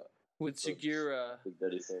Suga. With Sugiura. Big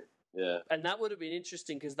Daddy thing. Yeah. And that would have been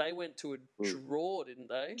interesting because they went to a draw, didn't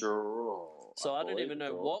they? Draw. So I don't even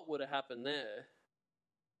know what would have happened there.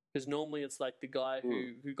 Because normally it's like the guy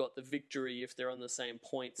who got the victory, if they're on the same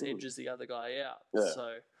points, edges the other guy out. Yeah.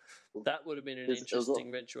 So that would have been an interesting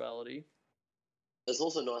eventuality. It's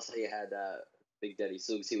also nice how you had Big Daddy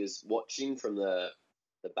Sugs. He was watching from the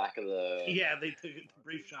back of the... Yeah, they took a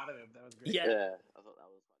brief shot of him. That was great. Yeah. I thought that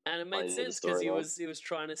was and it made sense because he was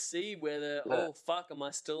trying to see whether, oh, fuck, am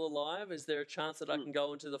I still alive? Is there a chance that I can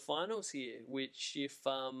go into the finals here? Which if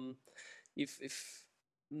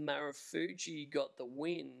Marufuji got the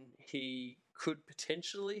win, he could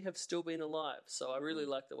potentially have still been alive. So I really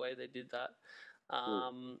like the way they did that.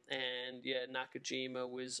 And yeah, Nakajima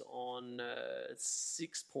was on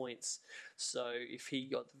 6 points. So if he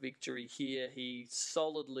got the victory here, he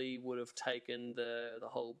solidly would have taken the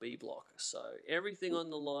whole B block. So everything on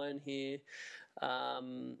the line here.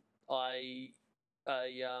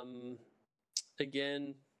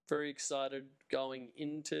 Again, very excited going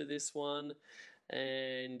into this one.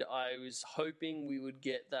 And I was hoping we would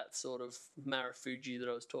get that sort of Marufuji that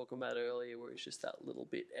I was talking about earlier, where it's just that little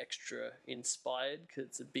bit extra inspired because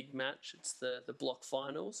it's a big match. It's the block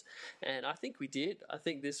finals, and I think we did. I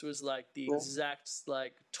think this was like the exact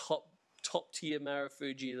like top tier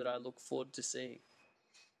Marufuji that I look forward to seeing.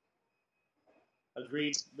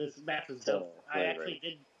 Agreed. This match was dope. I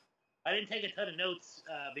didn't take a ton of notes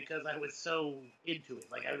because I was so into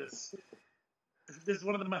it. Like this is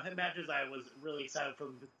one of the matches I was really excited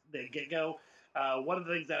from the get-go. One of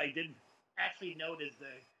the things that I didn't actually note is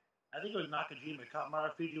I think it was Nakajima caught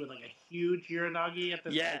Marufuji with like a huge Uranagi at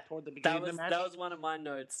the toward the beginning of the match. That was one of my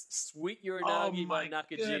notes. Sweet Uranagi by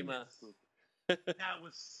Nakajima. That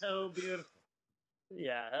was so beautiful.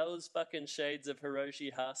 Yeah, that was fucking shades of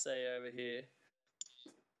Hiroshi Hase over here.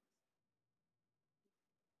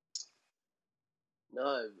 No,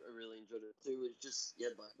 I really enjoyed it too. It was just,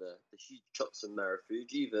 like the huge chops of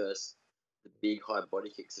Marufuji versus the big high body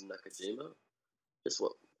kicks of Nakajima. Just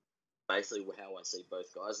basically how I see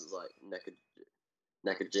both guys is like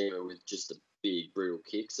Nakajima with just the big brutal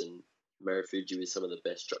kicks and Marufuji with some of the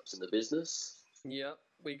best chops in the business. Yep,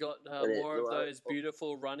 we got more of those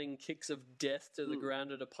beautiful running kicks of death to the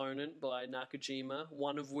grounded opponent by Nakajima,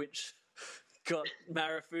 one of which got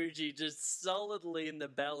Marufuji just solidly in the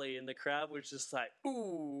belly, and the crowd was just like,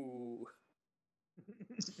 ooh.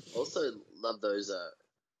 Also love those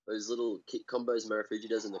little kick combos Marufuji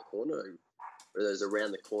does in the corner, or those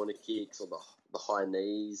around the corner kicks or the high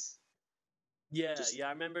knees. Yeah,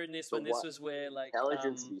 I remember in this one, this was where like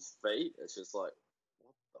intelligence of his feet. It's just like,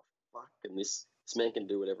 what the fuck? And this man can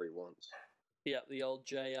do whatever he wants. Yeah, the old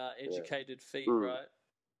JR educated feet, right?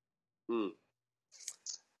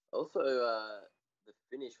 Also, the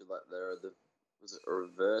finish with like was it a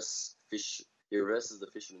reverse fish? He reverses the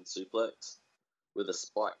fisherman suplex with a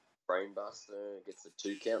spike brainbuster, gets the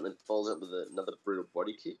 2 count, and then follows up with another brutal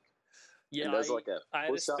body kick. Yeah, and like I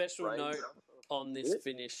had a special note on this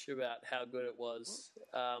finish about how good it was,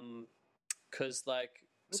 because I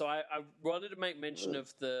wanted to make mention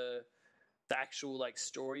of the actual like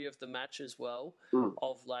story of the match as well,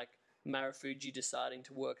 of like Marufuji deciding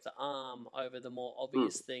to work the arm over the more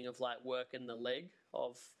obvious thing of like working the leg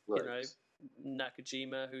of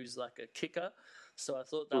Nakajima, who's like a kicker. So I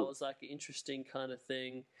thought that was like an interesting kind of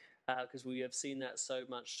thing, because we have seen that so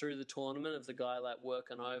much through the tournament of the guy like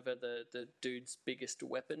working over the dude's biggest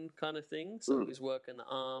weapon kind of thing. So he was working the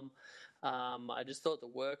arm. I just thought the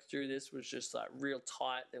work through this was just like real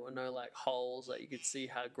tight. There were no like holes. Like you could see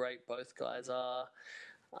how great both guys are.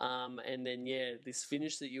 And then this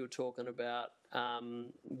finish that you were talking about,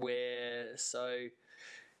 where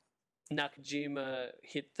Nakajima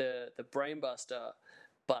hit the brainbuster,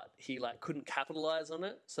 but he like couldn't capitalize on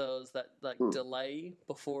it, so it was that like delay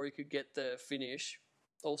before he could get the finish.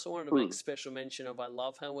 Also wanted to make special mention of, I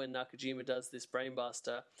love how when Nakajima does this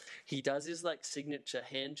brainbuster, he does his like signature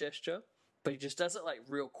hand gesture, but he just does it like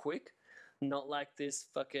real quick. Not like this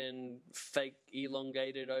fucking fake,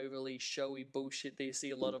 elongated, overly showy bullshit that you see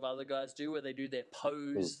a lot of other guys do, where they do their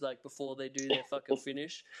pose like before they do their fucking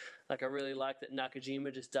finish. Like I really like that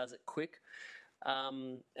Nakajima just does it quick.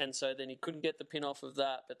 And so then he couldn't get the pin off of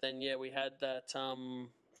that. But then we had that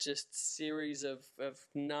just series of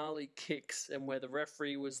gnarly kicks, and where the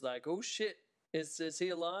referee was like, "Oh shit, is he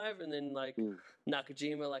alive?" And then like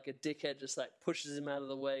Nakajima, like a dickhead, just like pushes him out of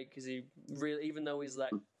the way because he really, even though he's like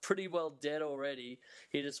pretty well dead already,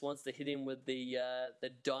 he just wants to hit him with the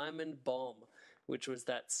Diamond Bomb, which was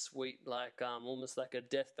that sweet like almost like a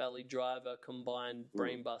Death Valley Driver combined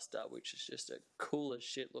brainbuster, which is just a cool as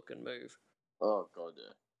shit looking move. Oh god,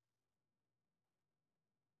 yeah.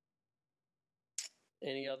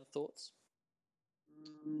 Any other thoughts?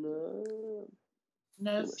 No,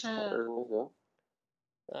 sir.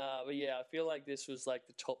 But yeah, I feel like this was like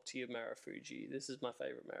the top tier Marufuji. This is my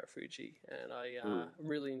favorite Marufuji, and I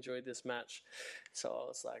really enjoyed this match. So I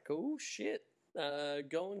was like, oh shit,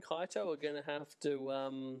 Go and Kaito are going to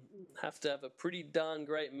have a pretty darn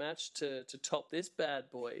great match to top this bad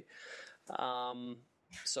boy.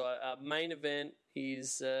 So our main event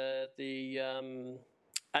is the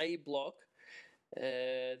A block.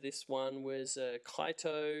 This one was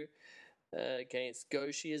Kaito against Go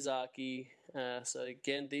Shiozaki. So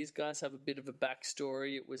again, these guys have a bit of a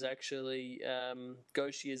backstory. It was actually Go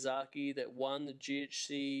Shiozaki that won the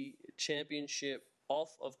GHC championship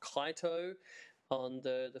off of Kaito on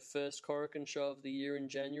the first Korakuen show of the year in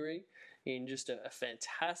January, in just a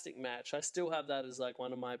fantastic match. I still have that as like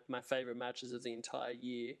one of my favorite matches of the entire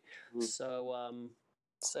year. So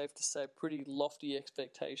safe to say, pretty lofty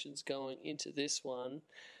expectations going into this one.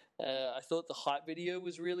 I thought the hype video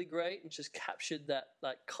was really great and just captured that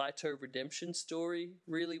like Kaito redemption story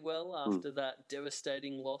really well after that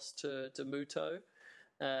devastating loss to Muto.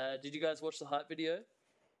 Did you guys watch the hype video?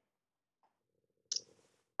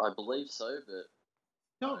 I believe so, but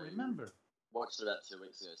Don't remember. watched it about 2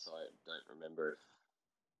 weeks ago, so I don't remember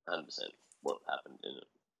 100% what happened in it.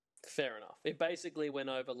 Fair enough. It basically went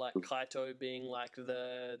over like Kaito being like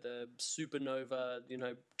the supernova,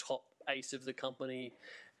 top ace of the company,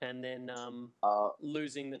 and then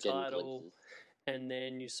losing the Getting title, glimpses. and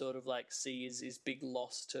then you sort of like see his big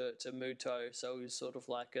loss to Muto. So he's sort of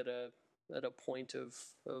like at a point of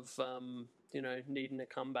needing to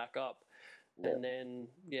come back up. Yeah. And then,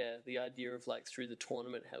 the idea of like through the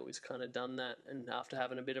tournament, how he's kind of done that. And after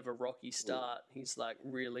having a bit of a rocky start, he's like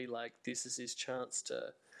really like this is his chance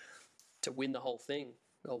to win the whole thing,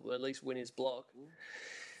 or at least win his block.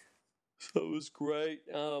 So it was great.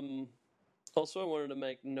 Also, I wanted to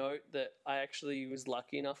make note that I actually was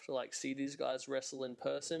lucky enough to like see these guys wrestle in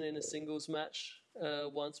person in a singles match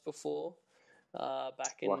once before.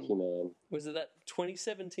 Back in, Lucky man. was it that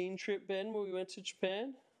 2017 trip, Ben, where we went to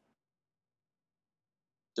Japan?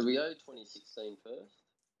 Did we go 2016 first?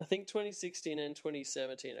 I think 2016 and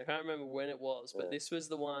 2017. I can't remember when it was, but this was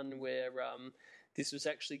the one where this was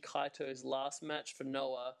actually Kaito's last match for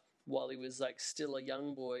Noah while he was like still a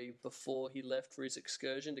young boy before he left for his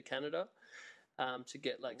excursion to Canada to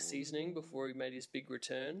get like seasoning before he made his big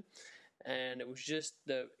return. And it was just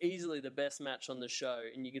easily the best match on the show.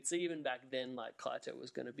 And you could see even back then like Kaito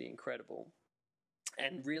was going to be incredible.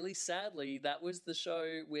 And really sadly, that was the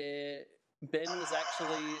show where Ben was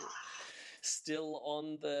actually still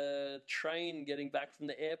on the train getting back from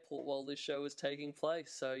the airport while this show was taking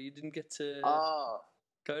place. So you didn't get to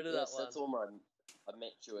go to that one. That's all I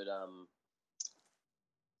met you at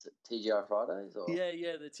is it TGI Fridays? Or?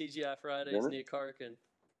 Yeah, the TGI Fridays near Korakuen.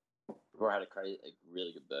 Where I had a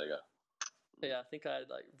really good burger. Yeah, I think I had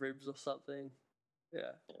like ribs or something.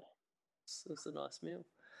 Yeah. It's a nice meal.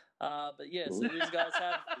 But yeah, so these guys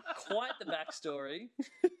have quite the backstory.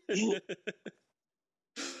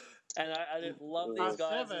 And I just love these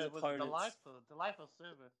guys as opponents. Delightful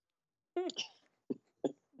service.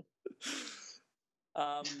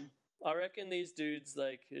 I reckon these dudes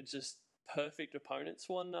like are just perfect opponents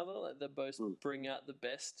for one another. Like they both bring out the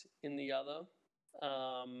best in the other.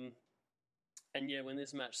 And yeah, when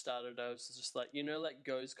this match started, I was just like, like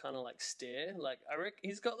Go's kind of like stare. Like I reckon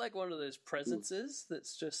he's got like one of those presences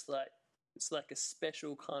that's just like it's like a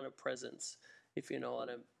special kind of presence, if you know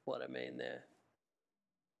what I mean there.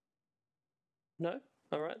 No?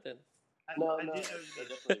 All right then. No,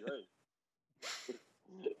 definitely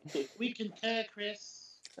agree. We concur,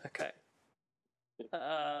 Chris. Okay.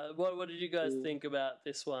 What did you guys think about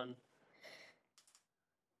this one?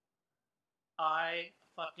 I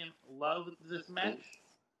fucking love this match.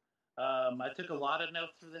 I took a lot of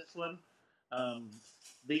notes for this one.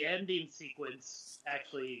 The ending sequence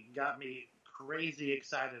actually got me crazy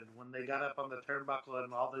excited when they got up on the turnbuckle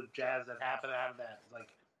and all the jazz that happened out of that. Like,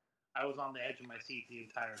 I was on the edge of my seat the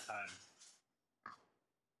entire time.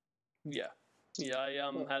 Yeah, I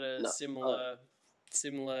had a similar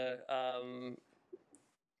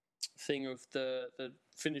thing of the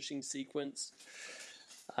finishing sequence,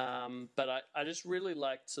 but I just really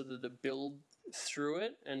liked sort of the build through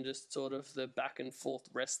it and just sort of the back and forth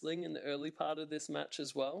wrestling in the early part of this match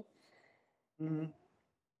as well. Mm-hmm.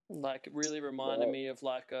 Like it really reminded me of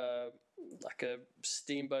like a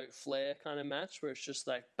Steamboat Flair kind of match where it's just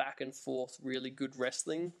like back and forth, really good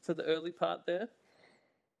wrestling for the early part there.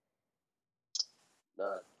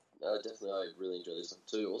 No, definitely I really enjoy this one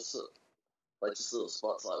too. Also, like just little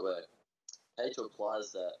spots like where Kaito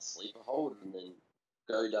applies that sleeper hold and then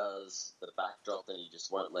Go does the backdrop and he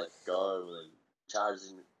just won't let go and then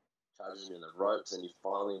charges him in the ropes and he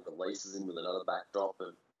finally releases him with another backdrop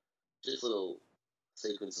and just little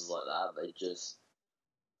sequences like that. They just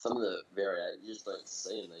some of the variations you just don't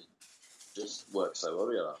see and they just work so well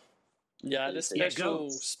together. Yeah, I had a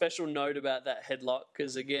special note about that headlock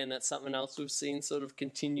because again, that's something else we've seen sort of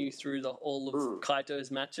continue through all of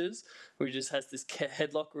Kaito's matches, where he just has this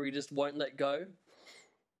headlock where he just won't let go.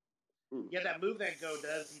 Yeah, that move that Go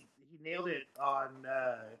does, he nailed it on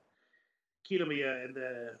Kiyomiya in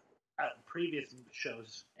the previous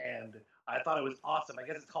shows, and I thought it was awesome. I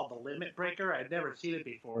guess it's called the Limit Breaker. I'd never seen it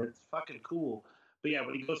before. It's fucking cool. But yeah,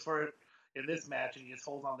 when he goes for it in this match and he just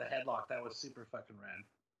holds on the headlock, that was super fucking rad.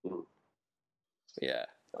 Yeah.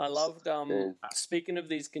 I loved, speaking of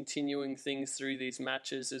these continuing things through these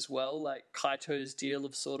matches as well, like Kaito's deal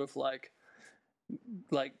of sort of like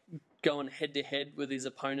going head to head with his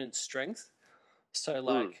opponent's strength. So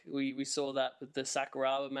like we saw that with the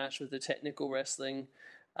Sakuraba match with the technical wrestling.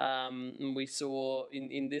 And we saw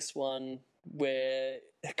in this one where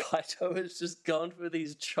Kaito has just gone for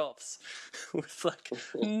these chops with like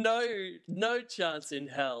no chance in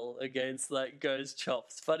hell against like Go's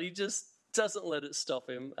chops, but he just doesn't let it stop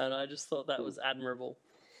him, and I just thought that was admirable.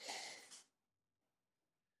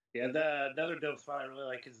 Yeah, another dope spot I really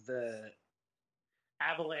like is the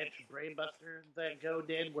Avalanche Brainbuster that Go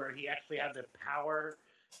did, where he actually had to power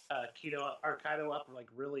Kaido up like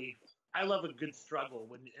really. I love a good struggle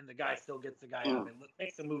and the guy still gets the guy up. It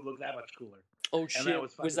makes the move look that much cooler. Oh shit!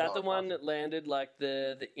 Was that the one that landed like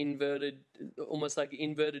the inverted, almost like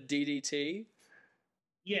inverted DDT?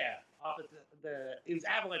 Yeah, off it was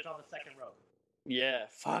Avalanche on the second rope. Yeah,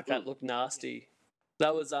 fuck, that looked nasty.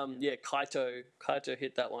 That was Kaito. Kaito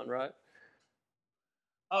hit that one, right?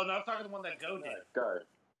 Oh no, I'm talking the one that Go did. Go.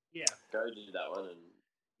 Yeah. Go did that one, and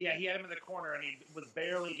yeah, he had him in the corner and he was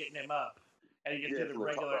barely getting him up, and he just did a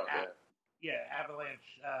regular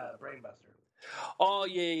Avalanche Brainbuster. Oh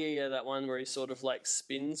yeah, that one where he sort of like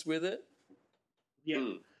spins with it.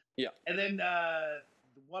 Yeah. Yeah. And then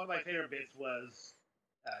one of my favorite bits was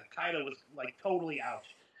Kaido was like totally out,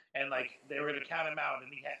 and like they were gonna count him out,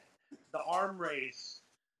 and he had the arm raise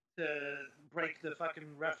to break the fucking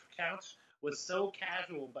ref counts was so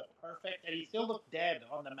casual but perfect, and he still looked dead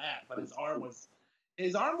on the mat, but his arm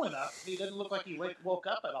went up. He didn't look like he woke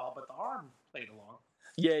up at all, but the arm played along.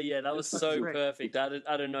 Yeah, that was so perfect. I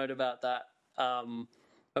had a note about that.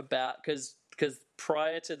 Because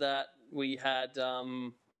prior to that we had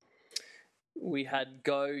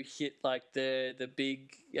Go hit like the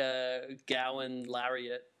big Gowan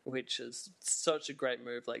lariat, which is such a great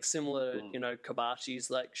move, like similar Kobashi's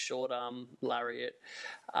like short arm lariat,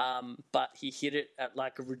 but he hit it at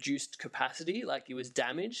like a reduced capacity, like he was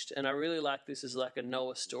damaged. And I really like this as like a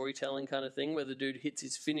Noah storytelling kind of thing, where the dude hits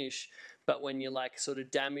his finish, but when you're like sort of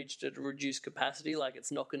damaged at a reduced capacity, like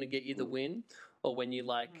it's not going to get you the win, or when you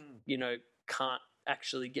like can't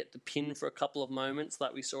actually get the pin for a couple of moments,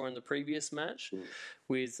 like we saw in the previous match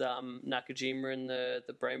with Nakajima and the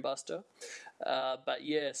Brainbuster. But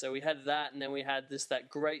yeah, so we had that, and then we had that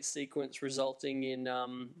great sequence resulting in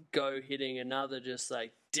Go hitting another just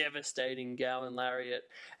like devastating Gowan lariat,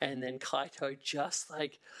 and then Kaito just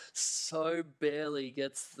like so barely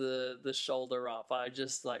gets the shoulder up. I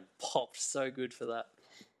just like popped so good for that.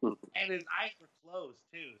 And his eyes were closed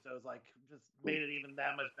too, so it was like just made it even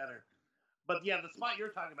that much better. But yeah, the spot you're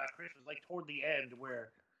talking about, Chris, was like toward the end where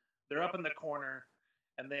they're up in the corner,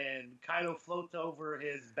 and then Kaido floats over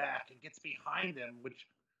his back and gets behind him, which,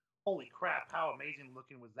 holy crap, how amazing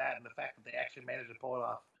looking was that, and the fact that they actually managed to pull it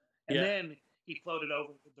off. And then he floated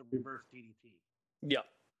over with the reverse DDT.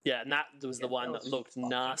 Yeah, and that was the one that looked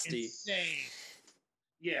nasty. Insane.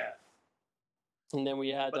 Yeah. And then we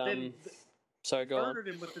had, sorry, go on. Murdered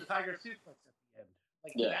him with the Tiger Suplex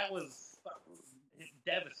at the end. Like, that was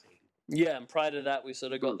devastating. Yeah, and prior to that, we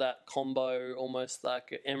sort of got that combo, almost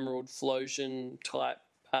like an Emerald Flosion type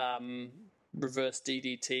reverse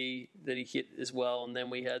DDT that he hit as well. And then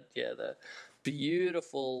we had, the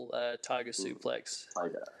beautiful Tiger Suplex.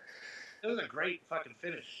 Tiger. It was a great fucking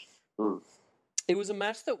finish. It was a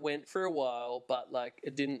match that went for a while, but like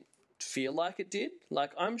it didn't feel like it did.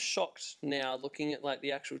 Like I'm shocked now looking at like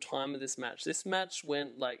the actual time of this match. This match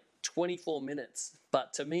went like 24 minutes,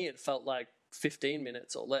 but to me it felt like 15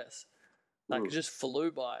 minutes or less. Like it just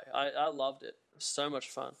flew by. I loved it. It was so much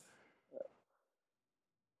fun.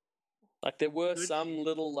 Like there were some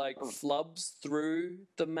little like flubs through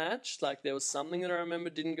the match. Like there was something that I remember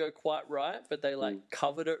didn't go quite right, but they like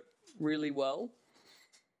covered it really well.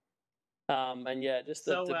 And yeah, just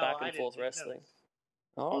the back and forth wrestling.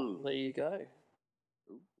 Oh, there you go.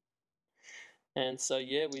 And so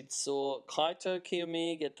yeah, we saw Kaito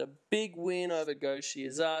Kiyomiya get the big win over Go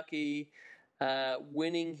Shiozaki.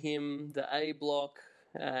 Winning him the A block,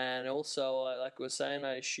 and also, like we were saying,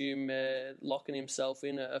 I assume locking himself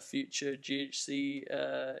in a future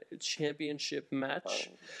GHC championship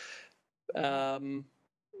match. And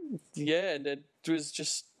it was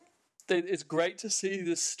just, it's great to see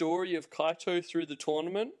the story of Kaito through the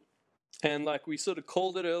tournament, and like we sort of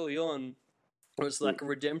called it early on, it was like a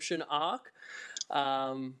redemption arc.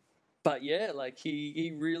 but yeah, like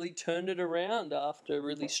he really turned it around after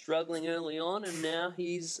really struggling early on, and now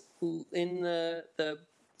he's in the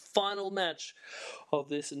final match of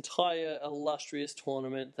this entire illustrious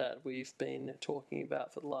tournament that we've been talking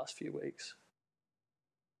about for the last few weeks.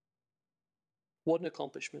 What an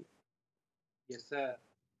accomplishment. Yes, sir.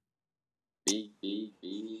 Big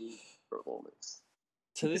performance.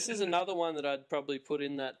 So this is another one that I'd probably put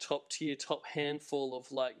in that top tier, top handful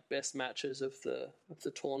of like best matches of the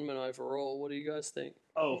tournament overall. What do you guys think?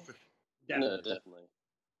 Oh, for definitely. No, definitely.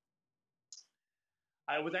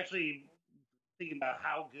 I was actually thinking about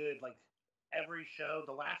how good, like, every show,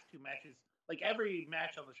 the last two matches, like, every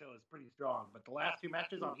match on the show is pretty strong, but the last two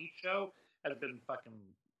matches on each show has been fucking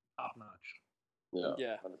top notch.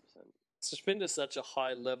 Yeah. 100%. It's just been to such a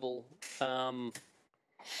high level.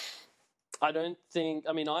 I don't think.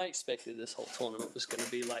 I mean, I expected this whole tournament was going to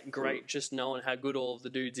be like great, just knowing how good all of the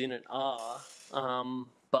dudes in it are.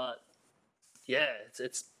 But yeah,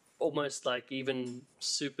 it's almost like even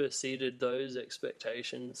superseded those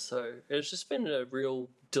expectations. So it's just been a real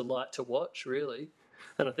delight to watch, really.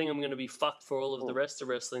 And I think I'm going to be fucked for all of the rest of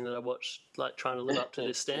wrestling that I watched, like trying to live up to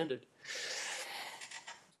this standard.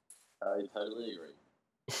 I totally agree.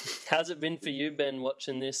 How's it been for you, Ben,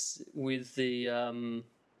 watching this with the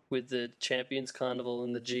Champions Carnival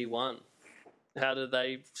and the G1? How do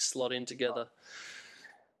they slot in together?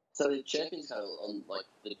 So the Champions Carnival on like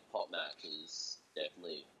the top matches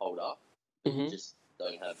definitely hold up. Mhm. You just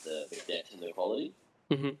don't have the depth and the quality.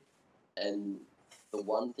 Mhm. And the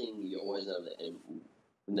one thing you always know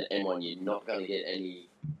in the M1, you're not going to get any.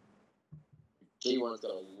 G1's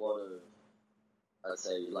got a lot of, I'd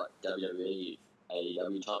say, like WWE,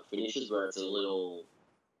 AEW type finishes where it's a little.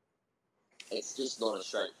 It's just not a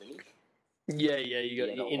straight finish. Yeah, you got Yeah, your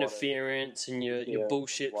a lot interference and your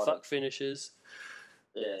bullshit lot fuck of- finishes.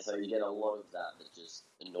 Yeah, so you get a lot of that just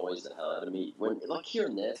annoys the hell out of me. When like here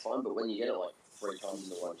and there, it's fine, but when you get it like 3 times in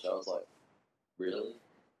the one show, it's like,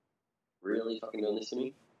 really fucking doing this to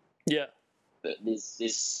me. Yeah. But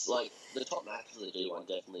this like the top matches of the G1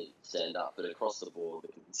 definitely stand up, but across the board,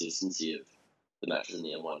 the consistency of the matches in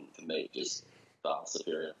the M1 for me just far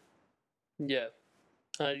superior. Yeah.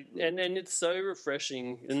 And it's so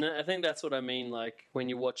refreshing, and I think that's what I mean. Like when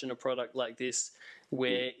you're watching a product like this,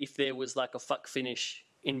 where if there was like a fuck finish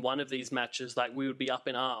in one of these matches, like we would be up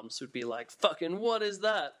in arms. We'd be like, "Fucking what is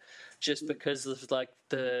that?" Just because of like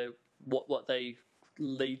the what they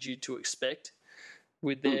lead you to expect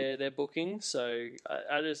with their booking. So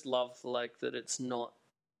I just love like that it's not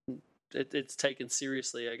it's taken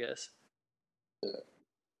seriously, I guess.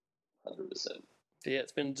 100%. Yeah,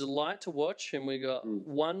 it's been a delight to watch, and we got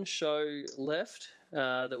one show left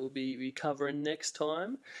that we'll be covering next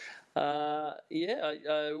time. I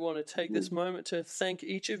want to take this moment to thank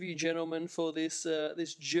each of you gentlemen for this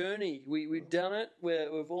this journey. We've done it.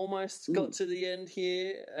 We've almost got to the end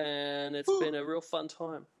here, and it's been a real fun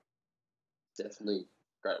time. Definitely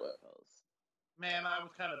great work, fellas. Man, I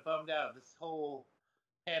was kind of bummed out. This whole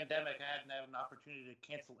pandemic, I hadn't had an opportunity to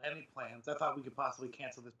cancel any plans. I thought we could possibly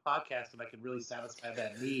cancel this podcast and I could really satisfy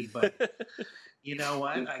that need, but you know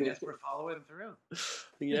what? I guess we're following through.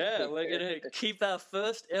 Yeah, we're going to keep our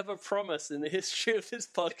first ever promise in the history of this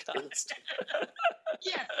podcast.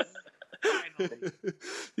 Yes! Finally.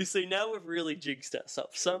 You see, now we've really jinxed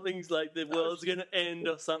ourselves. Something's like the world's going to end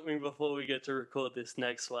or something before we get to record this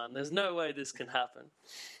next one. There's no way this can happen.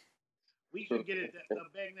 We should get it,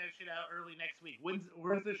 bang that shit out early next week.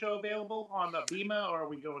 Where's the show available? On the Bema, or are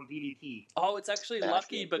we going DDT? Oh, it's actually That's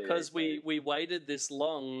lucky good, because yeah. we waited this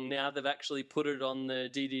long. Now they've actually put it on the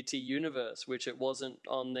DDT Universe, which it wasn't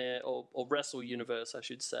on there, or Wrestle Universe, I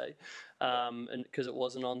should say, and because it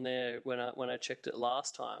wasn't on there when I checked it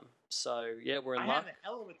last time. So yeah, we're in I luck. had a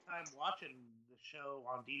hell of a time watching the show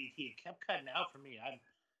on DDT. It kept cutting out for me.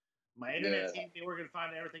 My internet seemed they were going to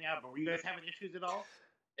find everything out, but were you guys having issues at all?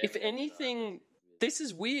 If anything, this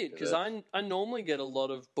is weird because I normally get a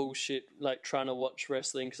lot of bullshit like trying to watch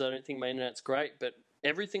wrestling because I don't think my internet's great, but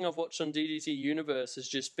everything I've watched on DDT Universe has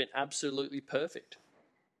just been absolutely perfect.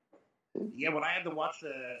 Yeah, when I had to watch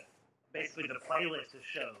basically the playlist of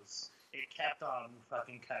shows, it kept on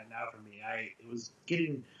fucking cutting out for me. It was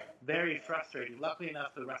getting very frustrating. Luckily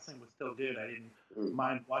enough, the wrestling was still good. I didn't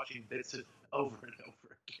mind watching bits of over and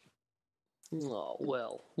over again. Oh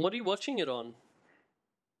well, what are you watching it on?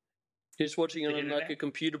 You're just watching it on like a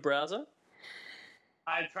computer browser?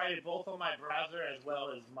 I tried it both on my browser as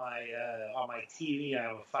well as my on my TV. I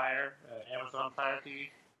have a Fire, Amazon Fire TV.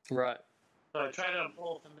 Right. So I tried it on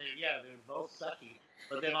both, and they're both sucky.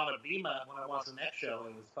 But then on a Bema, when I watched the next show,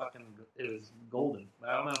 it was golden.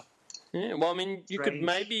 I don't know. Yeah, well, I mean, you could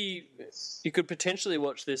Strange. you could potentially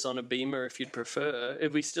watch this on a beamer if you'd prefer. Are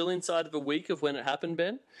we still inside of a week of when it happened,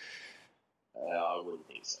 Ben? I wouldn't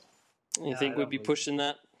think so. You No, think I we'd don't be believe pushing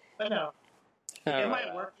that? But no, All it right.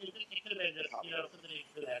 might work. It could have been just something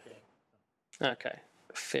for that day. Okay,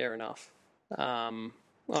 fair enough.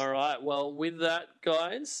 All right. Well, with that,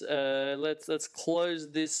 guys, let's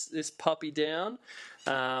close this puppy down.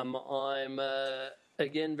 I'm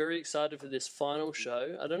again very excited for this final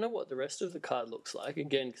show. I don't know what the rest of the card looks like.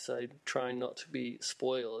 Again, because I'm trying not to be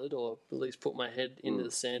spoiled, or at least put my head into the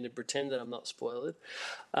sand and pretend that I'm not spoiled.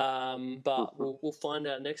 But we'll find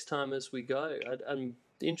out next time as we go. I'm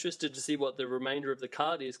interested to see what the remainder of the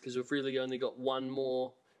card is, because we've really only got one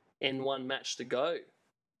more N1 match to go.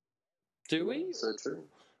 Do we? So true.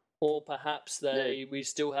 Or perhaps we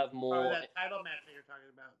still have more. Oh, that title match that you're talking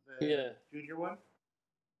about, the junior one?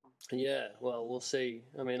 Yeah, well, we'll see.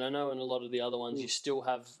 I mean, I know in a lot of the other ones you still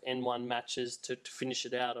have N1 matches to finish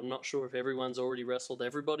it out. I'm not sure if everyone's already wrestled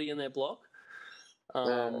everybody in their block.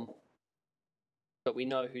 But we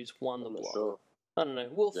know who's won the I'm not block. sure. I don't know.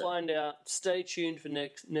 We'll find out. Stay tuned for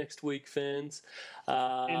next week, fans.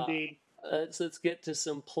 Indeed. Let's get to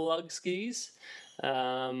some plug skis.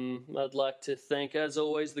 I'd like to thank, as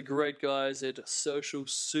always, the great guys at Social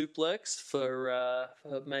Suplex for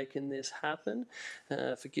making this happen,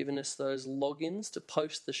 for giving us those logins to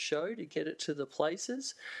post the show, to get it to the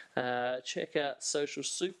places. Check out Social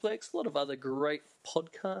Suplex. A lot of other great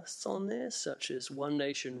podcasts on there, such as One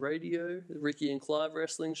Nation Radio, the Ricky and Clive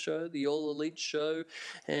Wrestling Show, the All Elite Show,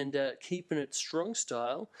 and Keeping It Strong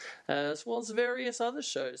Style, as well as various other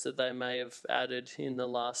shows that they may have added in the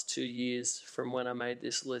last 2 years from when I made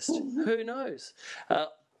this list. Who knows?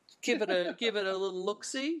 Give it a little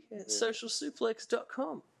look-see at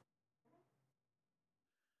socialsuplex.com.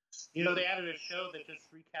 They added a show that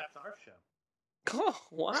just recaps our show. Oh,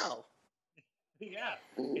 wow. Yeah,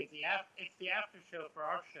 it's the after show for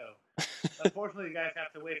our show. Unfortunately, you guys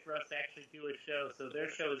have to wait for us to actually do a show, so their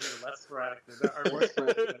show is even less sporadic more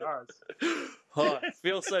sporadic than ours. Oh, I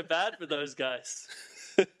feel so bad for those guys.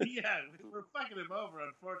 Yeah, we're fucking them over,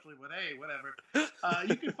 unfortunately, but hey, whatever.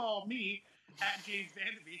 You can follow me at James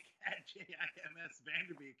Vanderbeek, at JIMS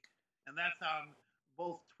Vanderbeek, and that's on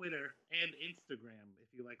both Twitter and Instagram if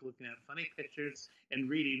you like looking at funny pictures and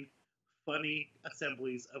reading funny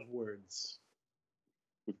assemblies of words.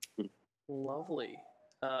 Lovely.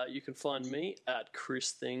 You can find me at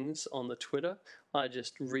Chris Things on the Twitter. I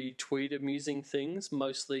just retweet amusing things,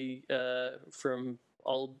 mostly from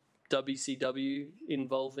old WCW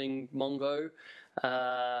involving Mongo.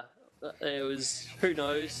 It was, who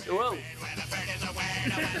knows? Whoa!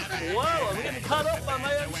 Whoa, I'm getting cut off by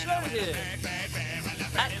my own show here.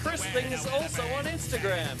 At Chris Things also on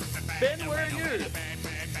Instagram. Ben, where are you?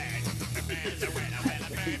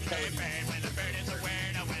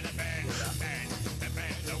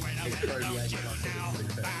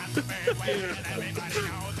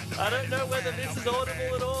 I don't know whether this is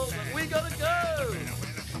audible at all, but we gotta go!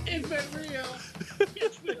 It's been real.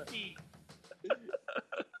 It's 50. It's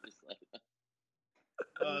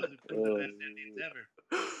one of the best endings ever.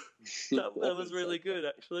 That was really good,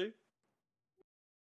 actually.